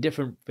like in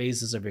different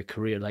phases of your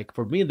career. Like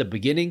for me in the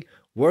beginning,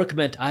 work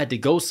meant I had to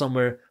go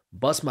somewhere,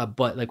 bust my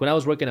butt. Like when I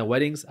was working at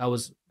weddings, I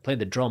was playing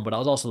the drum, but I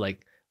was also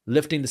like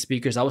lifting the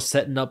speakers. I was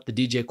setting up the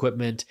DJ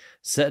equipment,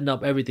 setting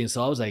up everything.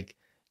 So I was like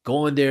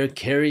going there,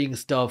 carrying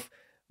stuff.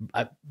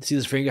 I see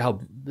this finger,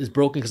 how it's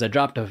broken because I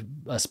dropped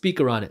a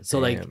speaker on it. So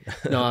damn.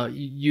 Like,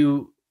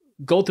 you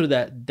go through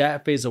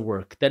that phase of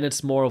work. Then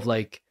it's more of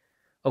like,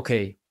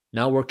 okay,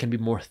 now work can be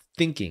more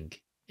thinking,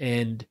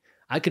 and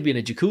I could be in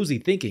a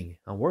jacuzzi thinking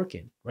I'm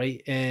working,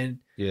 right? And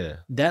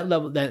that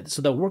level,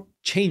 so the work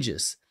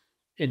changes.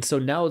 And so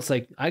now it's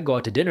like I go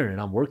out to dinner and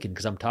I'm working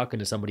because I'm talking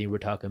to somebody and we're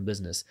talking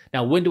business.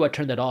 Now, when do I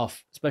turn that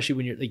off? Especially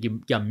when you're like,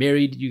 you got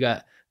married, you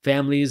got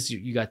families,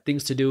 you got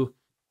things to do.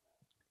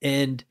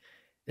 And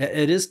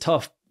it is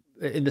tough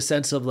in the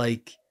sense of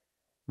like,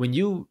 when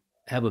you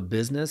have a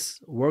business,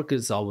 work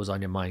is always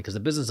on your mind because the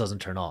business doesn't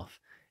turn off.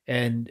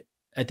 And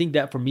I think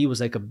that for me was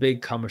like a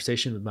big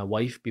conversation with my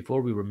wife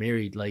before we were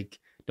married, like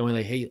knowing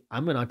like, hey,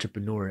 I'm an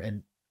entrepreneur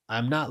and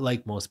I'm not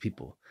like most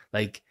people.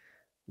 Like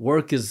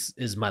work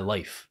is my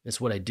life.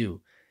 It's what I do.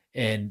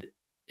 And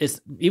it's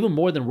even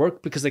more than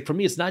work, because like for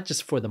me, it's not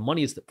just for the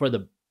money, it's for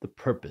the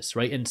purpose,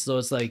 right? And so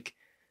it's like,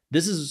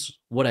 this is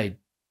what I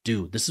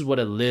do. This is what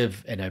I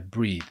live and I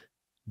breathe.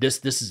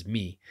 This is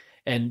me.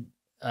 And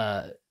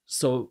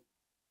so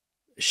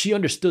she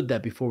understood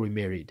that before we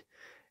married.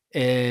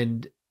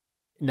 And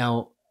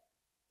now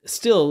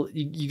still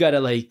you gotta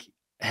like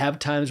have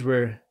times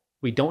where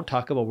we don't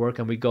talk about work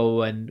and we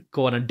go on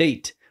a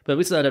date, but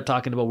we still end up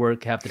talking about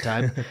work half the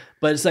time.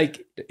 But it's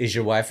like, is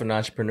your wife an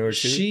entrepreneur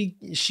too?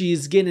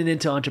 She's getting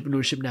into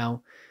entrepreneurship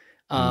now.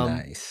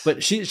 Nice.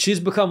 But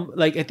she's become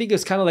like, I think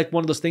it's kind of like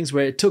one of those things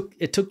where it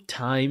took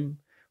time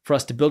for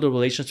us to build a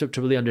relationship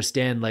to really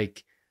understand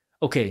like,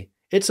 okay,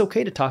 it's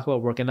okay to talk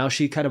about work. And now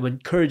she kind of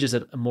encourages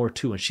it more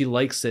too. And she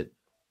likes it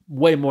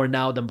way more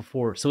now than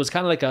before. So it's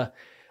kind of like a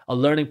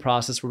learning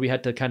process where we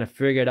had to kind of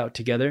figure it out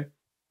together.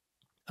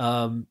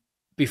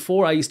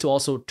 Before I used to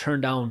also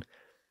turn down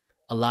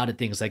a lot of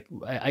things. Like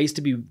I used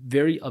to be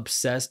very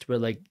obsessed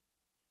with like,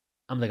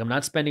 I'm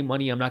not spending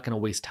money. I'm not going to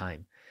waste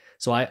time.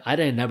 So I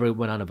never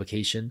went on a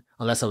vacation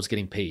unless I was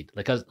getting paid.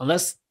 Like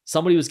unless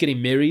somebody was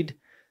getting married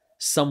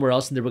somewhere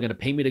else and they were going to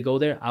pay me to go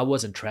there, I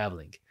wasn't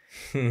traveling.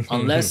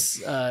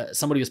 Unless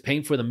somebody was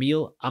paying for the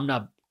meal, I'm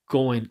not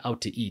going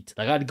out to eat.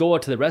 Like I'd go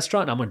out to the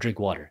restaurant and I'm going to drink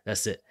water.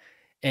 That's it.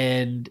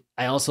 And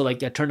I also I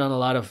turned on a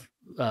lot of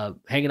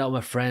hanging out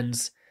with my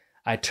friends.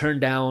 I turned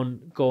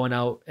down going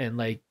out and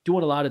like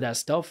doing a lot of that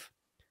stuff.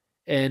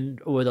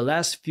 And over the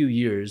last few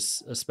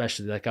years,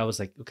 especially, like I was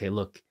like, okay,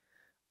 look,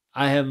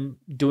 I am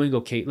doing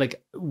okay.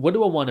 Like, what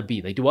do I want to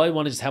be? Like, do I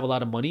want to just have a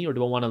lot of money or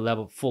do I want to live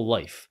a full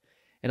life?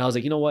 And I was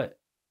like, you know what?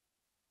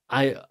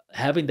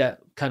 Having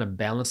that kind of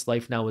balanced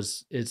life now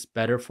is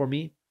better for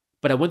me.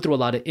 But I went through a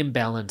lot of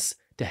imbalance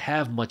to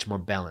have much more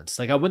balance.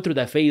 Like I went through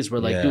that phase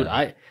where like, dude,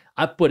 I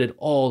put it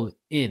all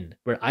in,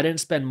 where I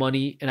didn't spend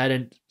money and I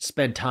didn't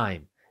spend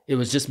time. It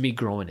was just me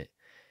growing it.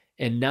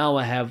 And now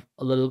I have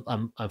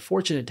I'm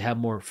fortunate to have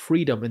more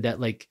freedom in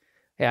that, like,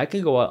 hey, I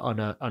can go out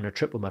on a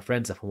trip with my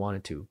friends if I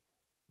wanted to,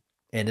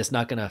 and it's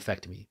not going to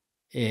affect me.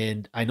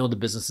 And I know the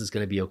business is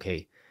going to be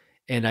okay.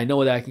 And I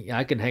know that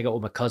I can hang out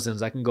with my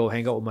cousins. I can go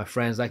hang out with my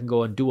friends. I can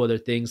go and do other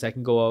things. I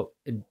can go out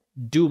and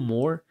do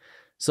more.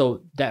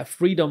 So that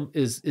freedom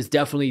is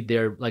definitely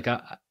there. Like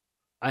I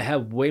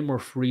have way more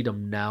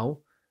freedom now.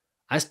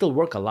 I still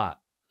work a lot.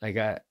 Like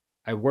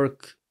I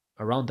work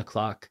around the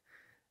clock.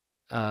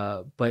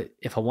 But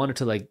if I wanted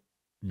to like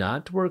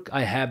not work,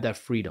 I have that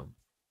freedom.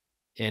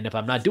 And if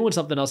I'm not doing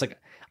something else, like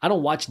I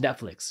don't watch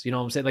Netflix, you know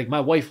what I'm saying? Like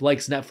my wife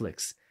likes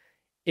Netflix.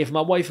 If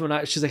my wife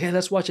and she's like, hey,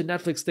 let's watch a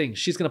Netflix thing,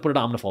 she's going to put it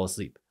on, I'm going to fall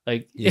asleep.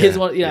 Like,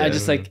 I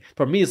just like,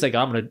 for me, it's like,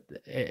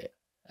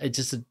 it's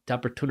just an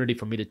opportunity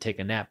for me to take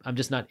a nap. I'm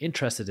just not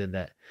interested in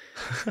that.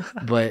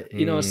 But,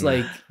 you know, it's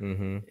like,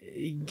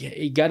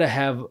 you got to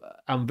have,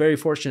 I'm very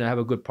fortunate to have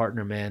a good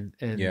partner, man.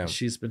 And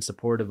she's been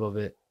supportive of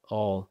it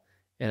all.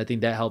 And I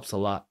think that helps a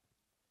lot.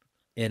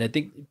 And I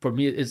think for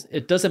me,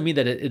 it doesn't mean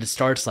that it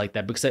starts like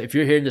that. Because if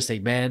you're hearing to say,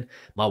 man,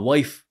 my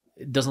wife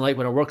doesn't like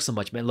when I work so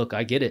much, man, look,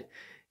 I get it.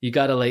 You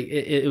got to like,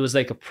 it was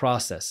like a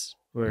process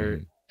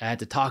where I had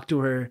to talk to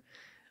her.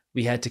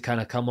 We had to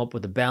kind of come up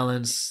with a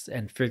balance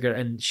and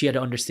and she had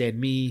to understand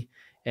me.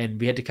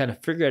 And we had to kind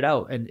of figure it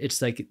out. And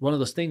it's like one of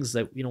those things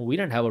that, you know, we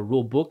didn't have a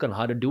rule book on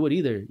how to do it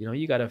either. You know,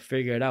 you got to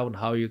figure it out and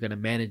how you're going to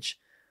manage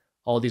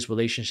all these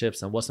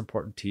relationships and what's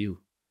important to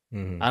you.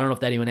 I don't know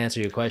if that even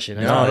answered your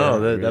question.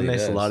 No, that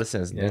makes a lot of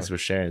sense. Thanks for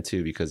sharing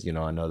too, because, you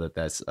know, I know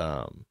that's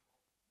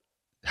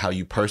how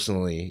you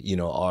personally, you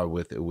know, are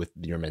with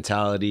your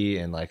mentality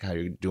and like how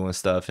you're doing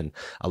stuff. And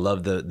I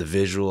love the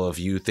visual of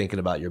you thinking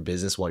about your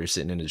business while you're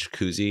sitting in a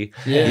jacuzzi.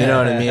 Yeah. You know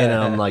what I mean? And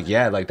I'm like,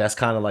 yeah, like that's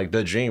kind of like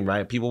the dream,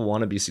 right? People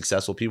want to be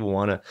successful. People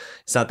want to,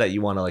 it's not that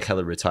you want to like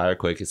hella retire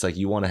quick. It's like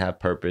you want to have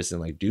purpose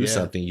and like do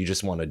something. You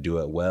just want to do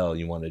it well.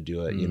 You want to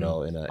do it, you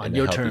know, in a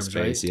your healthy terms,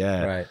 space. Right?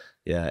 Yeah. Right.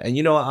 Yeah. And,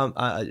 you know,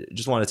 I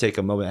just want to take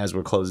a moment as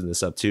we're closing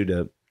this up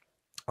too,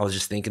 I was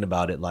just thinking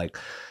about it. Like,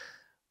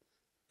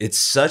 it's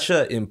such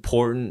an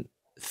important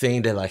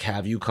thing to like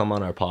have you come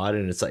on our pod.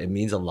 And it's like, it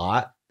means a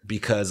lot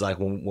because like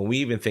when we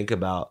even think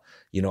about,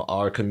 you know,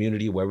 our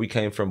community, where we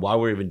came from, why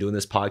we're even doing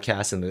this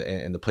podcast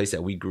and the place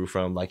that we grew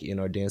from, like in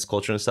our dance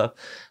culture and stuff.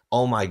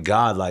 Oh my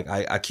God. Like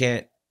I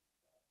can't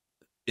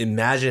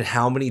imagine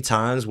how many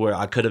times where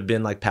I could have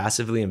been like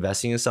passively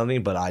investing in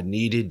something, but I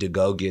needed to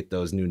go get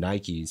those new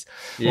Nikes,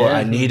 or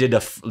I needed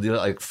to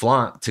like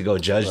flaunt to go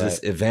judge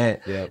this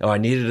event, or I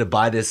needed to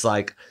buy this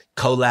like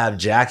collab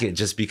jacket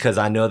just because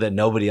I know that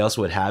nobody else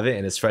would have it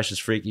and it's fresh as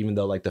freak, even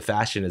though like the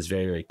fashion is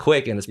very, very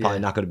quick and it's probably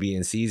not going to be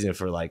in season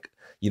for like,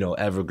 you know,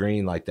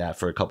 evergreen like that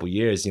for a couple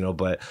years, you know,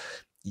 but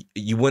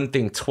you wouldn't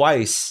think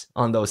twice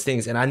on those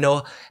things. And I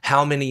know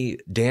how many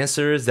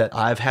dancers that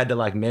I've had to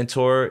like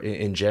mentor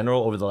in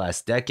general over the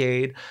last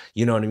decade,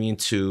 you know what I mean,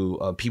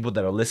 to people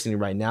that are listening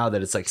right now,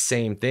 that it's like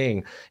same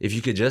thing. If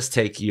you could just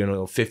take, you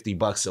know,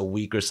 $50 a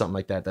week or something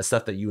like that, that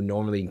stuff that you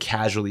normally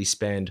casually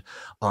spend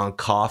on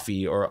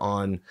coffee or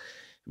on,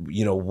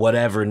 you know,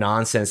 whatever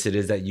nonsense it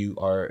is that you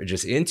are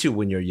just into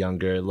when you're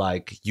younger,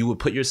 like you would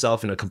put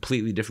yourself in a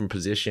completely different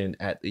position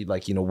at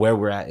like, you know, where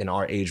we're at in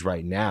our age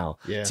right now.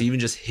 Yeah. To even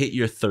just hit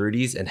your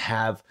 30s and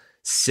have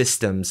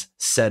systems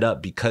set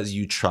up because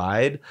you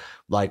tried.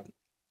 Like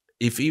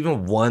if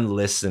even one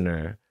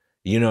listener,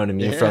 you know what I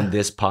mean, from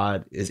this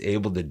pod is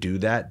able to do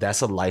that,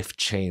 that's a life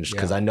change.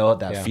 Because I know what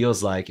that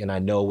feels like, and I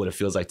know what it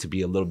feels like to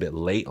be a little bit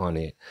late on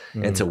it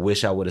and to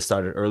wish I would have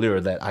started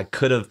earlier, that I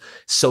could have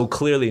so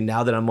clearly,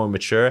 now that I'm more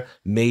mature,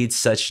 made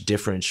such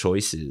different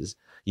choices.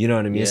 You know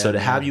what I mean? So to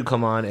have you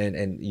come on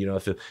and you know,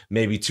 if it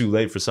may be too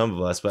late for some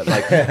of us, but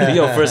like,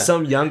 you know, for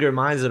some younger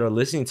minds that are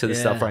listening to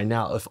this stuff right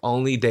now, if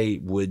only they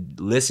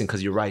would listen,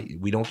 because you're right,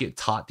 we don't get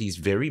taught these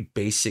very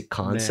basic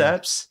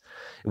concepts.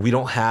 We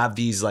don't have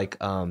these like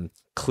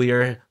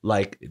clear,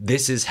 like,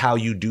 this is how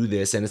you do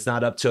this. And it's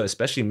not up to,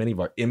 especially many of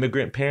our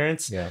immigrant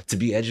parents, to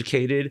be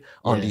educated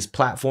on these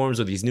platforms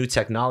or these new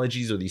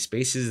technologies or these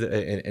spaces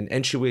and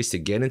entryways to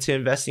get into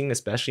investing,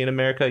 especially in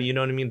America. You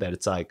know what I mean? That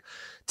it's like,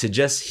 to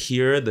just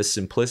hear the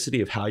simplicity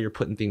of how you're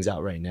putting things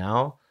out right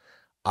now,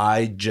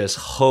 I just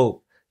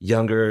hope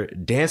younger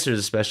dancers,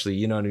 especially,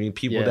 you know what I mean,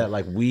 people that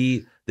like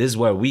this is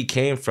where we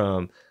came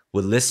from,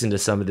 would listen to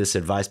some of this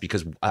advice,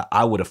 because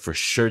I would have for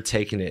sure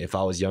taken it if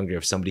I was younger,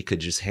 if somebody could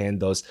just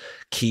hand those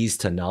keys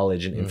to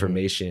knowledge and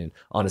information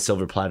on a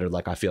silver platter,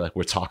 like I feel like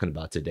we're talking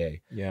about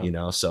today. You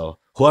know, so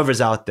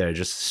whoever's out there,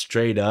 just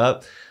straight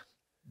up,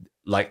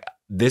 like,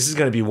 this is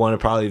going to be one of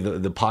probably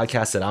the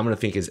podcasts that I'm going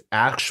to think is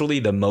actually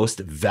the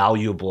most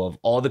valuable of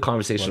all the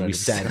conversations 100%. We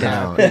sat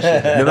down.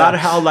 No matter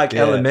how like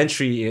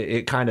elementary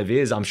it kind of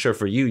is, I'm sure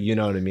for you, you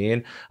know what I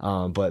mean?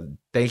 But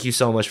thank you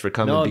so much for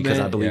coming, because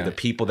man, I believe the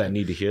people that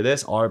need to hear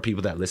this are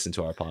people that listen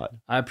to our pod.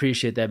 I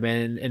appreciate that,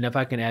 man. And if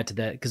I can add to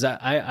that, because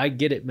I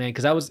get it, man,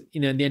 because I was,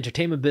 you know, in the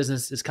entertainment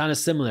business, it's kind of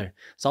similar.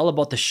 It's all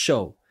about the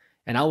show.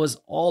 And I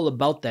was all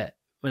about that.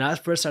 When I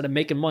first started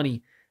making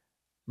money,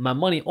 my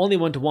money only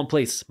went to one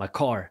place, my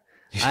car.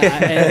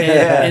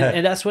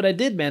 And that's what I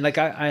did, man. Like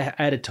I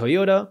had a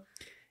Toyota,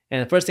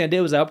 and the first thing I did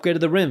was I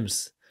upgraded the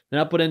rims. Then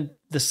I put in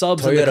the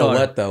subs in the car.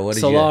 What though? What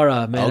did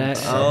Solara, you? Man.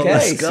 Okay,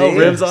 let's go.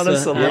 Rims on a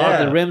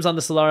Solara. The rims on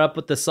the Solara. I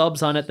put the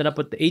subs on it. Then I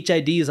put the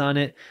HIDs on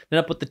it. Then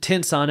I put the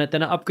tints on it.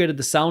 Then I upgraded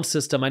the sound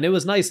system, and it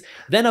was nice.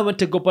 Then I went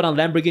to go put on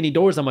Lamborghini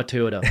doors on my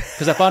Toyota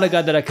because I found a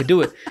guy that I could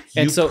do it.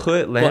 And you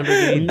put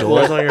Lamborghini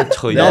doors on your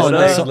Toyota?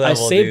 No, so I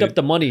saved up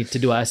the money to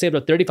do it. I saved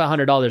up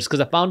 $3,500 because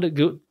I found it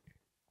good.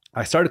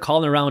 I started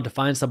calling around to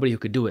find somebody who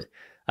could do it.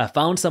 I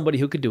found somebody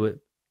who could do it,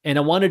 and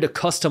I wanted a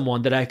custom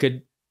one that I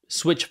could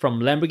switch from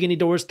Lamborghini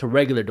doors to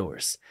regular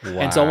doors.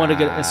 Wow. And so I wanted to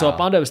get, and so I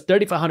found out it was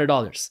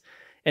 $3,500.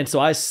 And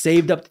so I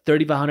saved up the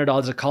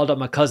 $3,500. I called up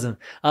my cousin.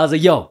 I was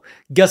like, yo,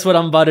 guess what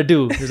I'm about to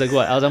do? He was like,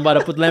 what? I'm about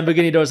to put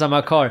Lamborghini doors on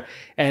my car.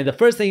 And the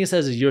first thing he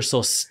says is, you're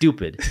so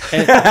stupid.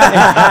 And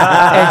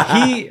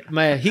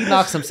he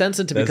knocked some sense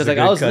into me, because like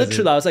I was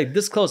like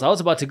this close. I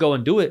was about to go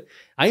and do it.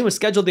 I even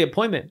scheduled the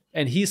appointment,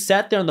 and he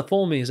sat there on the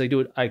phone with me. He's like,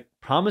 dude, I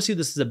promise you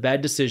this is a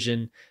bad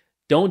decision.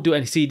 Don't do it.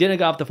 And see, he didn't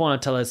get off the phone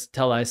until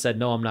I said,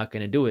 no, I'm not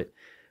going to do it.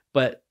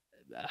 But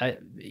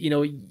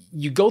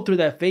you go through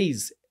that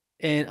phase,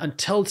 and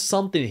until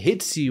something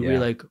hits you, you're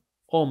like,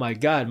 oh my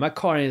God, my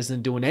car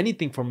isn't doing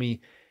anything for me.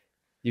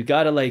 You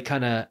got to like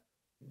I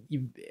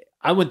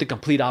went the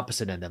complete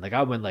opposite end then. Like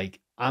I went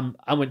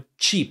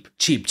cheap.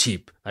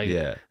 Like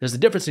there's a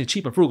difference between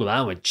cheap and frugal.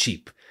 I went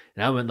cheap.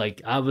 And I went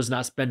like, I was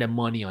not spending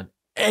money on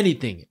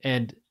anything.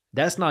 And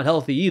that's not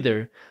healthy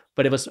either.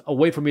 But it was a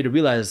way for me to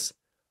realize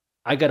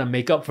I got to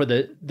make up for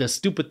the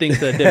stupid things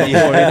that I did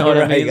before. You know what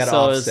I mean? You got to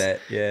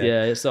offset.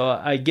 Yeah. So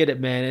I get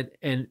it, man.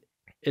 And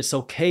it's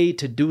okay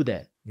to do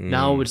that.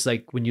 Now it's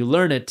like when you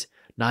learn it,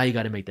 now you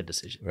got to make the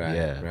decision.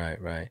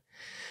 Right.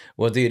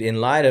 Well, dude,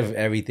 in light of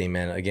everything,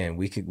 man, again,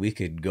 we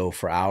could go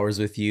for hours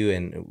with you,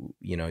 and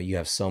you know, you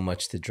have so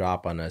much to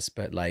drop on us,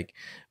 but like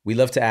we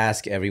love to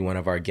ask every one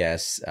of our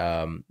guests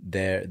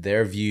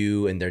their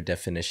view and their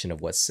definition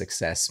of what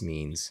success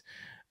means.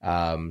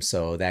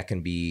 So that can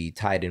be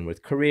tied in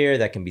with career,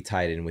 that can be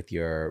tied in with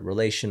your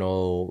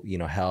relational, you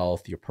know,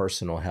 health, your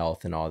personal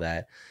health and all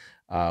that.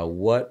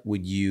 What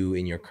would you,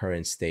 in your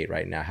current state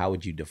right now, how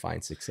would you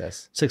define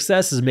success?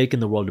 Success is making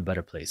the world a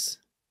better place.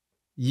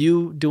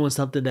 You doing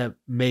something that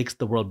makes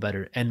the world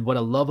better. And what I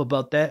love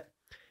about that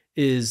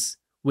is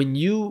when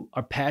you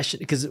are passionate,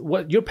 because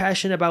what you're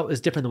passionate about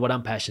is different than what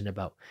I'm passionate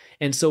about.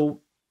 And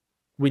so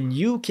when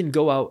you can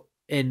go out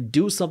and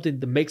do something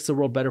that makes the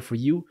world better for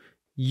you,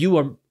 you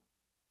are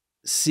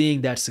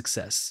seeing that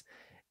success.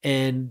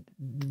 And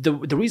the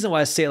reason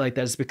why I say it like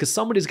that is because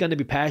somebody's going to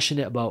be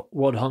passionate about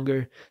world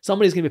hunger.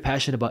 Somebody's going to be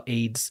passionate about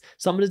AIDS.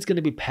 Somebody's going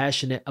to be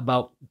passionate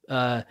about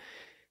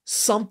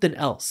something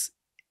else.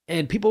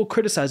 And people will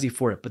criticize you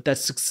for it. But that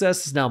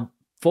success is now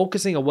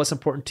focusing on what's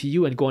important to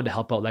you and going to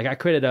help out. Like I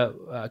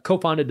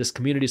co-founded this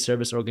community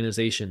service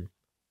organization.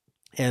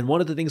 And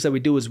one of the things that we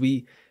do is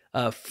we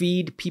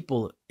feed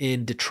people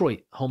in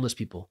Detroit, homeless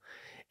people.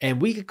 And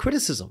we get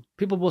criticism.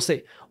 People will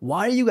say,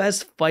 why are you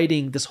guys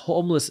fighting this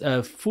homeless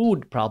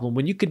food problem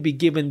when you could be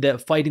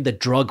fighting the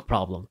drug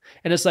problem?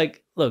 And it's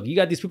like, look, you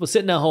got these people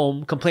sitting at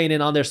home complaining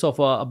on their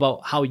sofa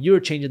about how you're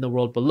changing the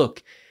world. But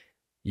look,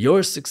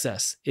 your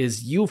success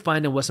is you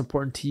finding what's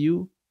important to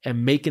you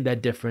and making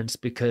that difference,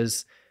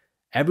 because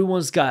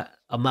everyone's got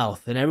a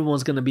mouth and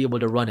everyone's going to be able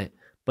to run it.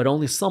 But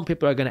only some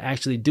people are going to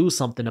actually do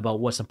something about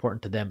what's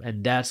important to them.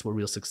 And that's what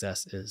real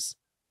success is.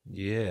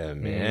 Yeah,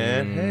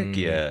 man. Heck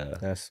yeah.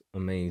 That's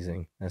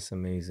amazing. That's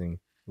amazing.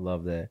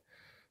 Love that.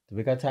 Do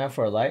we got time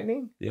for a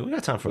lightning? Yeah, we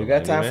got time for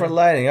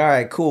lightning. All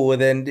right, cool. Well,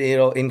 then,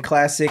 in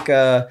classic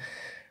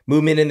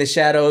Movement in the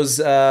Shadows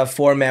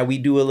format, we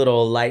do a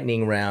little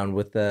lightning round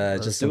with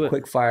just some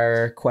quick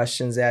fire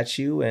questions at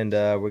you. And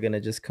we're going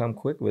to just come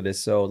quick with it.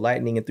 So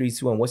lightning in 3,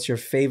 2, 1. What's your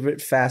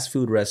favorite fast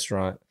food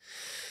restaurant?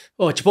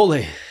 Oh,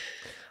 Chipotle.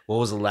 What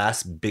was the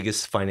last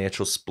biggest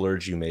financial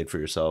splurge you made for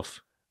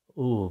yourself?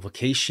 Oh,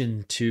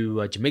 vacation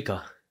to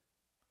Jamaica.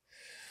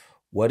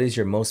 What is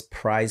your most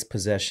prized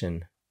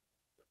possession?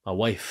 My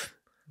wife.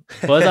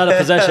 Well, it's not a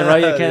possession,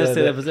 right? You can't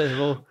say that possession.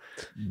 Well,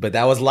 but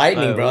that was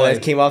lightning, bro.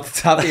 That came off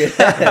the top of your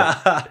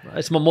head.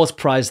 It's my most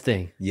prized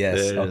thing.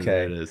 Yes.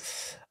 Okay. It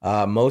is.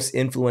 Most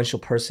influential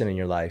person in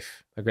your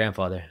life? My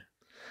grandfather.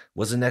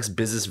 What's the next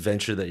business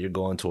venture that you're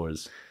going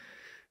towards?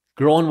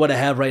 Growing what I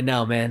have right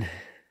now, man.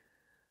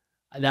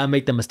 Now I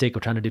make the mistake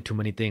of trying to do too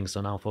many things,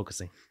 so now I'm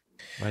focusing.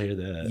 I hear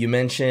that. You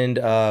mentioned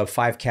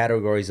 5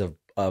 categories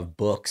of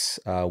books.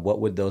 What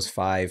would those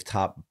 5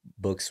 top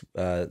books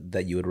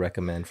that you would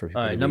recommend for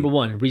people? All right, number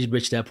 1, Read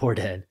Rich Dad Poor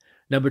Dad.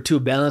 Number 2,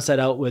 balance that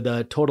out with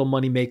Total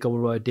Money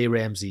Makeover, Dave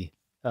Ramsey.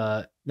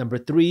 Number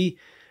 3,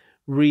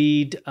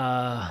 read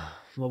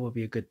what would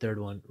be a good third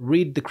one?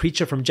 Read The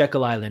Creature from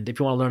Jekyll Island if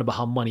you want to learn about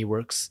how money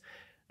works.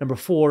 Number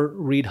 4,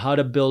 read How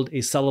to Build a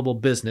Sellable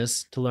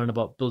Business to learn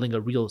about building a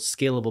real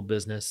scalable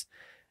business.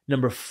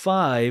 Number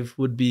 5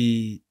 would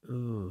be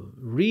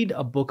read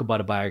a book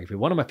about a biography.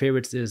 One of my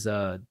favorites is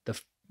what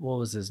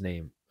was his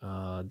name?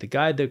 The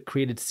guy that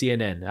created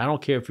CNN. I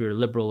don't care if you're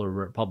liberal or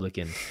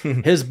Republican.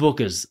 His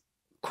book is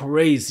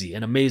crazy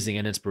and amazing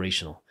and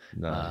inspirational.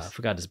 Nice. I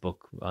forgot his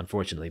book,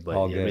 unfortunately, but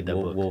all yeah, good. read that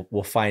book.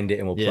 We'll find it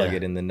and we'll plug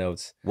it in the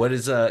notes. What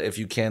is if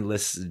you can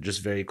list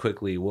just very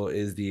quickly, what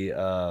is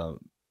the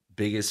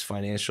biggest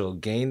financial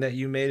gain that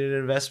you made in an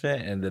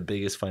investment and the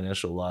biggest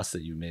financial loss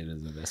that you made in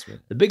an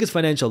investment? The biggest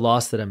financial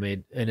loss that I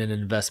made in an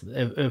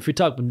investment, if we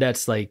talk,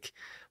 that's like,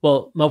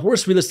 well, my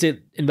worst real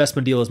estate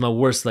investment deal is my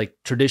worst like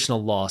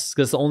traditional loss,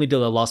 because it's the only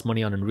deal I lost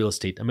money on in real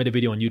estate. I made a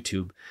video on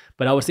YouTube,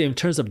 but I would say in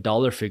terms of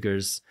dollar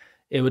figures,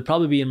 it would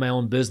probably be in my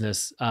own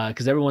business,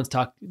 because everyone's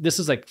this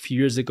is like a few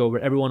years ago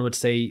where everyone would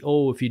say,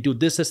 oh, if you do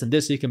this, this, and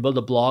this, you can build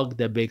a blog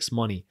that makes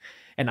money.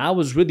 And I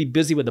was really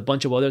busy with a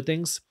bunch of other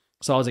things.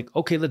 So I was like,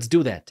 okay, let's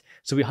do that.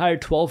 So we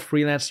hired 12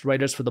 freelance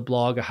writers for the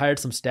blog. I hired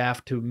some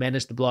staff to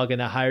manage the blog,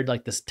 and I hired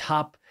like this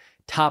top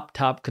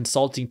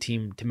consulting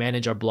team to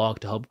manage our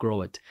blog to help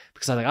grow it.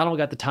 Because I was like, I don't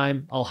got the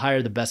time. I'll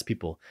hire the best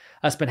people.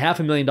 I spent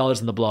 $500,000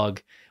 on the blog.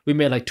 We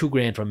made like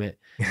 $2,000 from it.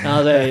 And I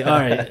was like, all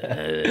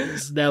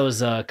right, that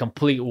was a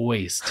complete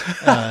waste.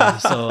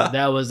 So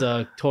that was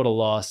a total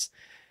loss.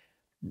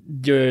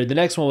 The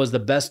next one was the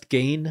best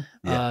gain.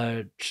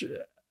 Yeah.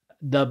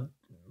 The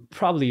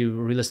probably a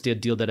real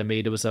estate deal that I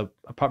made. It was a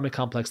apartment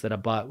complex that I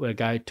bought where a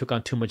guy took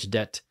on too much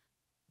debt.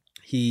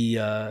 He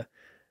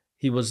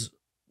was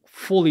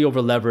fully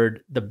over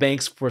levered. The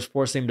banks were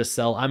forcing him to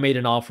sell. I made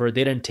an offer.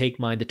 They didn't take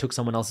mine. They took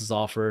someone else's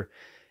offer.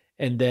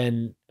 And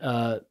then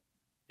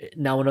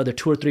now another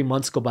 2 or 3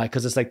 months go by,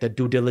 because it's like the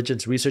due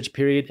diligence research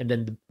period. And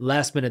then the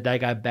last minute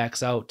that guy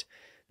backs out.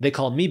 They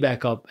called me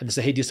back up and they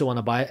said, hey, do you still want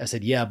to buy it? I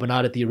said, yeah, but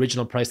not at the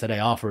original price that I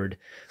offered.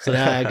 So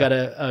now I got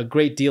a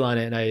great deal on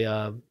it.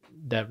 And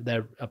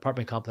that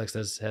apartment complex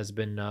has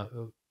been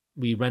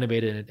we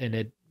renovated it,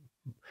 and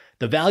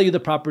the value of the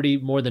property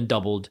more than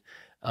doubled,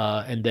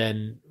 and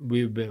then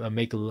we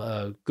make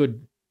a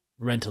good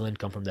rental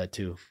income from that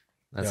too.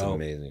 That's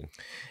amazing.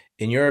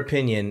 In your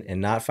opinion, and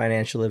not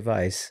financial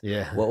advice,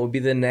 yeah, what would be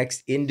the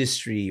next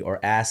industry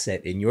or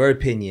asset, in your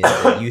opinion,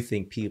 that you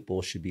think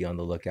people should be on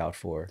the lookout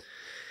for?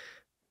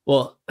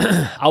 Well,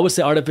 I would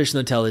say artificial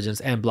intelligence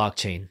and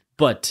blockchain,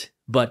 but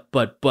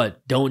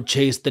don't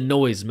chase the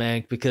noise,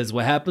 man, because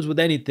what happens with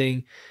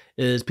anything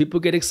is people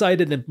get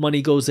excited and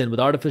money goes in. With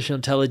artificial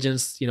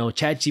intelligence,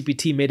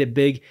 ChatGPT made it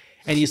big,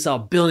 and you saw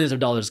billions of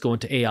dollars go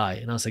into AI.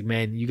 And I was like,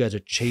 man, you guys are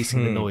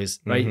chasing the noise,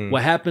 right? Mm-hmm.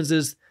 What happens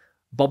is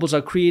bubbles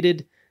are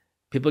created,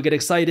 people get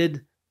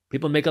excited,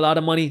 people make a lot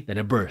of money, then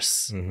it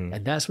bursts. Mm-hmm.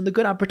 And that's when the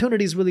good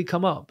opportunities really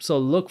come up. So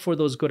look for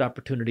those good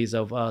opportunities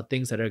of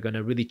things that are going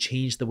to really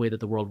change the way that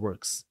the world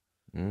works.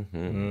 Mm-hmm.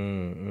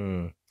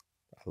 Mm-hmm.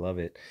 I love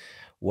it.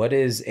 What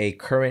is a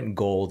current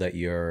goal that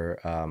you're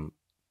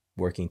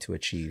working to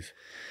achieve?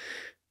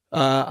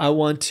 I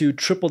want to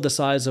triple the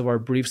size of our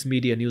Briefs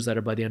Media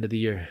newsletter by the end of the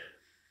year.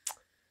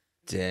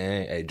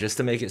 Dang. Hey, just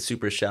to make it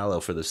super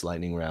shallow for this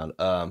lightning round,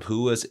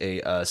 who was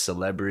a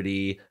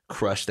celebrity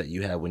crush that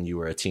you had when you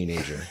were a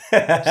teenager?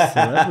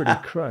 Celebrity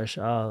crush?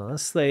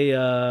 Let's say,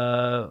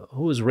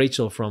 who was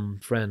Rachel from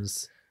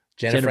Friends?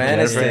 Jennifer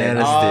Jennifer Aniston.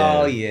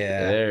 Aniston. Oh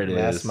yeah, There it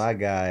That's is. my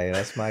guy.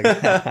 That's my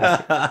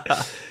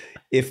guy.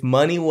 If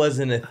money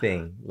wasn't a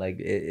thing, like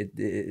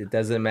it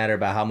doesn't matter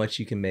about how much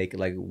you can make.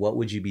 Like, what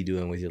would you be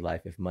doing with your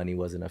life if money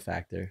wasn't a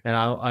factor? And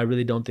I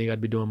really don't think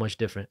I'd be doing much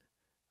different.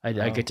 I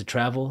Oh. get to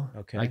travel.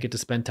 Okay. I get to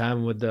spend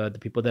time with the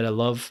people that I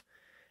love,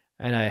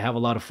 and I have a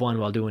lot of fun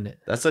while doing it.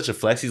 That's such a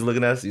flex. He's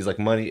looking at us. He's like,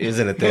 money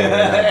isn't a thing right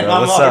now, bro.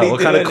 I'm What's up? already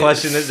What kind of doing it.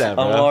 question is that,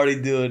 bro? I'm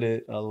already doing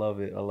it. I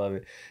love it. I love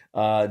it.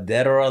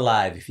 Dead or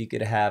alive, if you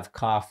could have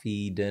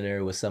coffee,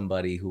 dinner with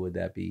somebody, who would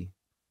that be?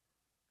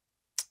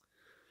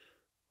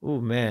 Oh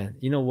man,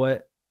 you know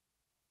what?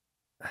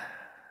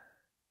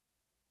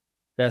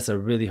 That's a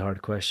really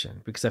hard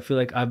question because I feel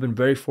like I've been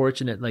very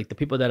fortunate. Like the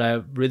people that I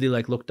really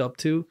like looked up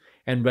to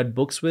and read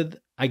books with,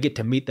 I get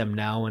to meet them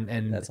now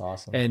and That's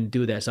awesome. and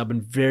do that. So I've been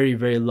very,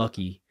 very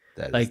lucky.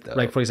 That is Like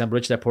dope. for example,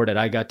 Rich Dad Poor Dad,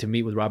 I got to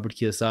meet with Robert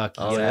Kiyosaki.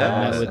 Oh, I've yeah.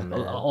 met Awesome, with man.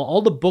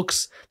 all the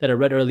books that I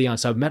read early on.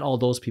 So I've met all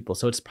those people.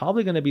 So it's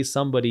probably going to be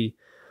somebody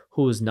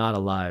who is not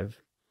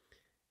alive.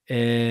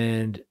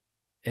 And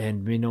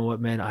you know what,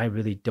 man, I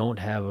really don't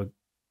have a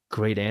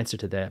great answer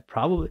to that.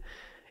 Probably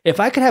if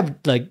I could have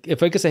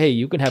if I could say, hey,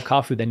 you can have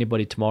coffee with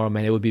anybody tomorrow,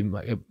 man, it would be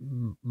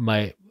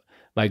my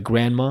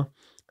grandma.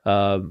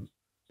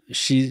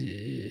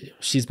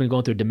 She's been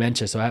going through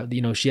dementia, so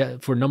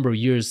for a number of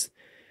years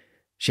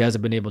she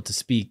hasn't been able to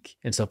speak,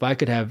 and so if I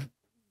could have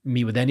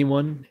meet with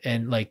anyone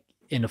and like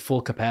in a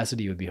full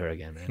capacity, it would be her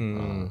again,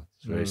 man.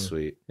 It's very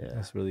sweet. Yeah,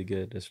 That's really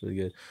good. That's really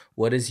good.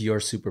 What is your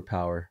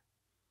superpower?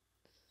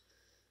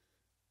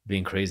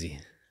 being crazy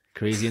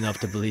enough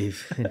to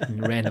believe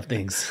in random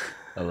things.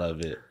 I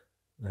love it.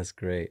 That's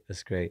great.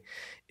 That's great.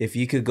 If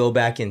you could go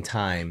back in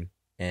time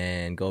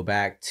and go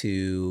back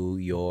to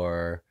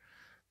your,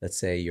 let's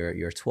say your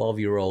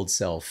 12-year-old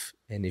self,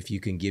 and if you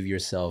can give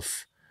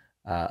yourself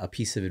a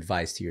piece of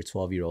advice to your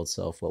 12-year-old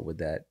self, what would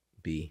that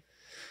be?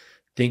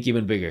 Think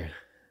even bigger.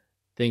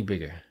 Think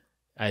bigger.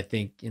 I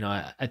think,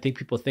 I think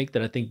people think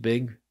that I think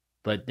big,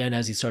 but then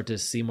as you start to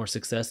see more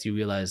success, you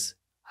realize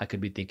I could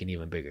be thinking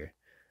even bigger.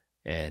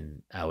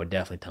 And I would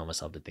definitely tell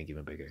myself to think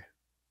even bigger.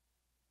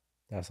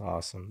 That's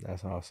awesome.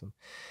 That's awesome.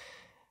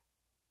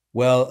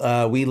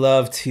 Well, we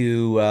love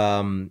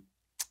to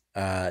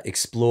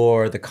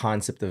explore the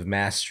concept of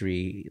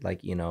mastery,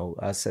 like,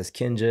 us as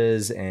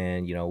Kinjaz,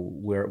 and,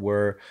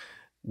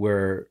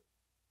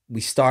 we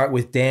start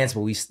with dance,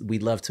 but we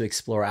love to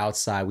explore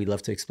outside. We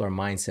love to explore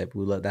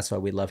mindset. That's why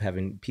we love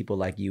having people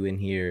like you in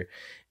here.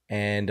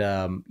 And,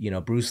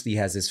 Bruce Lee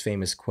has this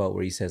famous quote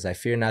where he says, "I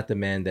fear not the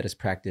man that has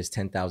practiced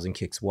 10,000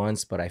 kicks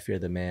once, but I fear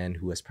the man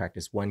who has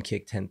practiced one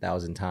kick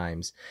 10,000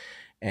 times."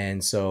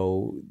 And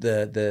so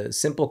the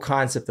simple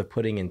concept of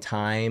putting in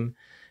time,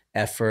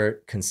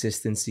 effort,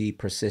 consistency,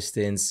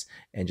 persistence,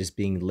 and just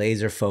being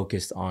laser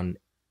focused on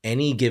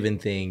any given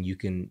thing, you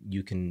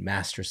can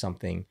master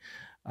something,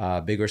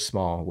 big or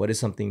small. What is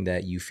something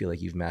that you feel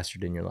like you've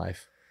mastered in your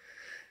life?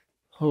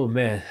 Oh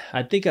man,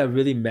 I think I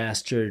really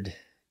mastered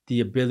the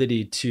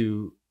ability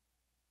to,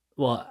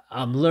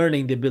 I'm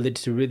learning the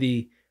ability to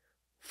really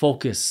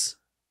focus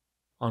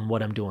on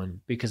what I'm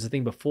doing, because the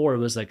thing before it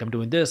was like, I'm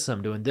doing this,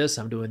 I'm doing this,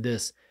 I'm doing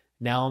this.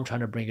 Now I'm trying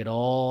to bring it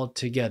all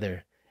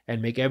together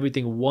and make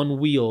everything one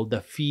wheel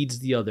that feeds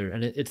the other.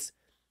 And it's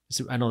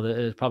I know that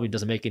it probably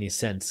doesn't make any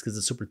sense because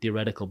it's super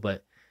theoretical,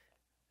 but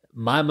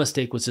my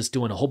mistake was just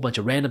doing a whole bunch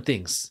of random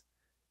things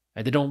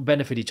and they don't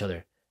benefit each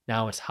other.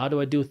 Now it's, how do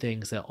I do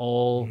things that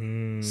all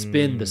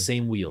spin the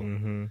same wheel?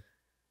 Mm-hmm.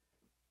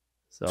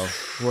 So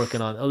working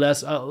on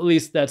that's at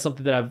least that's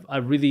something that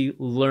I've really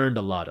learned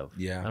a lot of.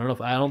 Yeah.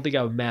 I don't think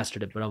I've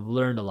mastered it, but I've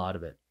learned a lot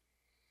of it.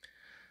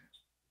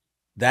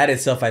 That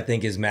itself, I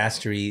think, is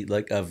mastery,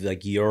 of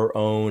your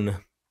own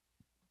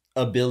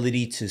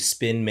ability to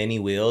spin many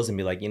wheels and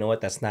be like, you know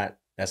what, that's not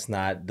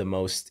the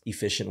most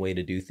efficient way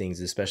to do things,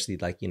 especially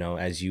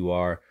as you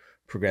are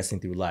progressing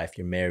through life.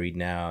 You're married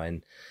now,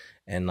 and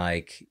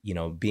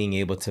being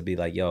able to be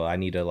like, yo, I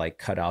need to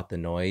cut out the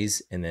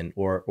noise, and then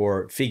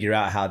or figure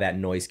out how that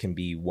noise can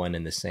be one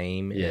and the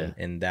same. Yeah.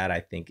 And that, I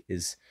think,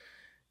 is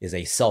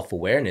a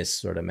self-awareness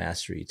sort of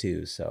mastery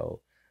too. So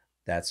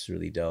that's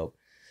really dope.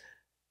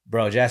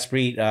 Bro,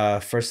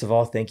 Jaspreet, first of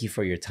all, thank you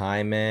for your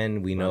time,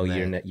 man. We know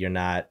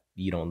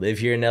you don't live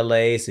here in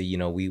LA, so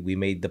we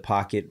made the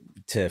pocket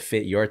to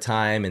fit your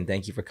time, and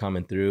thank you for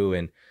coming through.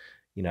 And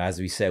as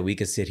we said, we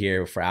could sit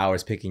here for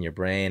hours picking your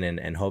brain,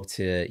 and hope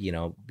to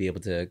be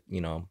able to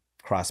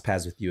cross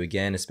paths with you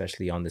again,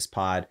 especially on this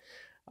pod.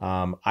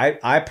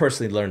 I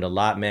personally learned a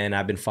lot, man.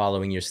 I've been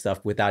following your stuff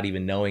without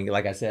even knowing.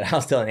 Like I said, I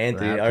was telling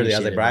Anthony earlier, I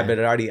was like, bro,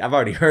 I've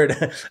already heard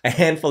a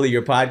handful of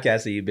your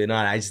podcasts that you've been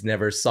on. I just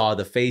never saw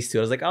the face to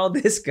it. I was like, oh,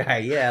 this guy.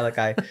 Yeah,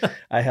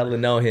 I hella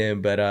know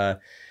him.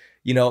 But,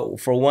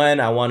 for one,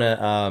 I want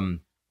to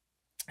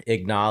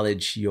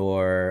acknowledge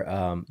your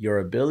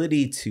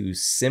ability to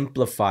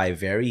simplify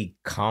very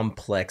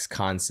complex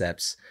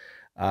concepts.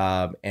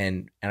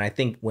 And I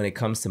think when it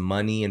comes to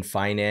money and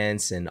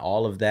finance and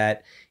all of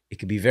that, it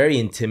can be very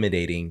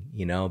intimidating,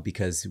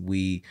 because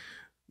I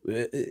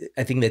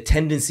think the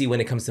tendency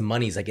when it comes to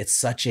money is it's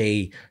such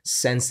a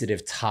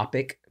sensitive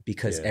topic,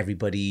 because Yeah.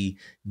 everybody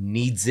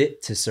needs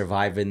it to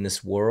survive in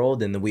this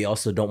world. And then we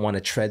also don't want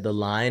to tread the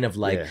line of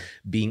like Yeah.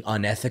 being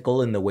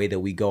unethical in the way that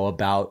we go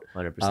about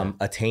 100%.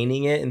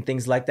 attaining it and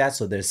things like that.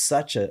 So there's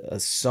such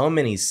so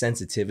many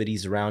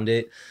sensitivities around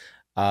it.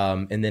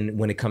 And then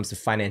when it comes to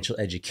financial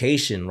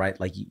education, right?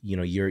 Like, you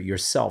know, you're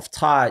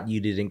self-taught,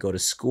 you didn't go to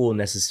school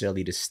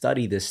necessarily to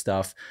study this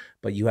stuff,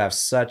 but you have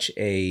such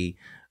a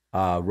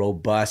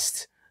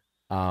robust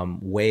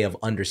way of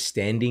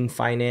understanding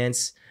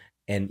finance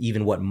and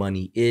even what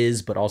money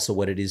is, but also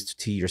what it is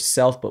to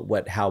yourself,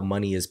 but how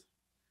money is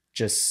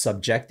just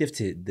subjective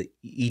to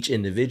each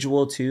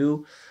individual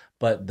too.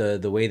 But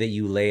the way that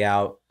you lay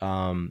out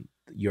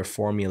your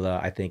formula,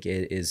 I think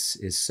is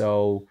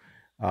so,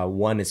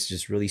 one, it's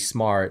just really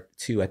smart.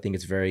 Two, I think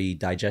it's very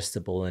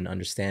digestible and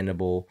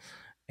understandable.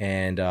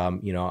 And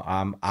you know,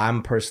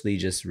 I'm personally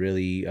just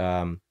really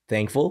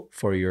thankful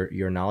for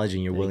your knowledge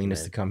and your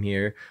willingness to come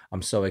here.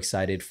 I'm so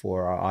excited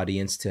for our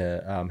audience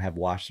to have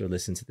watched or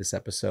listened to this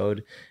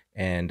episode,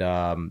 and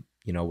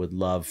you know, would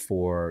love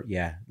for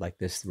like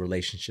this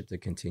relationship to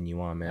continue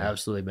on, man.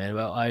 Absolutely, man.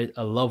 Well, I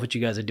love what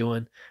you guys are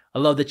doing. I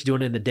love that you're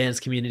doing it in the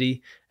dance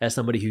community. As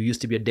somebody who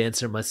used to be a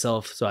dancer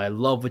myself, so I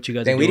love what you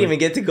guys are doing. We didn't even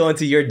get to go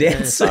into your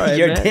dance, Sorry,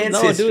 your man.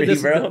 dance history,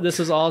 dude, bro. This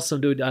is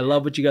awesome, dude. I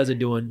love what you guys are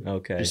doing.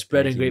 Okay, you're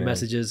spreading thank you, great man.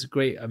 messages.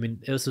 Great. I mean,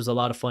 this was a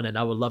lot of fun, and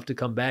I would love to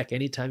come back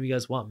anytime you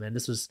guys want, man.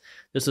 This was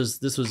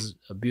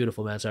a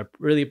beautiful, man. So I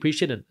really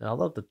appreciate it. I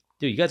love dude,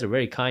 you guys are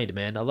very kind,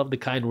 man. I love the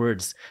kind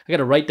words. I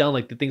gotta write down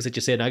like the things that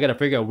you said, and I gotta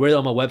figure out where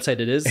on my website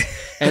it is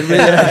and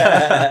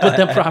really put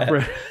them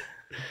proper.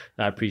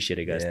 I appreciate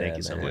it, guys. Yeah, Thank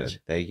you so man. much.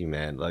 Thank you,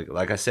 man.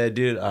 Like I said,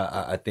 dude,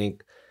 I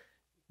think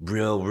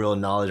real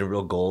knowledge and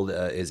real gold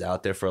is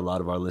out there for a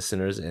lot of our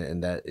listeners,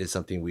 and that is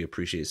something we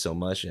appreciate so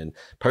much. And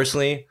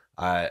personally,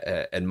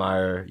 I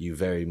admire you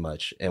very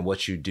much and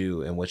what you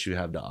do and what you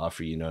have to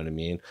offer. You know what I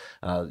mean?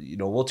 You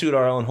know, we'll toot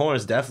our own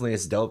horns. Definitely,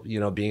 it's dope,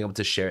 you know, being able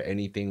to share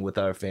anything with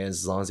our fans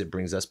as long as it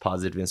brings us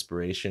positive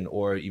inspiration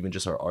or even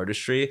just our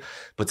artistry.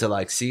 But to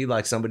like see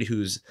like somebody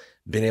who's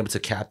been able to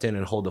captain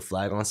and hold the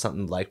flag on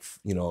something like,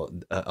 you know,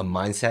 a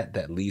mindset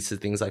that leads to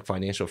things like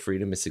financial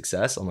freedom and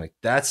success, I'm like,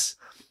 that's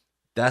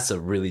a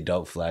really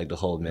dope flag to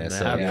hold, man.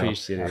 So I yeah,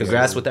 appreciate it.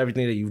 congrats with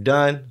everything that you've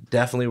done.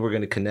 Definitely, we're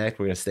going to connect.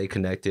 We're going to stay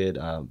connected.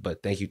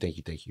 But thank you.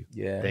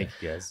 Yeah. Thank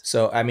you, guys.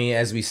 So, I mean,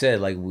 as we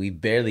said, like we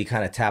barely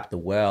kind of tapped the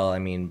well. I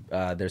mean,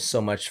 there's so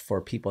much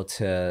for people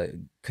to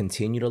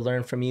continue to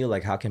learn from you.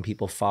 Like, how can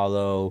people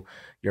follow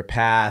your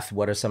path?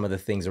 What are some of the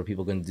things that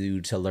people can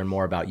do to learn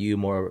more about you,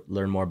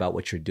 learn more about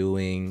what you're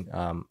doing?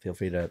 Feel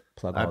free to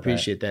plug all I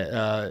appreciate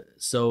that.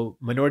 So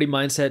Minority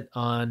Mindset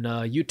on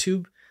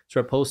YouTube. So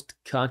I post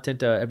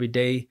content every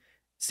day.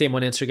 Same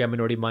on Instagram,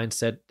 Minority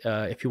Mindset.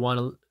 If you want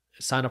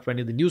to sign up for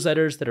any of the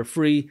newsletters that are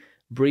free,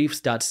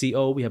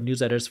 briefs.co. We have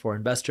newsletters for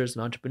investors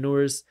and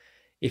entrepreneurs.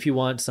 If you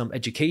want some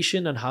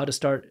education on how to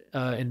start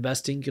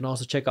investing, you can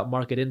also check out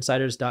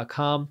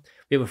marketinsiders.com.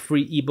 We have a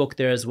free ebook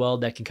there as well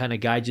that can kind of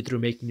guide you through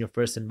making your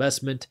first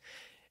investment.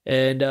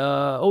 And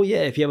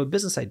if you have a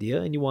business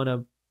idea and you want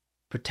to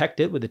protect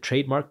it with a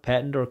trademark,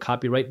 patent, or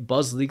copyright,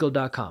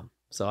 buzzlegal.com.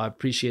 So I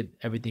appreciate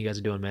everything you guys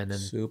are doing, man. And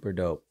super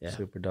dope. Yeah.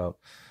 Super dope.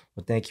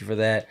 Well, thank you for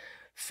that.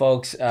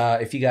 Folks,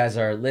 if you guys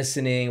are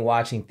listening,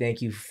 watching,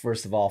 thank you,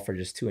 first of all, for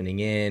just tuning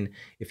in.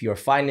 If you're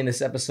finding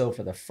this episode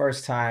for the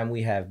first time,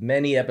 we have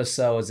many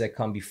episodes that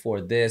come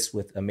before this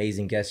with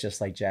amazing guests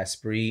just like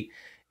Jaspreet.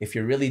 If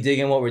you're really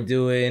digging what we're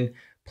doing,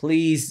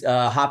 please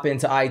hop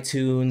into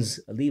iTunes,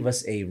 leave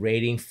us a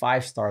rating.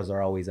 5 stars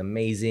are always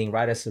amazing.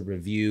 Write us a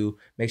review.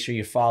 Make sure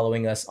you're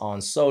following us on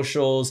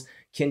socials.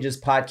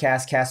 KINJAZ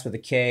Podcast, cast with a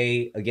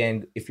K.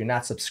 Again, if you're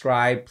not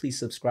subscribed, please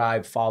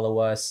subscribe, follow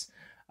us.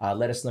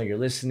 Let us know you're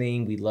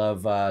listening. We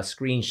love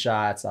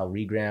screenshots. I'll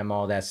regram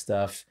all that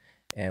stuff.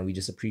 And we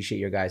just appreciate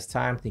your guys'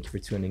 time. Thank you for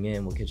tuning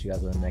in. We'll catch you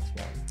guys on the next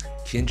one.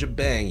 Kinja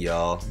bang,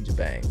 y'all. KINJA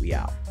bang. We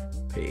out.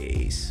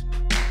 Peace.